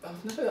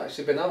never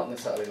actually been out on the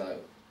Saturday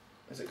night.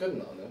 Is it good in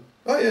Nottingham?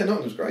 Oh yeah,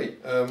 Nottingham's great.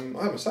 I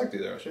have a stag do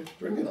there actually. It's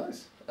really good.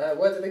 Nice.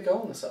 Where do they go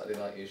on the Saturday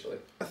night usually?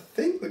 I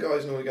think the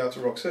guys normally go out to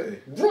Rock City.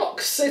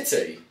 Rock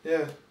City?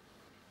 Yeah.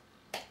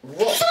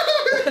 Rock.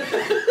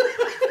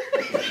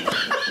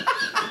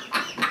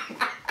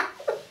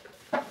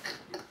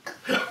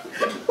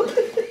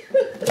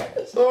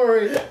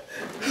 Sorry.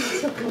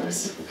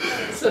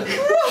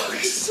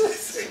 Rock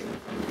City.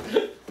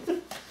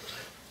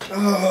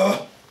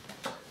 Oh,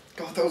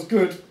 God, that was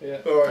good.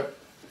 Yeah. Alright.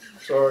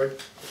 Sorry.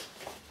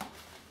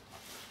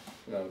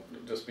 No,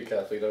 just be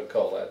careful you don't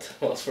call that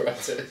whilst we're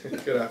at it.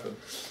 It could happen.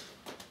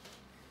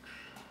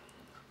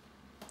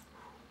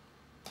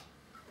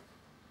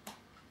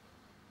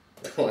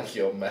 I like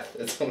your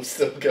method. I'm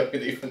still going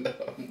even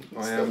though I'm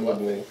still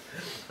laughing.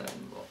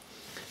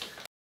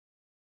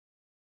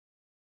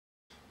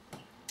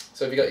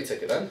 So have you got your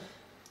ticket then?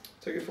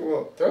 Ticket for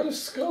what? Throne of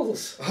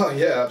Skulls. Oh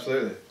yeah,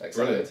 absolutely. Excited?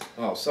 Brilliant.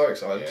 Oh, so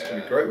excited. It's going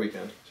to be a great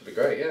weekend. Should be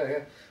great,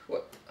 yeah.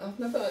 Well, I've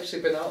never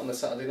actually been out on the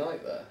Saturday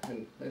night there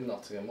in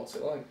Nottingham. What's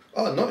it like?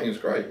 Oh, Nottingham's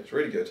great. It's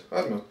really good. I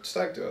had my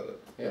stag do it.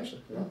 Yeah,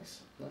 actually.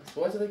 Nice.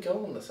 Where do they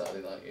go on the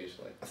Saturday night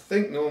usually? I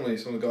think normally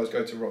some of the guys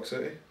go to Rock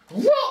City.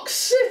 Rock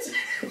City!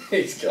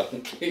 He's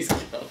gone.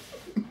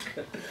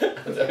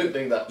 I don't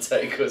think that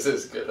take was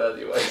as good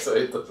anyway, so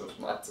it doesn't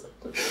matter.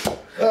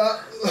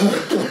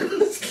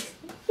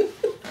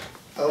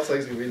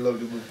 Outtakes going to be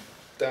loaded with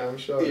damn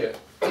show. Yeah.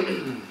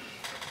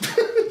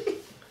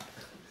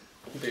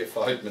 It'll be a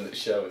 5-minute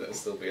show and it'll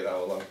still be an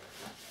hour long.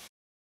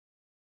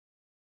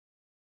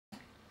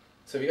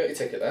 So have you got your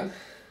ticket then?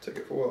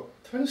 Ticket for what?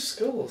 Throne of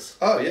Skulls.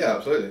 Oh yeah,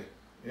 absolutely.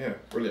 Yeah,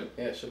 brilliant.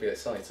 Yeah, it should be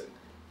exciting.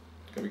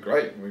 It's going to be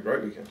great. It's going to be a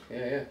great weekend.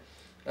 Yeah.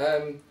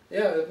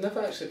 Yeah, I've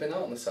never actually been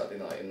out on the Saturday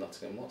night in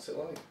Nottingham. What's it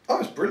like? Oh,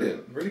 it's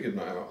brilliant. Really good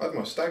night out. I had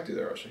my stag do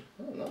there actually.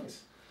 Oh,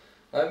 nice.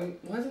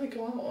 Where do they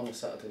go out on a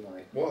Saturday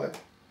night? Why?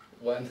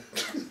 When?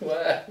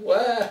 Where?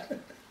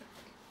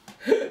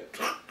 Damn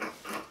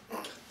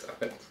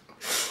it.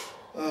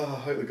 Oh, I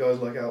hope the guys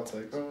like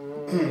outtakes.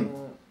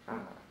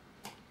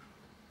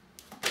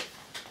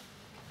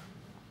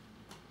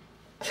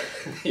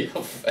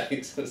 Your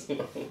face as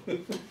well.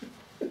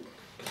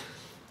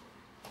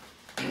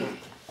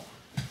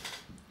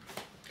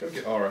 Go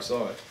get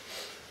RSI.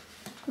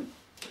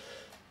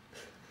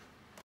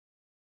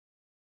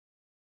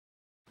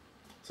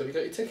 So have you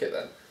got your ticket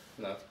then?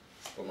 No,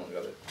 still not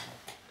got it.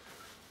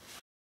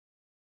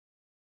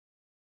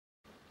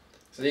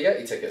 So you get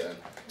your ticket then?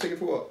 Ticket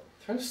for what?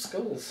 Throne of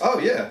Skulls. Oh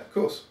yeah, of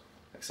course.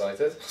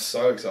 Excited?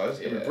 So excited. It's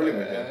going to be a brilliant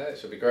weekend. Yeah, it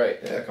should be great.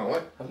 Yeah, I can't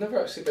wait. I've never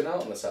actually been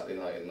out on a Saturday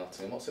night in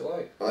Nottingham. What's it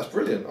like? Oh, that's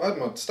brilliant. I had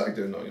my stag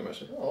do in Nottingham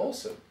actually. Oh,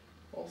 awesome.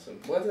 Awesome.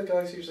 Where do the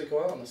guys usually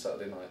go out on a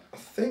Saturday night? I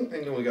think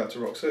they normally go out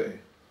to Rock City.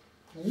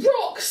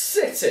 Rock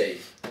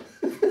City!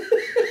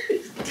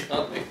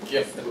 Can't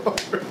get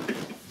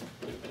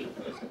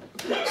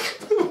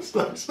What's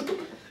that?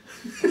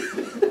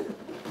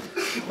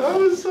 That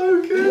was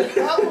so good.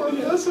 That one,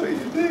 that's what you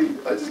do.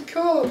 I just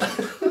can't.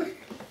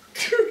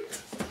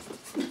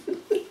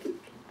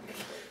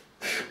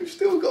 We've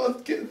still got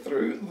to get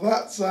through.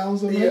 That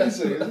sounds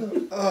amazing.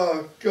 Yeah.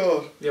 Oh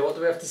God. Yeah, what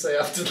do we have to say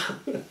after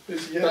that?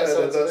 Yeah,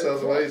 that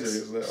sounds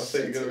amazing, isn't it? I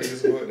think you're going to be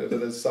disappointed,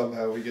 and then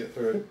somehow we get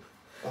through.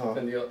 Oh.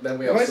 And then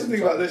we the amazing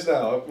thing about this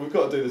now, we've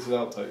got to do this in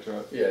outtakes,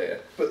 right? Yeah, yeah.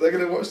 But they're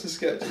going to watch the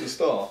sketch at the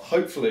start.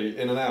 Hopefully,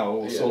 in an hour,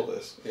 we'll sort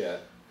this. Yeah.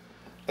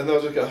 And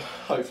they'll just go,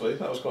 hopefully,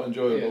 that was quite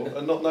enjoyable,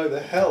 and not know the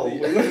hell we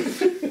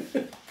live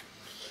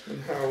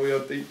and how we are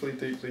deeply,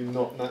 deeply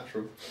not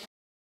natural.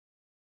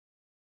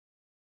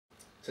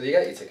 So you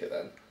get your ticket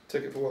then?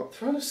 Ticket for what?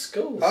 Throne of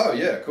Skulls. Oh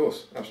yeah, of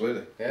course,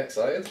 absolutely. Yeah,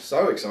 excited?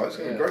 So excited, it's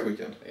going to be a great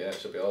weekend. Yeah, it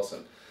should be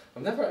awesome.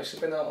 I've never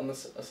actually been out on a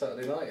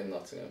Saturday night in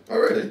Nottingham. Oh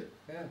really?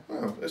 Yeah.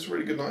 Wow, it's a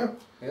really good night out.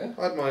 Yeah?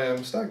 I had my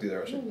stag do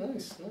there actually. Oh,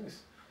 nice,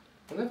 nice.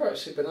 I've never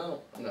actually been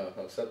out. No,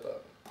 I've said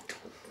that.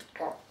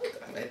 Oh,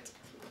 damn it.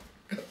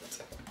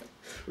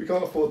 We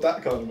can't afford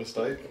that kind of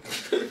mistake.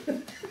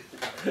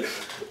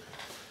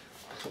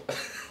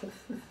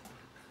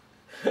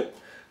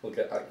 We'll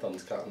get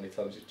Acton's cat how many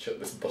times you chuck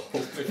this ball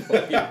before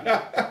you...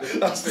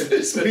 That's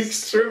this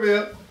week's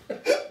trivia.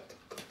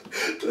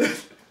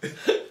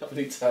 How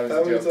many times How did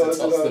you many have times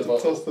to did I toss have the to ball?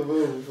 toss the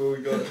ball before we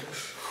got it?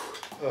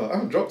 Oh, I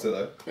haven't dropped it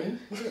though. Yeah,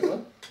 you doing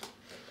well.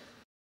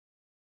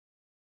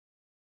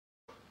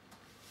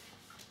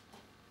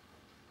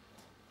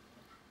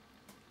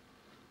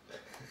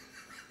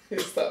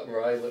 It's that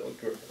wry little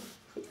group.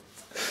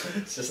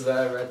 It's just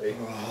there ready.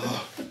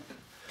 Oh.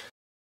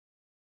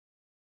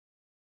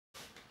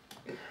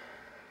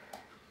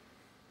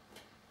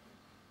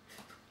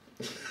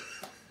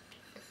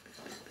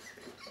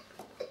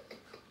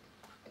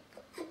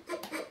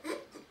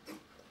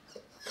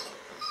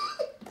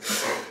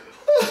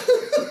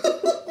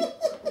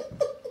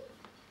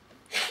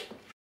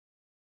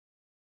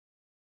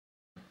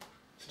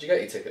 Did you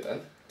get your ticket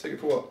then? Ticket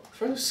for what?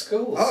 Throne of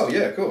Skulls. Oh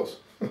yeah, of course.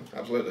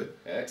 Absolutely.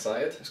 Yeah,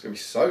 excited? It's going to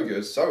be so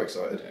good, so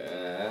excited.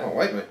 Yeah. Oh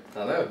wait mate.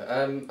 I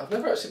know. I've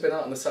never actually been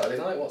out on a Saturday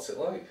night. What's it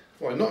like?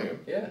 What, in Nottingham?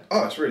 Yeah.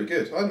 Oh, it's really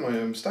good. I had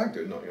my stag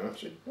do in Nottingham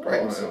actually.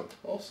 Great awesome. night out.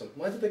 Awesome.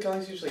 Where do the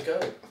guys usually go?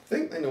 I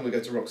think they normally go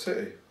to Rock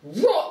City.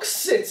 Rock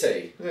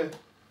City! Yeah.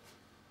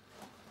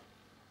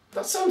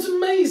 That sounds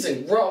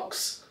amazing.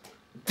 Rocks.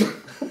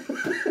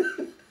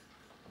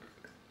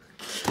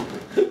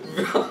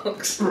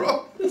 Rocks.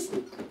 Rocks.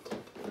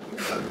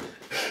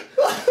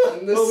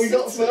 Well, we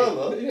got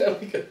further. Yeah,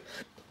 we got.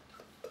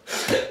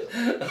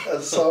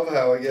 And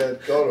somehow again,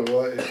 God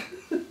almighty.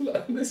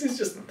 This is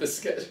just the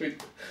sketch we.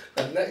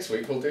 And next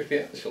week we'll do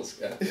the actual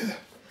sketch. Yeah.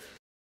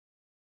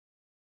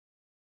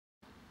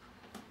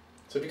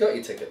 So have you got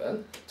your ticket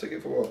then?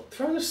 Ticket for what?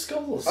 Throne of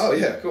Skulls. Oh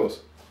yeah, of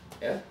course.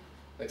 Yeah.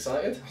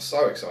 Excited?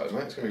 So excited,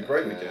 mate. It's going to be a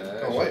great weekend.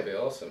 Can't wait. It'll be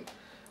awesome.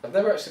 I've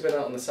never actually been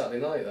out on a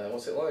Saturday night there.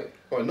 What's it like?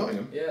 Oh, in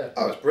Nottingham? Yeah.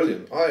 Oh, it's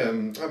brilliant. I had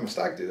my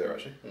stag do there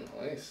actually.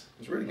 Nice.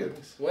 It was really good.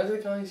 Nice. Where do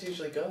the guys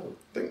usually go?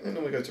 I think they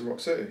normally go to Rock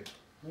City.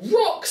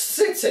 Rock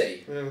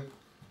City! Yeah.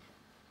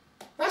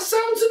 That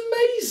sounds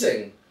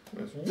amazing!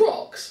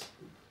 Rocks?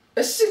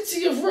 A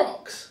city of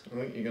rocks? I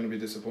think you're going to be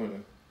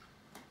disappointed.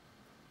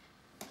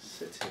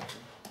 City of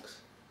rocks.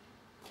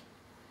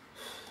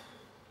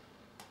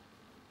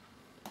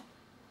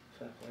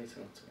 Fair play to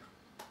me.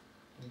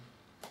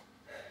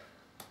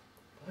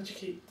 Why'd you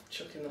keep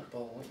chucking that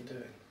ball? What are you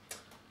doing?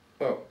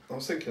 Well, I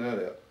was thinking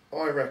earlier,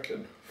 I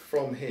reckon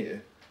from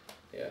here,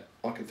 Yeah.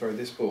 I could throw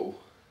this ball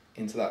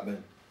into that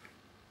bin.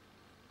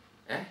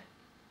 Eh?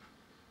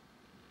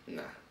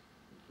 Nah.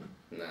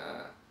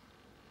 Nah.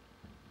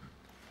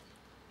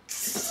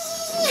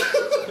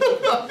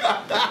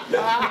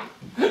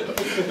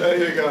 There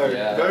you go.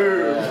 Yeah.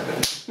 Boom.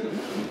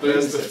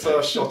 There's the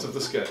first shot of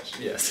the sketch.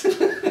 Yes.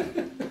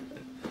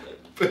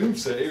 Boom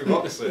City,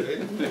 Rock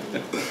City.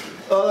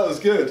 Oh, that was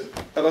good.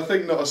 And I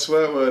think not a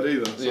swear word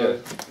either. So. Yeah.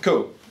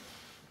 Cool.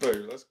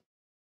 Boom. Let's.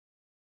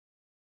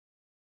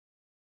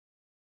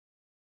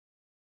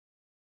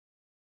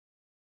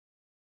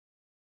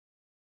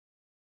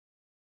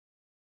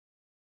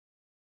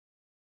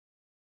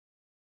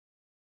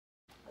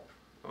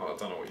 Oh, I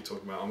don't know what you're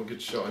talking about. I'm a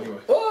good shot anyway.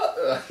 What?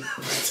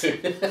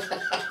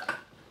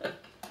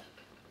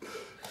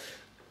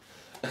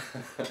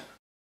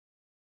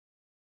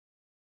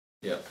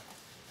 Yeah.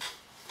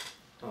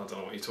 Oh, I don't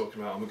know what you're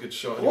talking about. I'm a good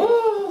shot anyway.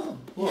 Whoa!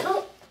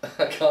 What?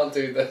 I can't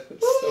do this.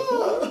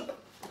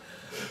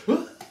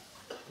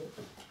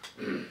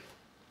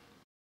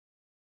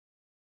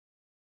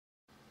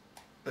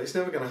 It's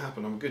never going to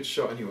happen. I'm a good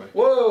shot anyway.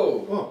 Whoa!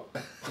 What?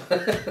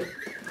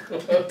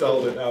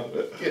 Dulled it out of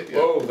it.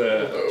 Whoa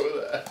there.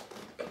 Whoa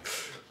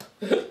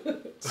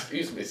there.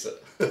 Excuse me, sir.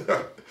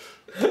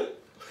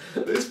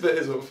 This bit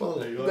isn't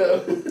funny. Like, No.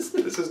 this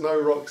is no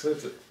rocks,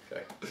 is it?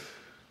 Okay.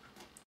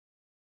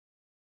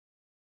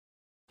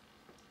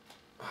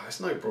 Oh, it's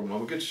no problem.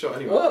 I'm a good shot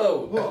anyway.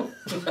 Whoa! What?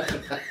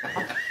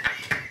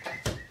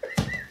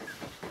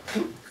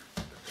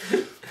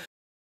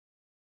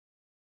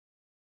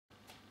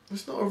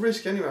 It's not a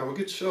risk anyway. I'm a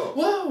good shot.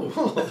 Whoa!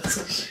 What?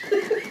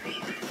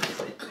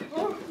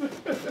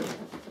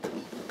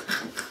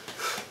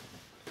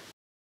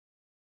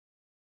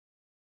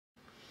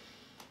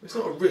 It's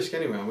not a risk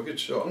anyway. I'm a good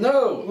shot.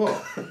 No!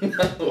 What?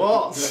 No.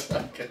 What? No,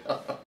 I can't.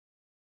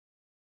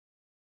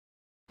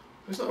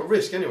 It's not a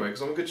risk anyway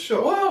because I'm a good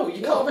shot. Whoa!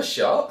 You can't have a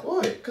shot.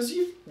 Why? Because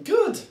you're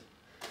good.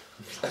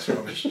 That's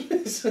rubbish.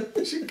 Is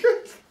she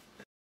good?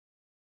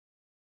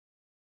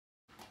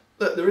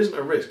 Look, there isn't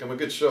a risk. I'm a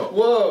good shot.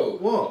 Whoa!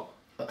 What?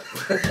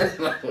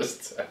 That was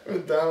terrible.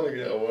 I'm down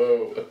again.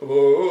 Whoa!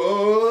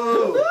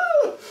 Whoa, whoa,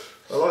 whoa.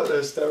 I like the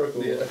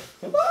hysterical. Yeah.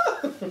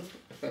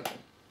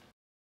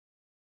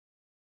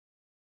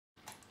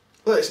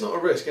 Look, it's not a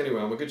risk anyway.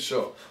 I'm a good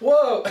shot.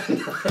 Whoa!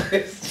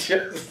 It's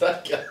just I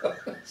can't.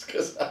 It's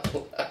because I'm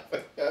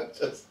laughing. I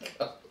just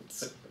can't.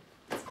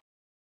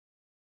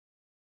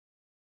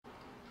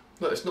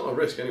 Look, it's not a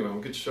risk anyway. I'm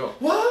a good shot.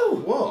 Whoa!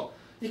 What?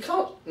 You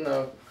can't.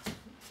 No.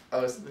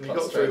 I was. And you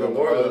got through the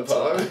war at the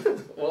time.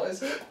 What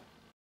is it?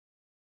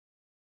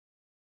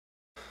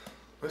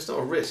 Well, it's not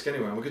a risk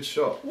anyway. I'm a good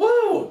shot.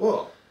 Whoa!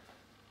 What?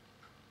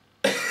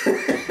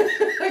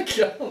 I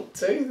can't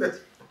do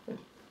this.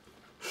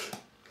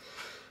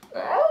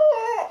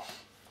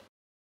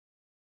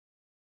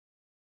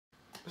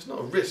 It's not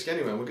a risk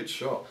anyway. I'm a good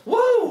shot.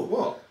 Whoa!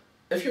 What?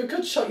 If you're a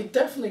good shot, you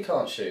definitely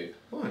can't shoot.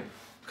 Why?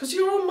 Because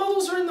your own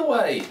models are in the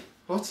way.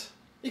 What?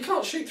 You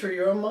can't shoot through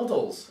your own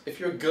models if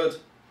you're a good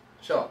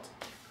shot.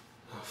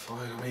 Oh,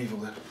 fine. I'm evil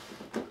then.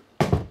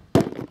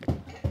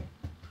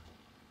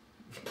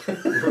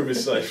 Room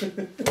is safe.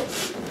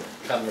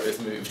 Camera is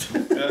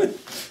moved. Yeah.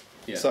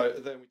 Yeah. So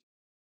then we.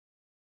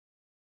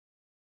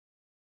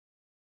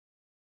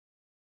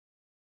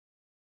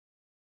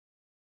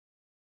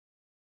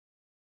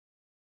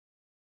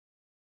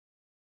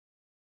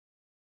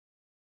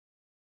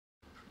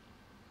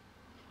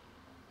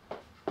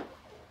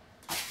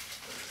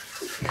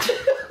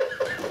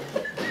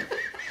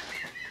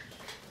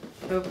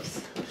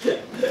 Oops.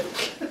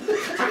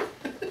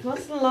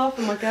 Mustn't laugh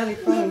at my galley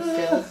throwing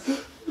skills.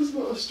 It's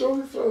not a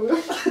strong throw.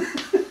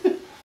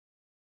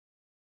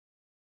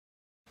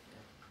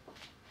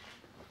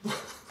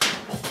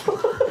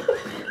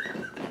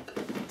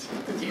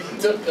 You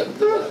duck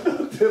under that.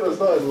 Until I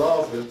started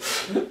laughing.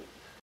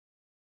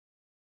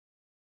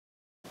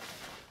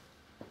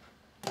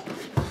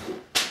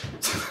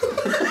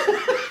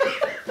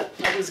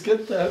 That was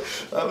good though.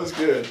 That was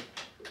good.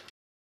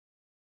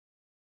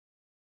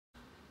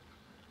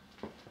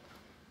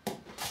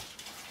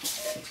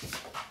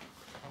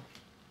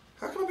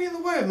 How can I be in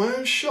the way of my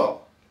own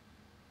shot?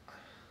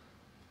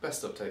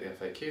 Best update the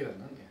FAQ then,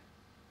 don't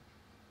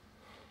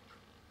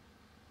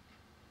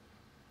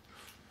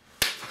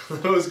you?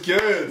 That was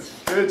good.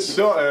 Good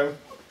shot, Em.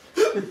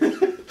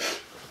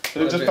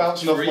 It just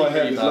bouncing off my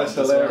head is less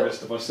hilarious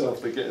to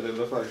myself than getting in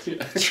the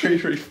face. Tree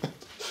reef.